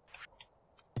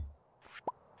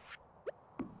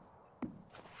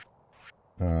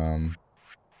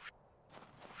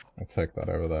 I'll take that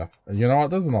over there. You know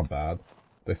what? This is not bad.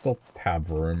 They still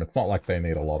have room. It's not like they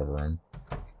need a lot of room.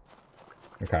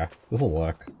 Okay, this'll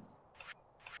work.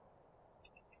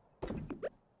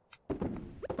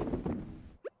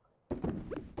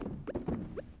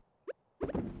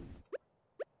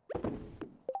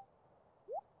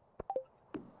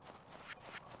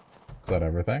 Is that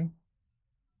everything?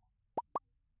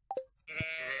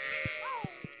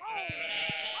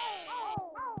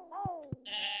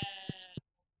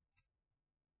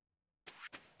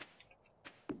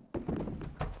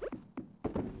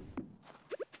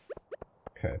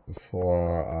 Okay,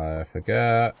 before I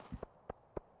forget...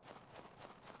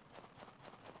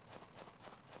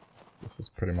 This is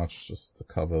pretty much just to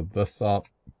cover this up.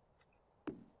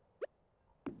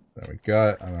 There we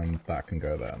go, and then that can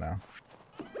go there now.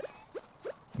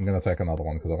 I'm gonna take another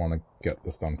one because I want to get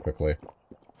this done quickly.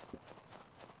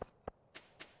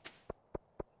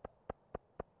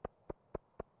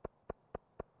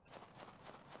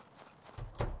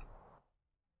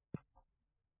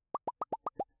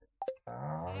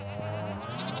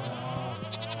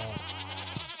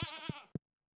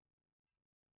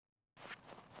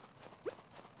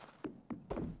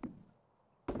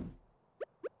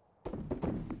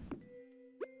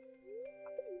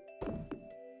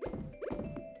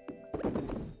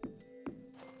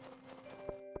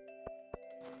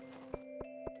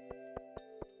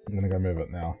 I'm gonna go move it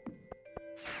now.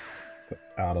 So it's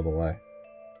out of the way.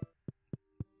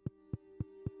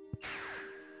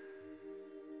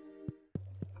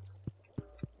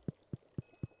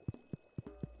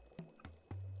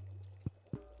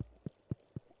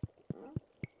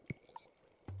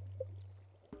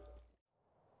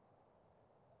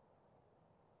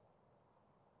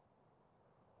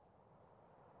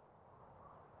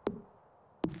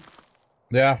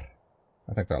 Yeah,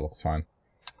 I think that looks fine.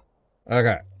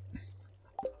 Okay.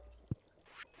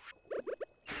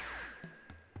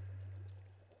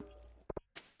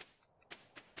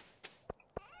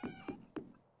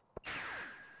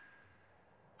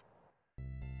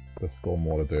 There's still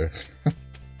more to do.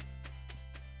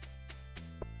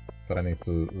 but I need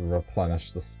to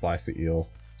replenish the spicy eel.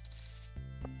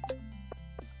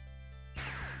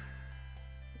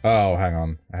 Oh, hang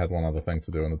on. I had one other thing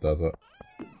to do in the desert.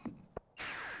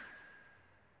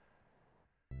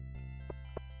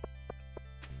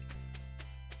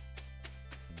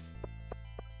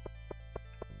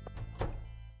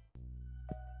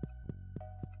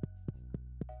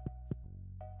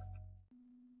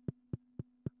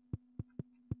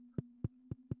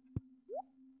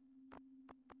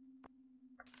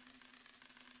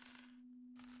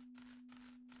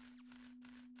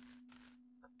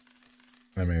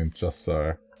 I mean, just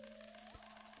so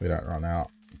we don't run out.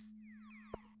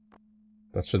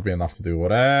 That should be enough to do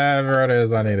whatever it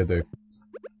is I need to do.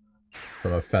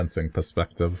 From a fencing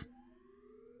perspective.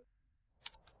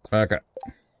 Okay.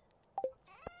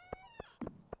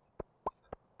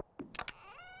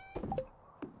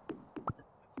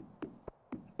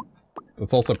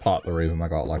 That's also part of the reason I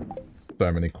got, like,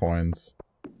 so many coins.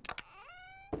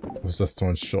 It was just to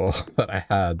ensure that I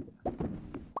had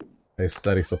a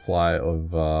steady supply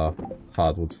of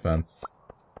hardwood fence.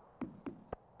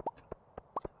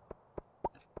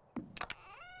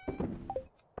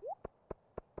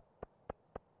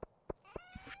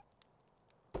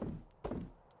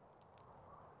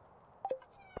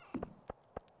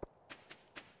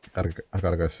 I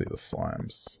gotta go see the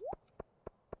slimes.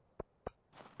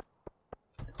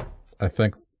 I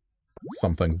think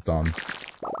something's done.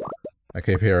 I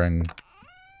keep hearing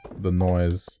the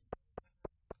noise.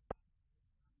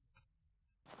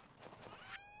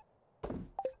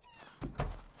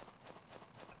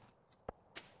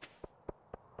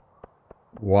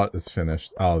 What is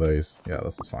finished? Oh, these. Yeah,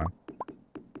 this is fine.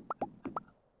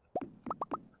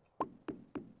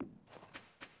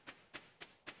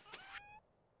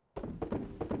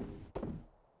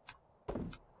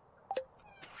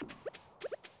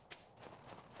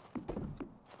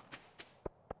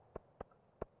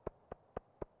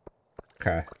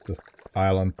 Okay, just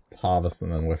island harvest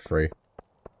and then we're free.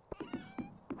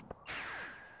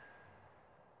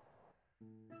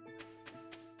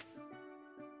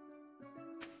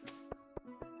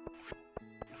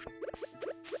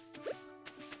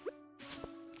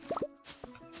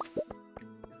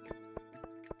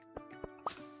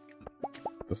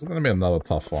 This is gonna be another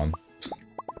tough one.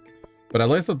 But at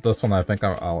least with this one, I think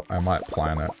I might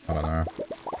plan it. I don't know.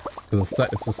 Because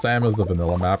it's the same as the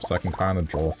vanilla map, so I can kind of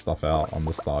draw stuff out on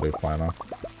the Stardew planner.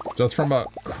 Just from a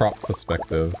crop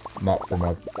perspective, not from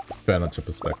a furniture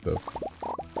perspective.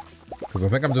 Because I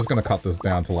think I'm just gonna cut this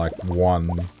down to like one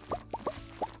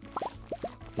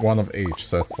of each,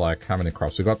 so it's like, how many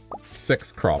crops? We've got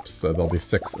 6 crops, so there'll be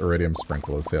 6 iridium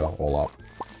sprinklers here, all up.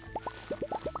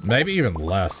 Maybe even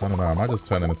less, I don't know, I might just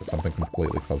turn it into something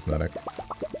completely cosmetic.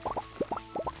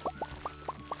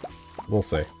 We'll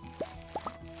see.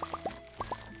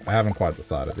 I haven't quite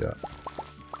decided yet.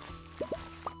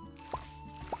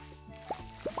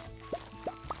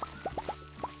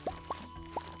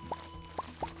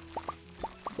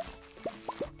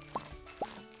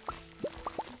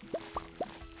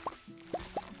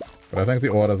 But I think the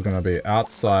order's gonna be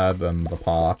outside, then the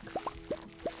park,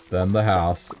 then the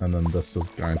house, and then this is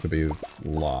going to be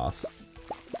last.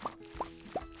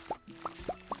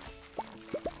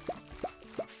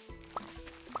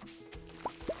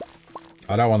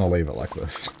 I don't want to leave it like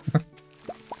this.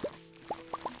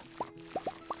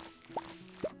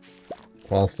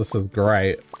 Whilst this is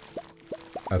great,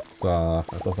 it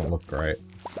doesn't look great.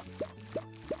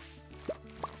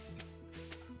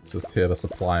 It's just here to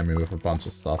supply me with a bunch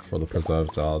of stuff for the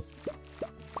preserve jars.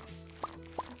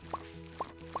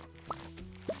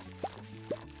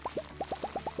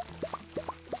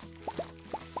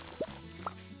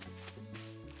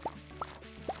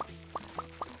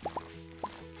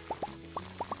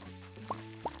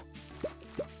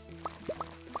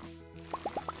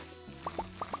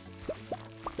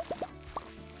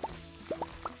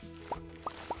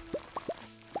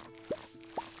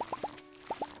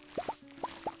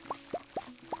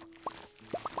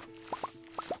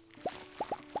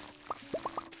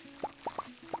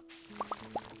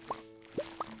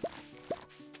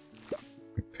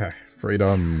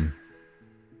 Freedom.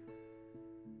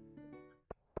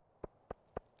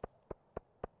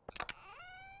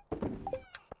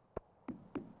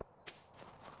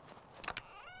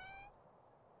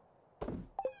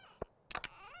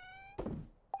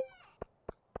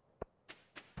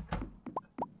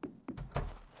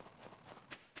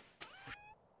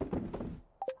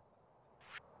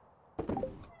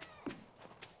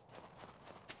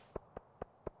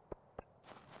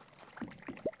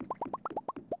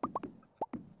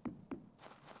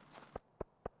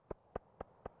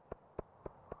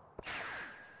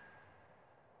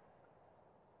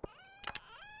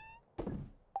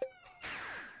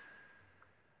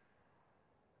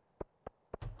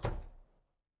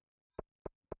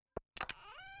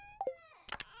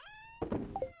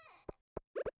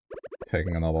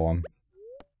 taking another one.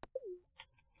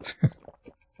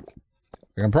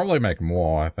 We can probably make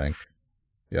more, I think.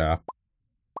 Yeah.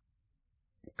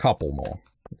 Couple more.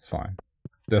 It's fine.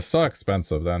 They're so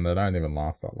expensive then, they don't even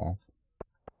last that long.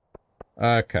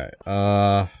 Okay,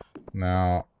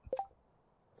 now...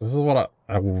 This is what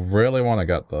I really want to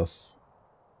get this.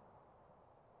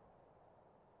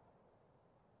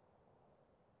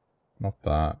 Not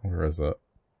that. Where is it?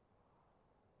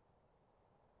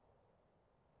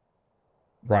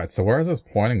 Right, so where is this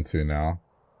pointing to now?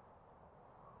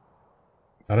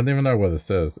 I don't even know where this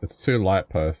is. It's 2 light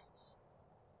posts.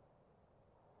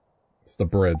 It's the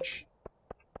bridge.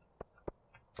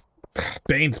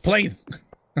 Beans, please!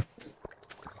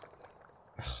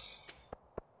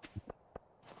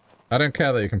 I don't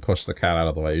care that you can push the cat out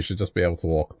of the way. You should just be able to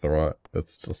walk through it.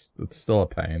 It's still a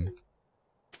pain.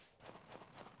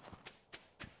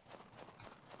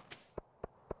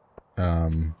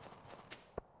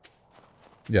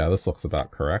 Yeah, this looks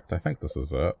about correct. I think this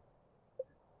is it.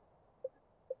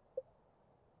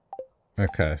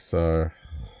 Okay, so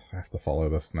I have to follow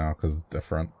this now because it's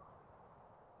different.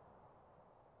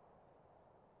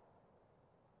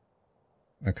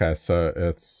 Okay, so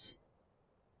it's...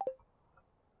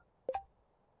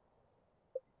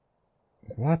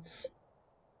 What?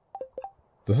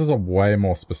 This is a way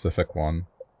more specific one.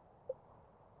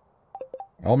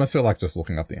 I almost feel like just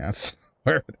looking up the answer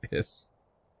where it is.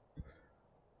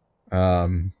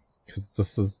 Because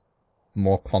this is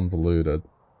more convoluted.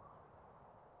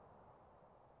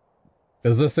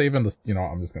 Is this even this? You know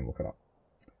what, I'm just gonna look it up.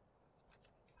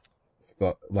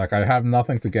 Like, I have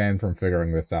nothing to gain from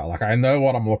figuring this out. Like, I know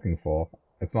what I'm looking for.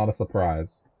 It's not a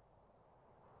surprise.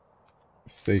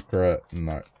 Secret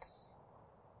notes.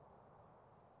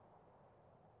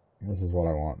 This is what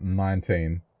I want.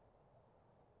 19.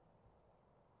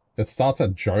 It starts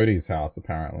at Jody's house,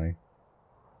 apparently.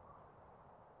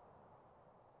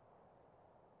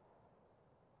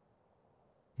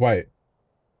 Wait.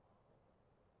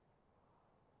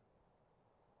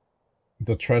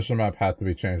 The treasure map had to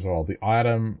be changed at all. The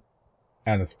item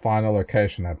and its final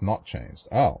location have not changed.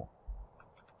 Oh.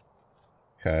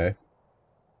 Okay.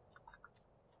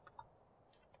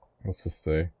 Let's just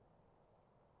see.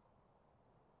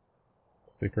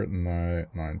 Secret note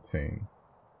 19.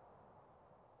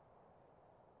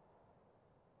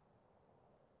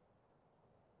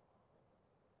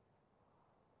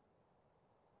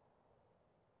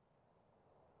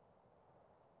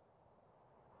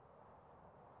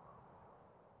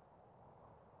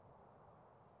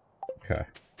 Okay.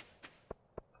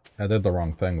 I did the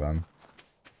wrong thing then.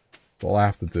 So all I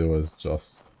have to do is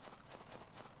just...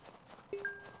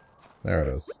 There it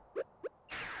is.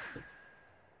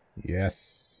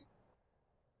 Yes.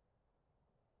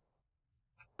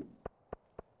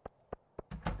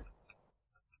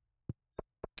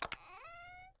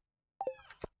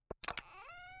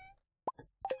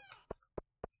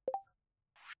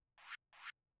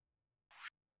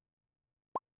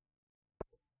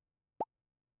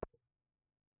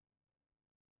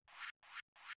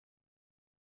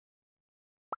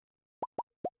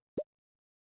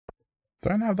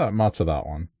 Don't have that much of that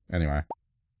one. Anyway.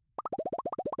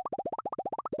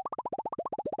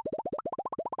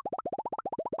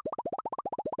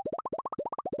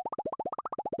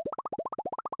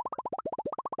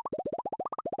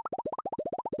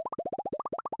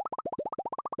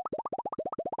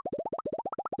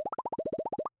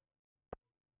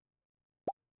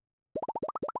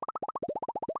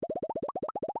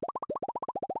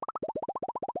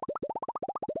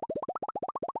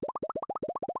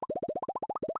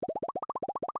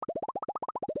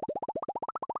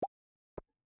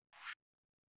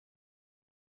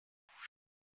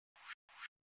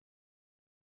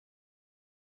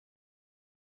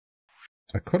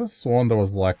 I could have sworn there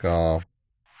was like a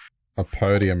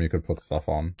podium you could put stuff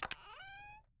on.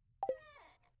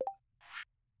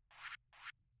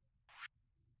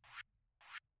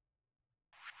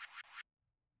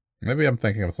 Maybe I'm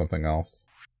thinking of something else.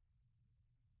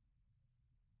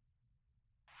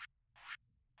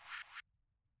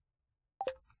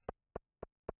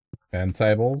 End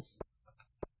tables?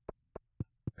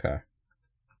 Okay.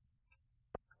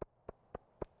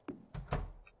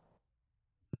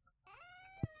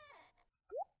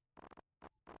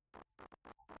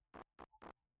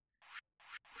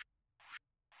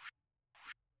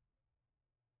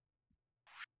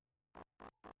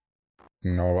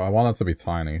 No, I want it to be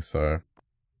tiny, so...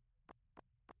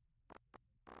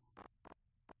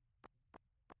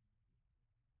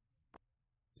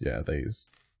 Yeah, these.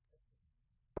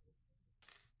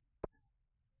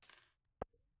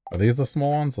 Are these the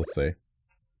small ones? Let's see.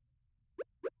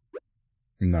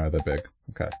 No, they're big.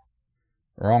 Okay.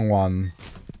 Wrong one.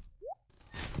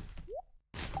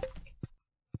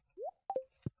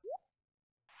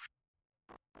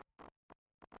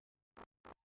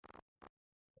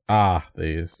 Ah,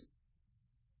 these.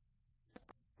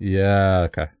 Yeah,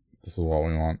 okay. This is what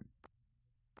we want.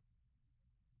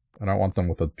 I don't want them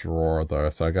with a drawer, though,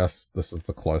 so I guess this is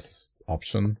the closest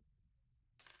option.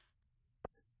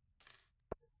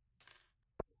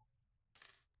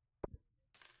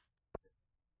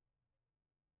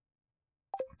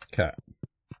 Okay.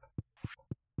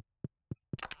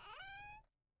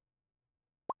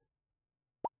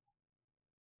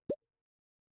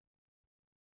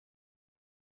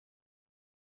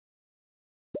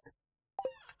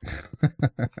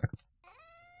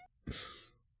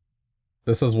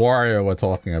 This is Wario we're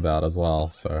talking about as well,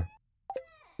 so...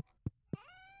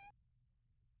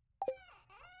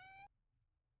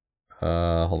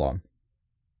 hold on.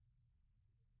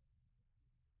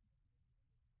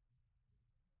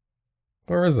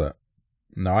 Where is it?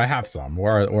 No, I have some.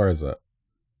 Where is it?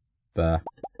 There.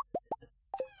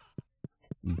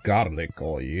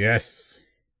 Garlicle, yes!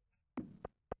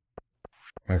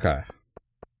 Okay.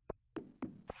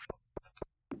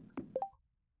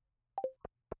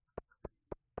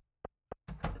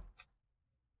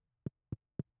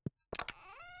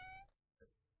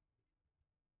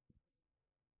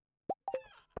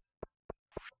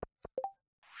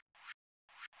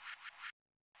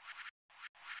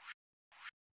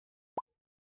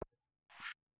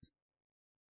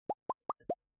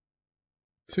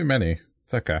 Too many.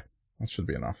 It's okay. That should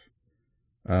be enough.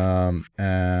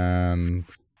 And...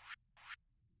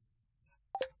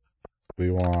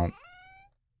 we want...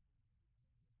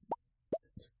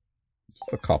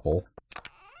 just a couple.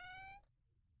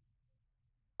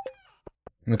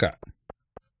 Okay.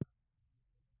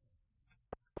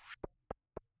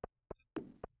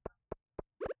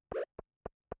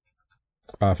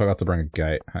 Oh, I forgot to bring a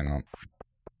gate. Hang on.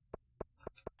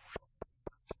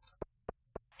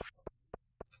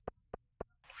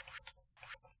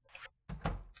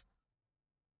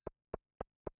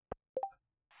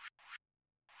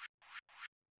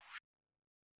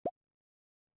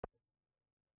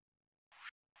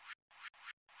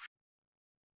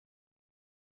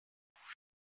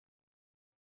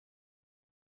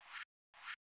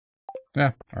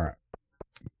 Yeah, alright.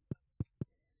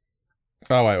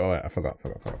 Oh, wait, I forgot.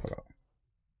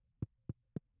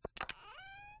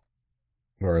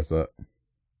 Where is it?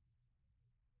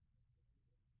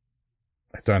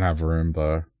 I don't have room,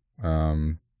 though. I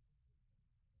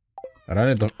don't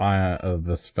need to iron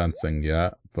this fencing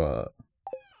yet, but...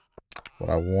 what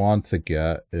I want to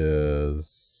get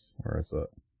is... where is it?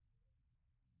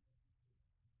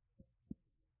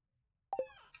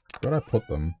 Where did I put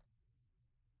them?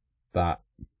 That.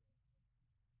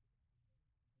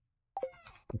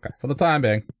 Okay, for the time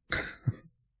being.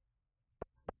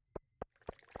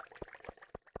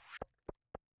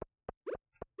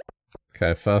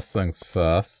 Okay, first things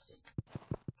first.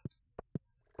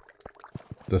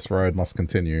 This road must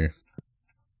continue.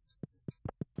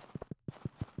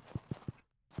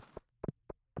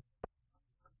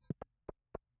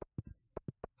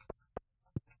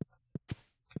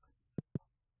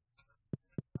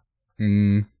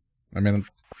 I mean,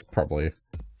 it's probably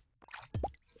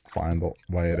fine the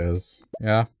way it is.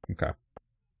 Yeah? Okay.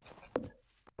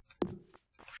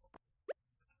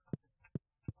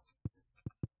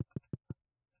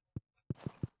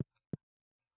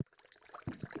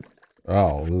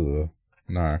 Oh, ugh.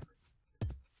 No.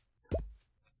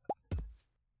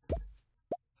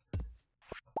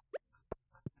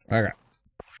 Okay.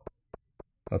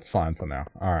 That's fine for now.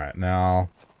 Alright, now...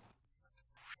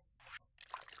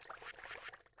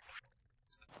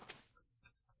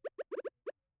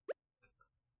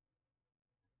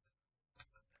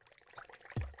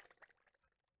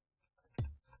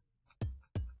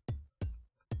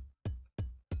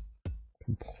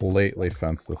 completely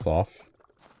fence this off.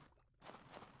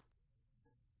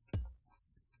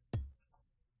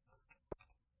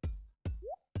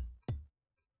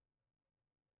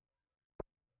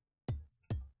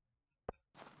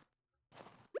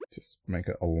 Just make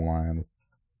it align with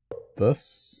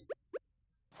this.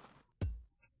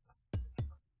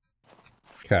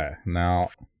 Okay, now...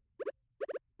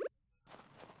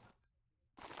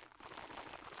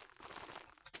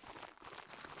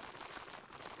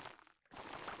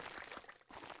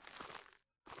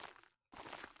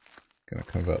 gonna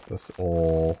convert this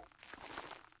all...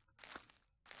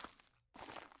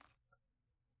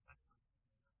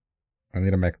 I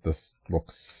need to make this look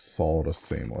sort of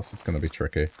seamless. It's gonna be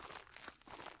tricky.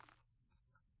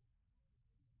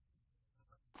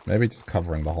 Maybe just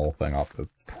covering the whole thing up is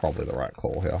probably the right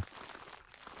call here.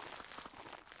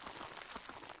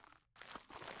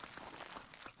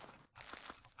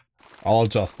 I'll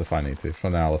adjust if I need to. For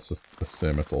now, let's just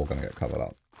assume it's all gonna get covered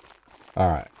up.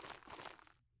 Alright.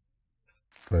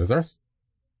 Wait, is there a...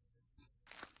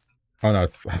 Oh no,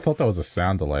 I thought that was a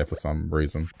sound delay for some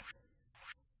reason.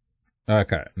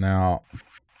 Okay, now...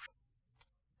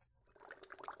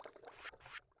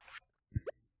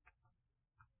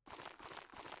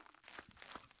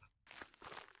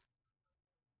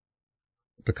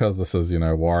 Because this is, you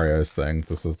know, Wario's thing,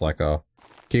 this is like a...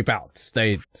 Keep out!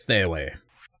 Stay away!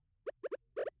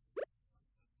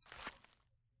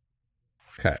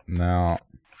 Okay, now...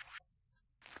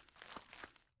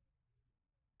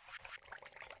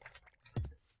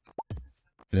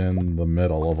 In the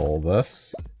middle of all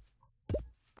this...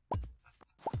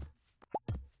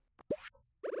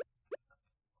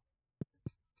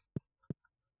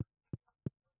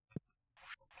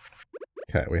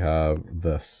 Okay, we have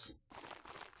this.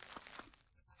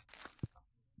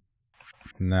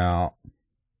 Now...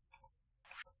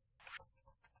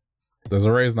 There's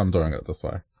a reason I'm doing it this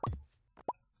way.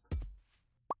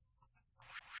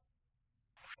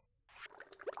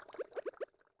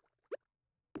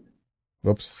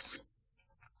 Whoops.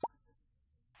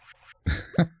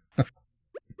 Okay,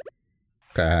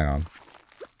 hang on.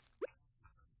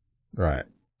 Right.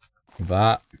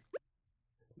 That.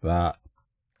 That.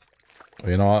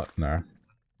 You know what? No.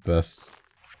 This.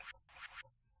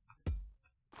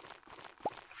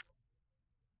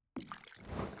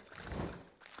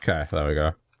 Okay, there we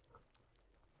go.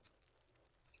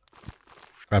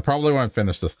 I probably won't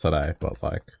finish this today, but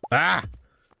like... Ah!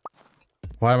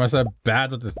 Why am I so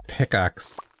bad with this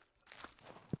pickaxe?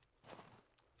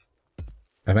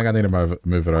 I think I need to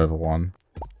move it over one.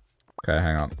 Okay,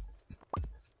 hang on.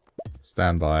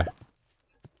 Stand by.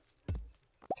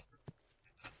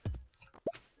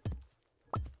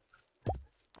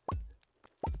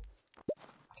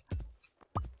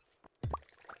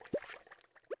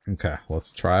 Okay,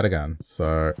 let's try it again.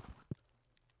 So...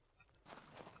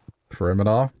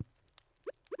 Perimeter.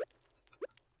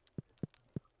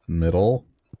 Middle.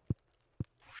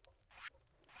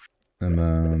 And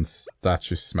then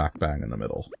statue smack bang in the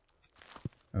middle.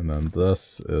 And then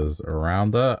this is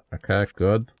around it. Okay,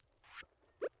 good.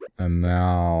 And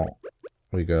now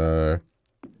we go...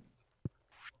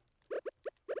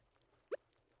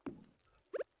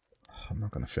 I'm not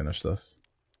gonna finish this.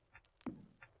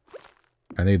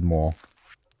 I need more.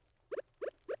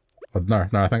 Oh, no,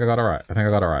 I think I got it right. I think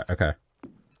I got it right. Okay.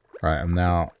 Right, and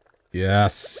now...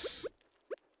 Yes!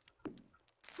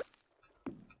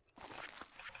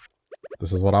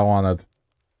 This is what I wanted.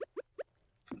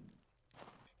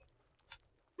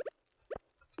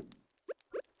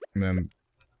 And then...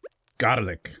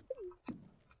 Garlic.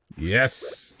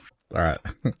 Yes! Alright.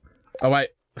 Oh wait,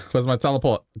 where's my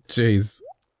teleport? Jeez.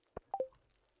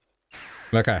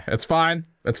 Okay, it's fine.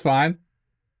 It's fine.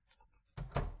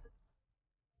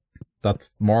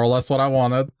 That's more or less what I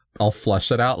wanted. I'll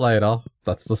flesh it out later.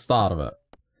 That's the start of it.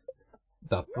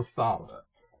 That's the start of it.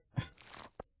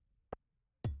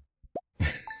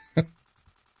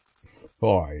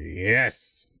 Oh,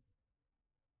 yes!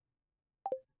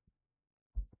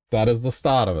 That is the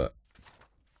start of it.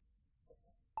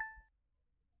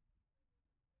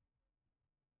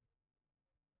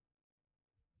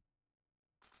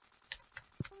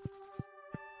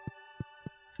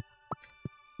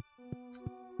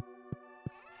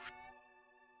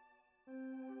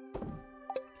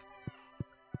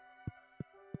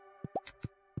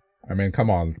 I mean, come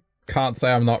on. Can't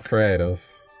say I'm not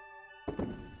creative.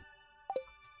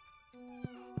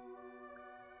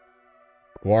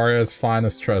 Warrior's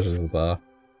finest treasures are there.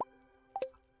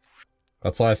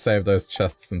 That's why I saved those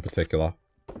chests in particular.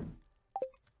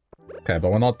 Okay,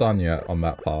 but we're not done yet on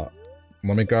that part.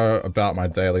 Let me go about my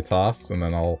daily tasks and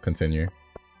then I'll continue.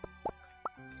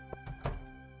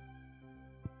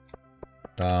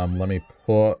 Let me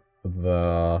put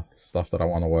the stuff that I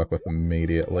want to work with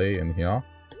immediately in here.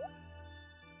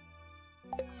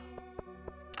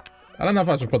 I don't know if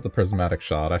I should put the prismatic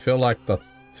shard. I feel like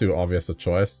that's too obvious a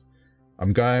choice.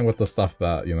 I'm going with the stuff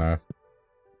that, you know,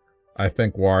 I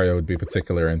think Wario would be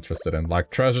particularly interested in.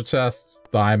 Like treasure chests,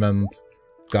 diamond,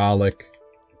 garlic,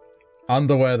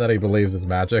 underwear that he believes is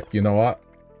magic. You know what?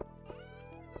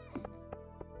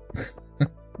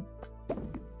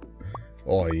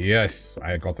 Oh yes,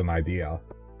 I got an idea.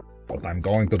 What I'm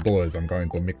going to do is I'm going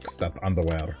to mix that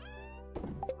underwear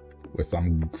with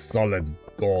some solid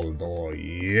gold. Oh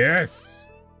yes!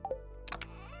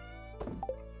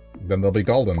 Then there'll be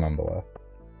golden underwear.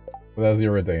 There's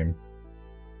your redeem.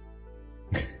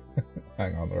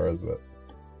 Hang on, where is it?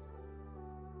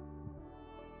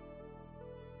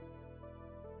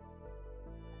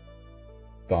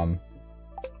 Done.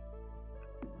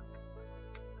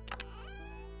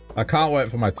 I can't wait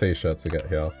for my t-shirt to get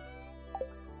here.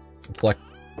 It's like,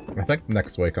 I think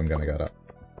next week I'm gonna get it.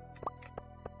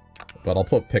 But I'll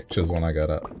put pictures when I get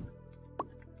it.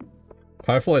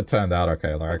 Hopefully it turned out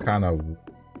okay, like I kind of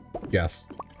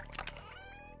guessed.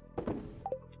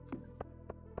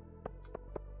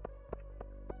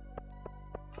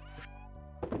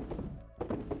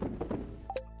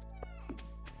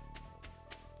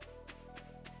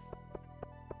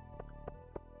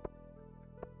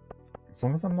 As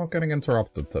long as I'm not getting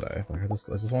interrupted today. Like I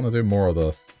just want to do more of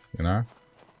this, you know?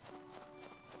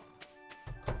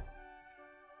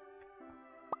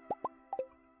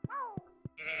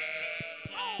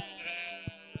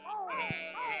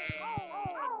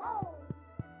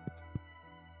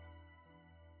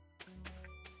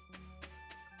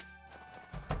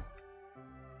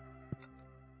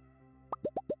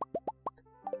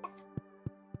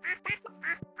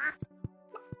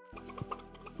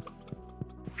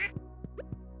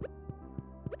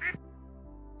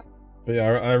 But yeah,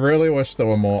 I really wish there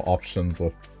were more options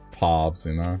with paths,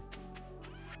 you know?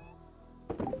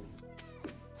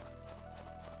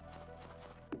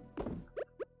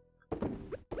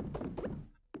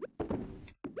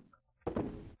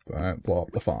 Don't blow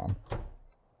up the farm.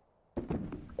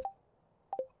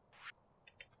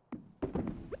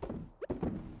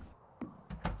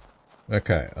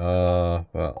 Okay,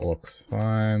 that looks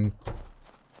fine.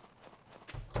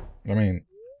 I mean...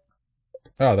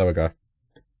 Oh, there we go.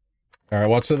 Alright,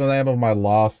 what's the name of my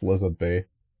last lizard be?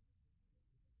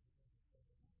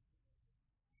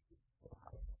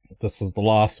 This is the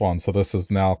last one, so this has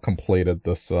now completed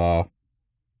this,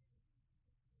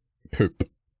 poop.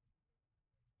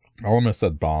 I almost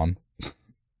said barn.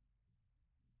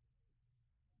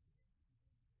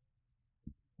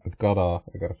 I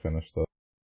gotta finish this.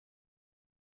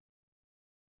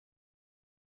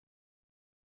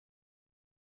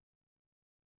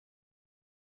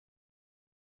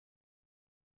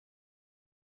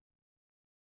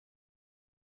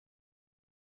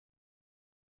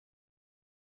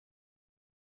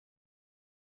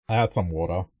 I had some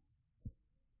water.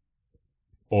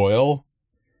 Oil?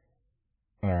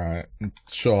 Alright,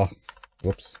 sure.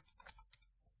 Whoops.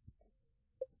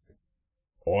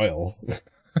 Oil?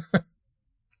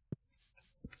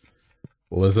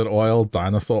 Lizard oil?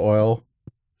 Dinosaur oil?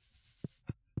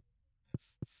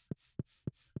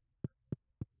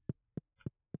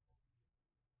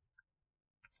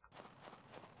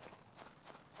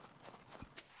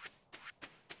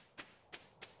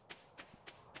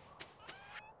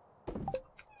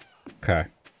 Okay.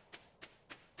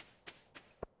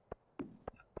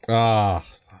 Ah.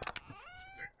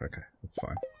 Okay, that's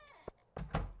fine.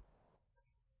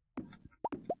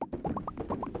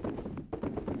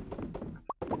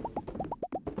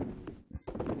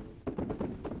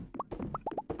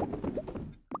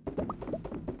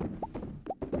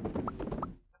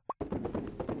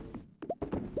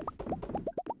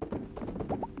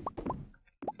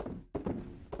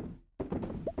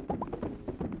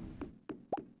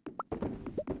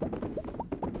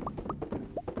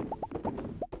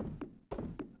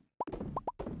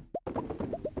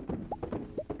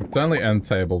 It's only end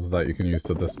tables that you can use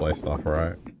to display stuff,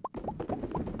 right?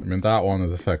 I mean, that one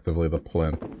is effectively the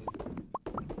plinth.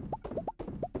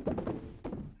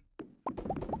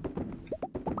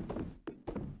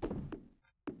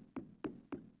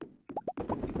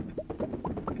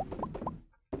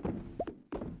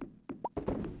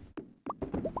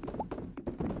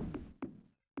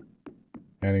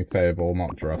 Any table,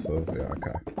 not dressers. Yeah,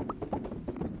 okay.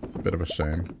 It's a bit of a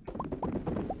shame.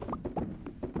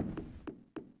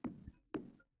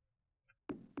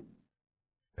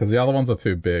 Because the other ones are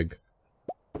too big.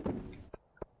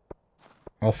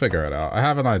 I'll figure it out. I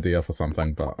have an idea for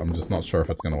something, but I'm just not sure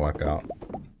if it's going to work out.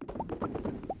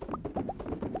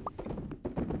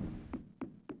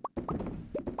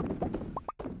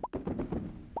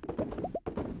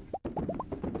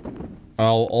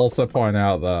 I'll also point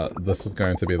out that this is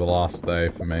going to be the last day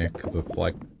for me, because it's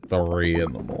like 3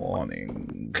 in the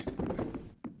morning.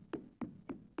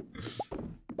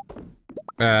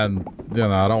 And, you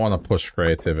know, I don't want to push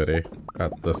creativity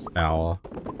at this hour.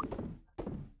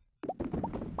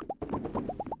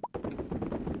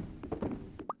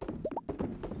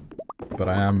 But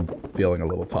I am feeling a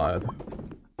little tired.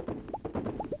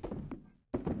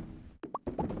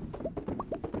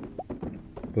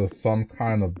 There's some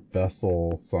kind of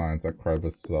vessel signs that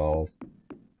Krobus sells,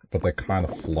 but they kind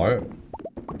of float.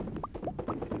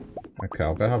 Okay,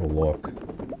 I'll go have a look.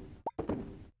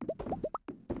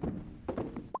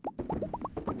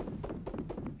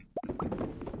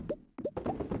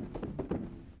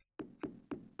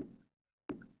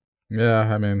 Yeah,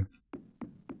 I mean...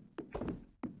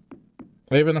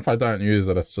 Even if I don't use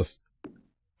it, it's just...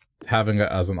 Having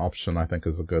it as an option, I think,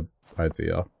 is a good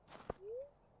idea.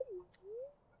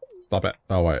 Stop it.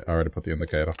 Oh, wait. I already put the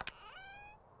indicator.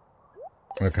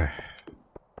 Okay.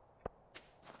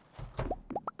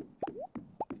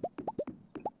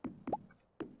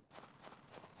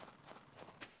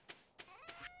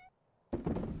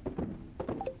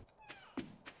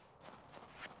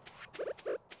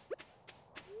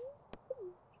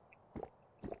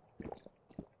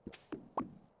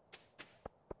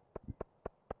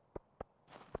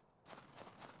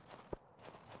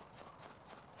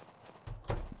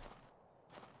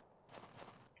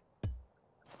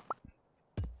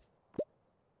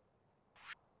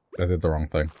 I did the wrong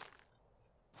thing.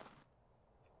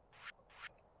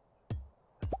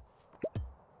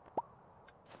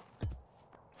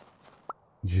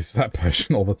 Use that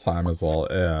potion all the time as well.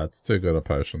 Yeah, it's too good a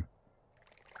potion.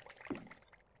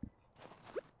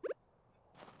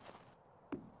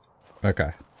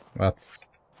 Okay, that's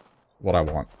what I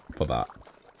want for that.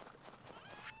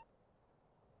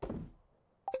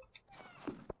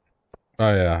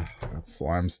 Oh yeah, got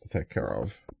slimes to take care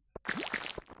of.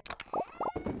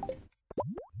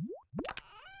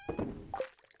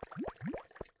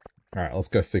 Alright, let's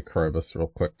go see Krobus real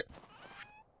quick.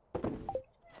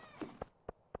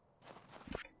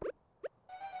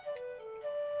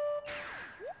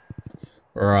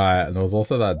 Right, and there was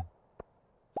also that...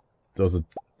 There was a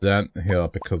dent here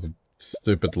because of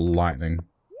stupid lightning.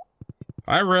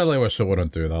 I really wish it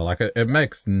wouldn't do that. Like, it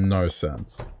makes no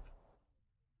sense.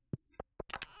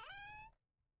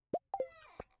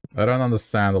 I don't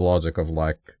understand the logic of,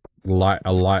 like,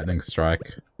 a lightning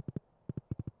strike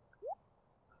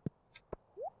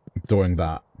doing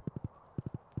that.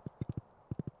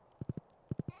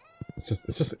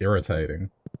 It's just irritating.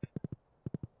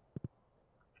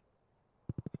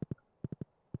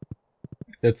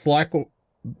 It's like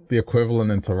the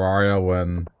equivalent in Terraria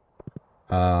when,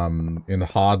 in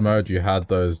hard mode you had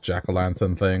those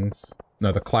jack-o'-lantern things.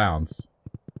 No, the clowns.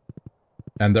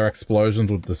 And their explosions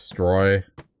would destroy,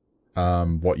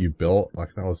 what you built.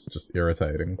 Like, that was just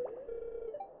irritating.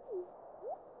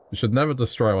 You should never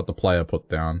destroy what the player put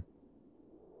down.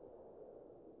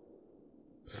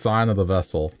 Sign of the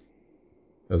vessel.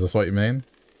 Is this what you mean?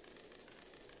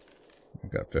 I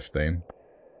got 15.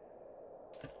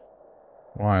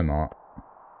 Why not?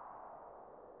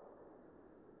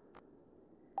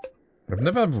 I've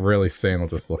never really seen what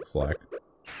this looks like.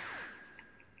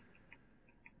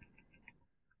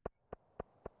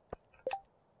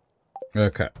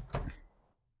 Okay.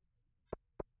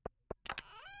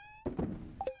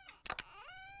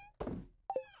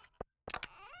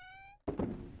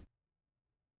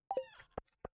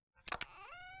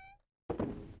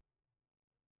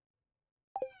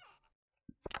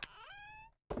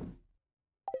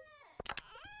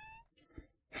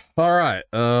 Alright,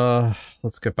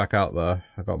 let's get back out there.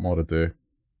 I've got more to do.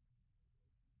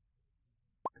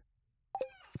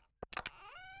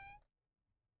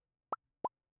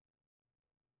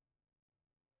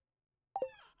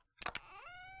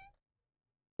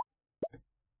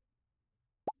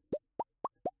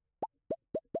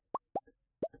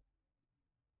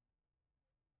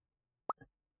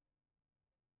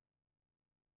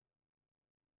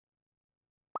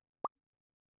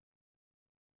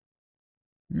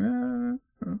 Yeah,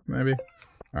 maybe.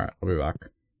 Alright, I'll be back.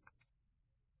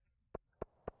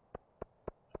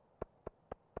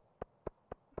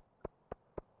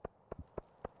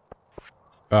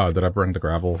 Oh, did I bring the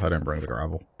gravel? I didn't bring the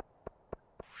gravel.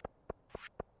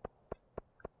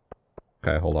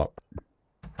 Okay, hold up.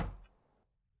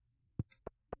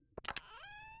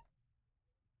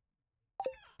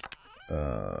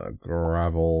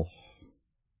 Gravel.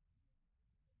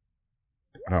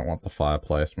 I don't want the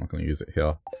fireplace, I'm not going to use it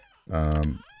here.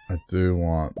 I do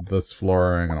want this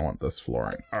flooring, and I want this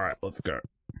flooring. Alright, let's go.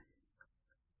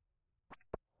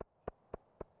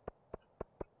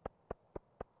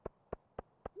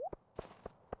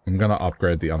 I'm gonna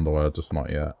upgrade the underwear, just not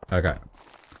yet. Okay.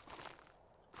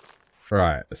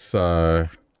 Right, so...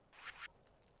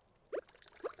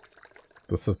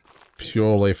 This is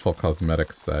purely for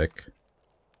cosmetic sake.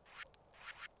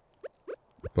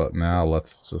 But now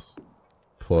let's just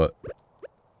put...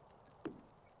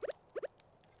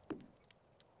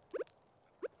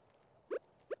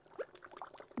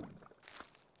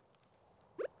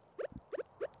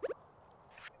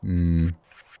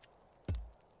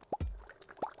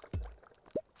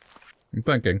 I'm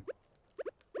thinking.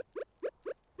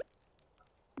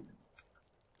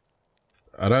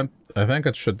 I think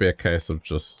it should be a case of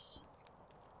just...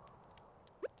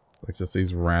 Like just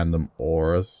these random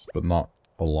ores, but not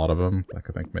a lot of them. Like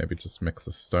I think maybe just mix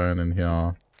a stone in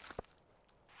here.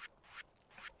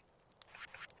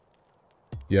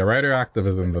 Yeah, radioactive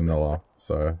is in vanilla,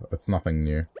 so it's nothing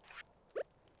new.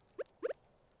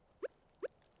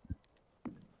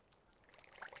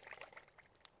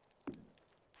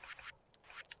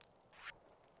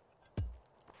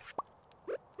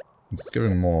 I'm just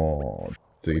giving more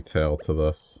detail to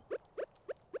this.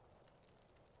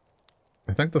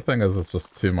 I think the thing is, it's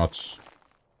just too much.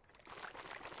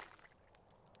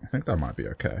 I think that might be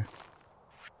okay.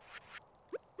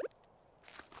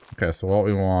 Okay, so what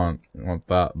we want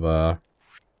that there.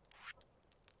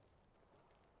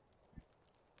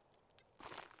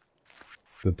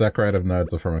 The decorative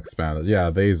nodes are from expanded. Yeah,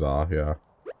 these are, yeah.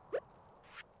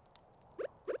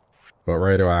 But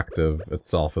radioactive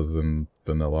itself is in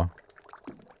vanilla.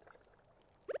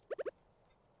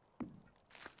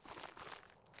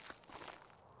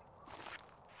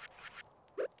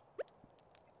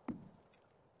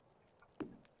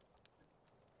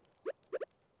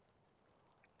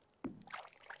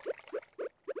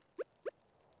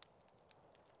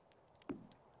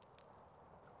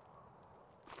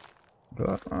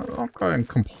 But I'm not going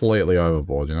completely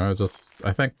overboard, you know? Just,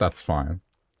 I think that's fine.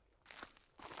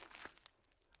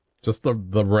 Just the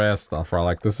rare stuff, right?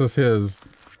 Like, this is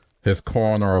his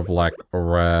corner of, like,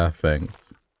 rare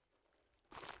things.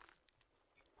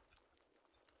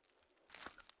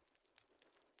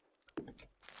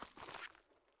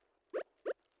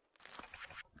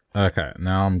 Okay,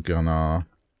 now I'm gonna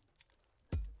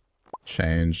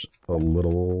change a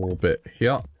little bit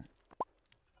here.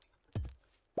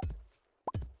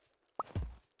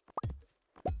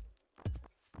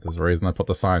 There's a reason I put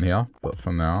the sign here, but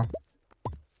for now.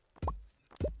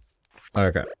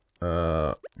 Okay.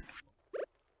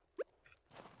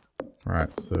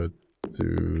 Right, so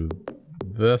do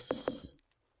this.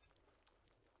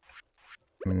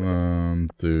 And then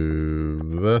do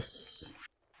this.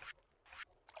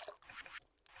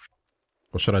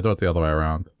 Or should I do it the other way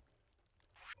around?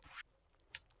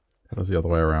 How does the other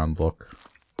way around look?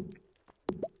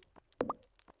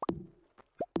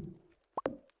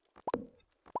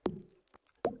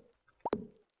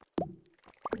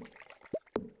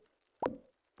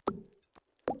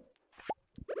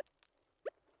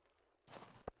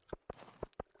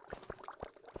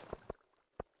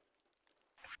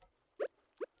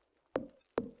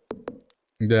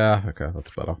 Yeah, okay, that's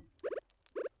better.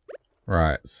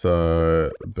 Right,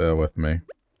 so bear with me.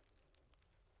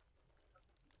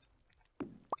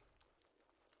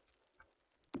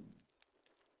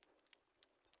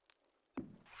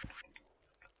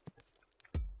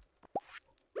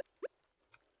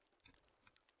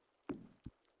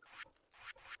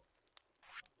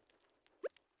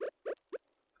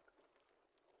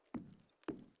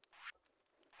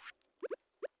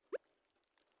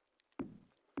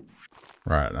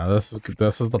 Right, now this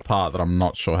is the part that I'm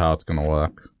not sure how it's gonna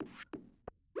work.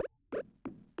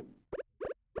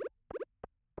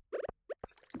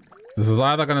 This is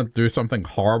either gonna do something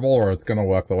horrible or it's gonna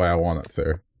work the way I want it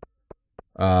to.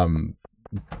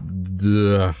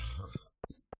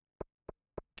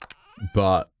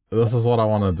 But this is what I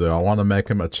want to do. I want to make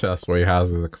him a chest where he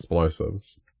has his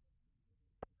explosives.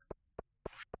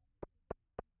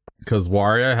 Because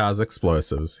Wario has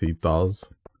explosives. He does.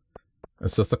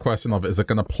 It's just a question of, is it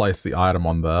going to place the item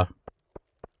on there?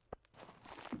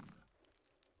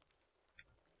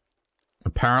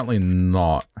 Apparently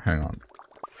not. Hang on.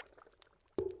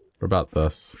 What about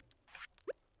this?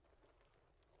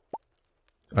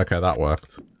 Okay, that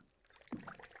worked.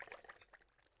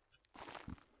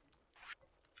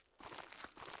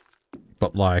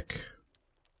 But like...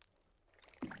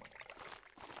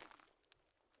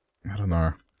 I don't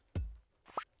know.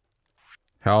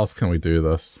 How else can we do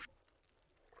this?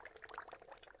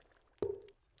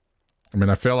 I mean,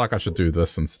 I feel like I should do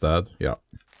this instead. Yep.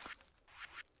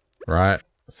 Right.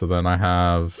 So then I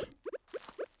have...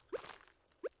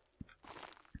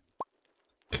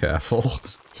 Careful.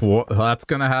 What? That's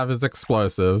gonna have his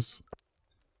explosives.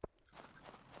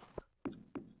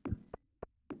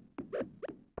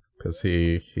 Because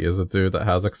he is a dude that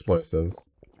has explosives.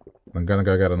 I'm gonna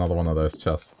go get another one of those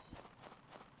chests.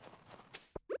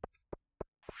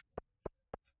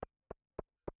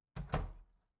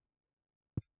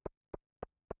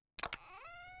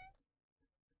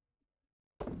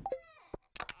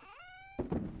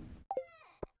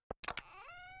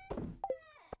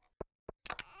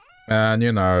 And,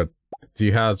 you know,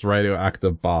 he has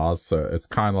radioactive bars, so it's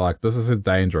kind of like, this is his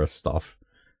dangerous stuff.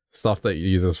 Stuff that he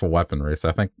uses for weaponry, so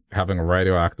I think having a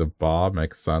radioactive bar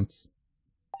makes sense.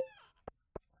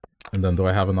 And then do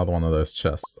I have another one of those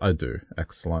chests? I do.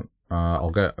 Excellent. I'll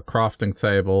get a crafting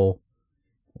table.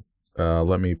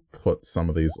 Let me put some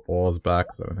of these ores back,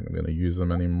 because I don't think I'm going to use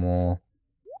them anymore.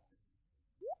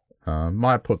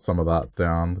 Might put some of that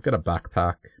down. Get a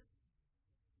backpack.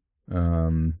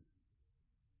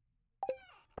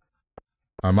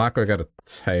 I might go get a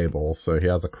table, so he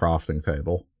has a crafting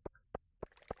table.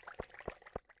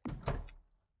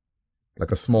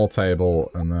 Like a small table,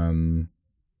 and then...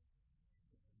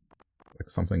 like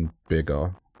something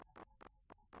bigger.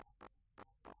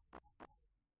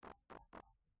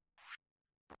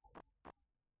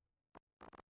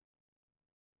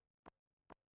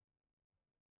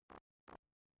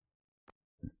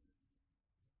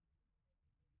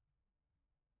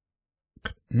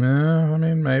 Yeah, I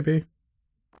mean, maybe.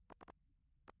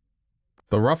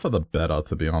 The rougher the better,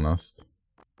 to be honest.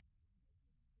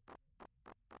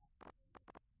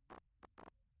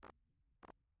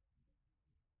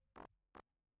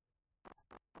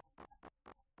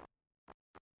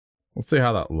 Let's see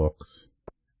how that looks.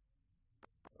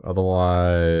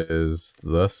 Otherwise,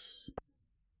 this.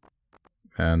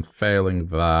 And failing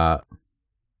that,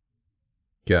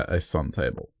 get a sun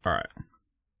table. Alright.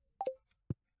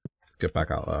 Let's get back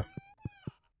out there.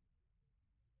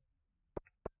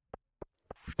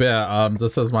 But yeah,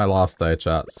 this is my last day,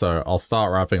 chat, so I'll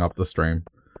start wrapping up the stream.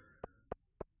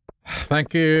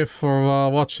 Thank you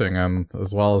for watching, and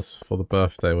as well as for the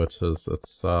birthday wishes.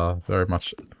 It's very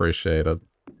much appreciated.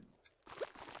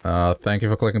 Thank you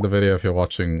for clicking the video if you're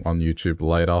watching on YouTube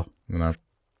later. You know,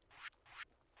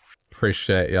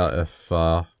 appreciate ya if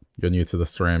you're new to the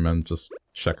stream and just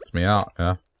checked me out,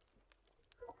 yeah.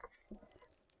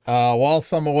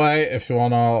 Whilst I'm away, if you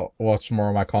wanna watch more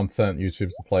of my content,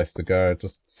 YouTube's the place to go.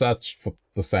 Just search for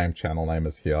the same channel name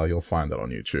as here, you'll find it on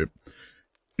YouTube.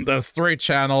 There's 3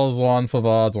 channels, one for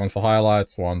VODs, one for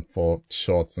highlights, one for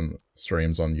shorts and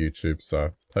streams on YouTube,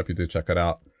 so hope you do check it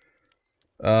out.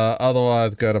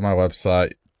 Otherwise, go to my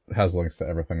website. It has links to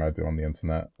everything I do on the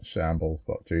internet,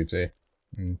 shambles.gg.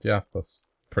 And yeah, that's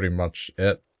pretty much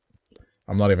it.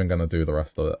 I'm not even gonna do the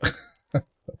rest of it.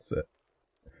 That's it.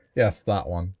 Yes, that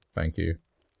one. Thank you,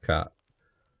 cat.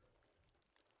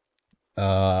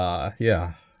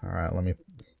 Yeah. Alright,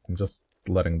 I'm just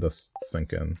letting this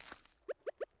sink in.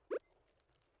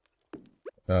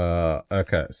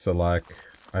 Okay, so like,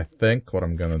 I think what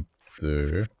I'm gonna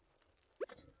do...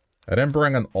 I didn't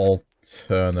bring an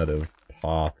alternative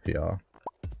path here.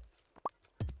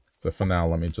 So for now,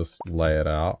 let me just lay it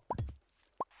out.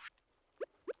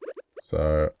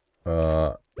 So,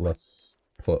 let's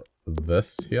put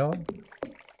this here.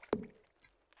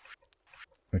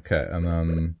 Okay, and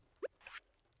then...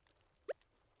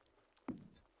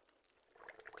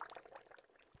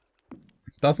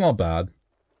 that's not bad.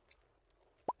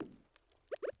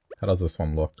 How does this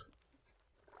one look?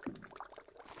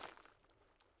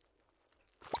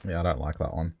 Yeah, I don't like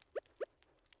that one.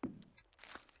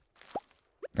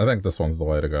 I think this one's the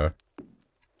way to go.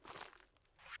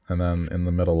 And then in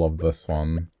the middle of this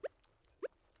one...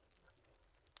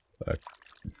 let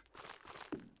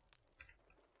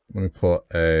me put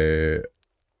a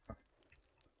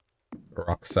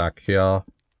rucksack here.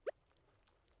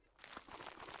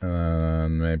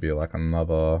 And maybe like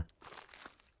another...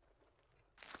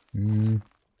 I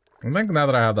think now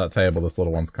that I have that table, this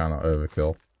little one's kind of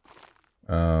overkill.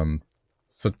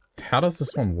 So how does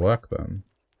this one work then?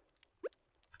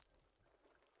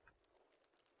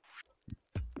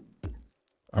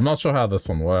 I'm not sure how this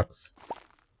one works.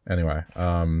 Anyway,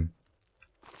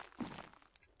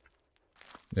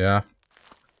 yeah.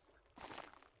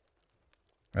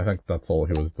 I think that's all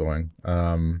he was doing.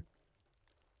 And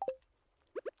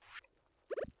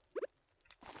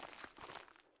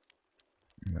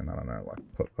I don't know, like,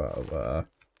 put that there.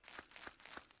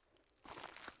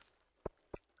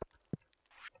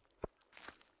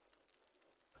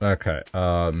 Okay,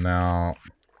 now...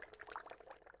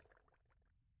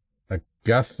 I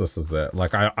guess this is it.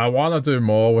 Like, I want to do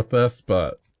more with this,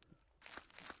 but...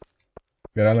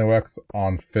 it only works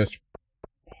on fish...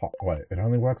 wait, it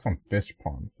only works on fish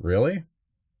ponds. Really?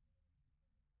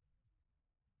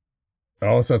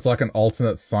 Oh, so it's like an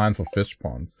alternate sign for fish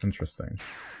ponds. Interesting.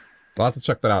 I'll have to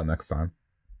check that out next time.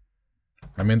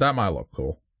 I mean, that might look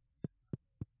cool.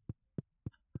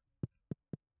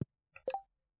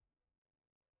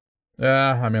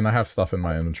 Yeah, I mean, I have stuff in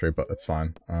my inventory, but it's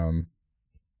fine.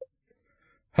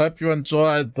 Hope you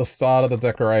enjoyed the start of the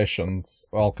decorations.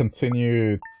 I'll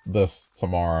continue this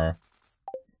tomorrow.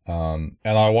 And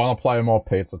I want to play more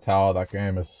Pizza Tower. That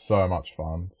game is so much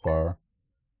fun, so...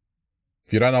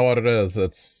 if you don't know what it is,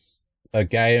 it's a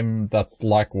game that's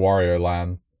like Wario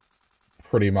Land.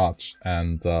 pretty much,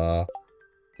 and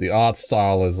the art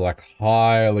style is like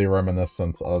highly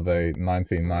reminiscent of a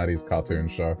 1990s cartoon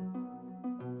show.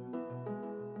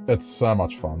 It's so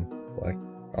much fun. Like,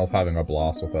 I was having a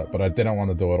blast with it, but I didn't want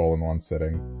to do it all in one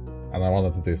sitting, and I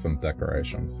wanted to do some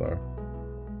decoration, so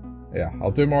yeah,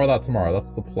 I'll do more of that tomorrow.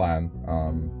 That's the plan.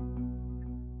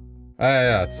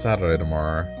 Yeah, it's Saturday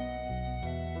tomorrow.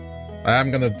 I am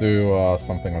gonna do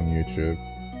something on YouTube,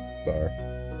 so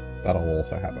that'll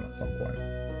also happen at some point.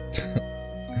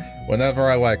 Whenever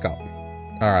I wake up.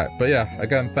 Alright, but yeah,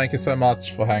 again, thank you so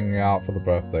much for hanging out for the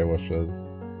birthday wishes.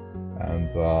 And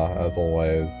as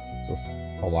always, just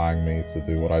allowing me to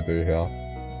do what I do here.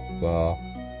 It's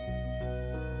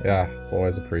yeah, it's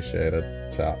always appreciated,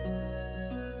 chat.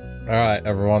 Alright,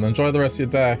 everyone, enjoy the rest of your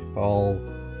day. I'll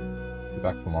be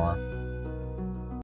back tomorrow.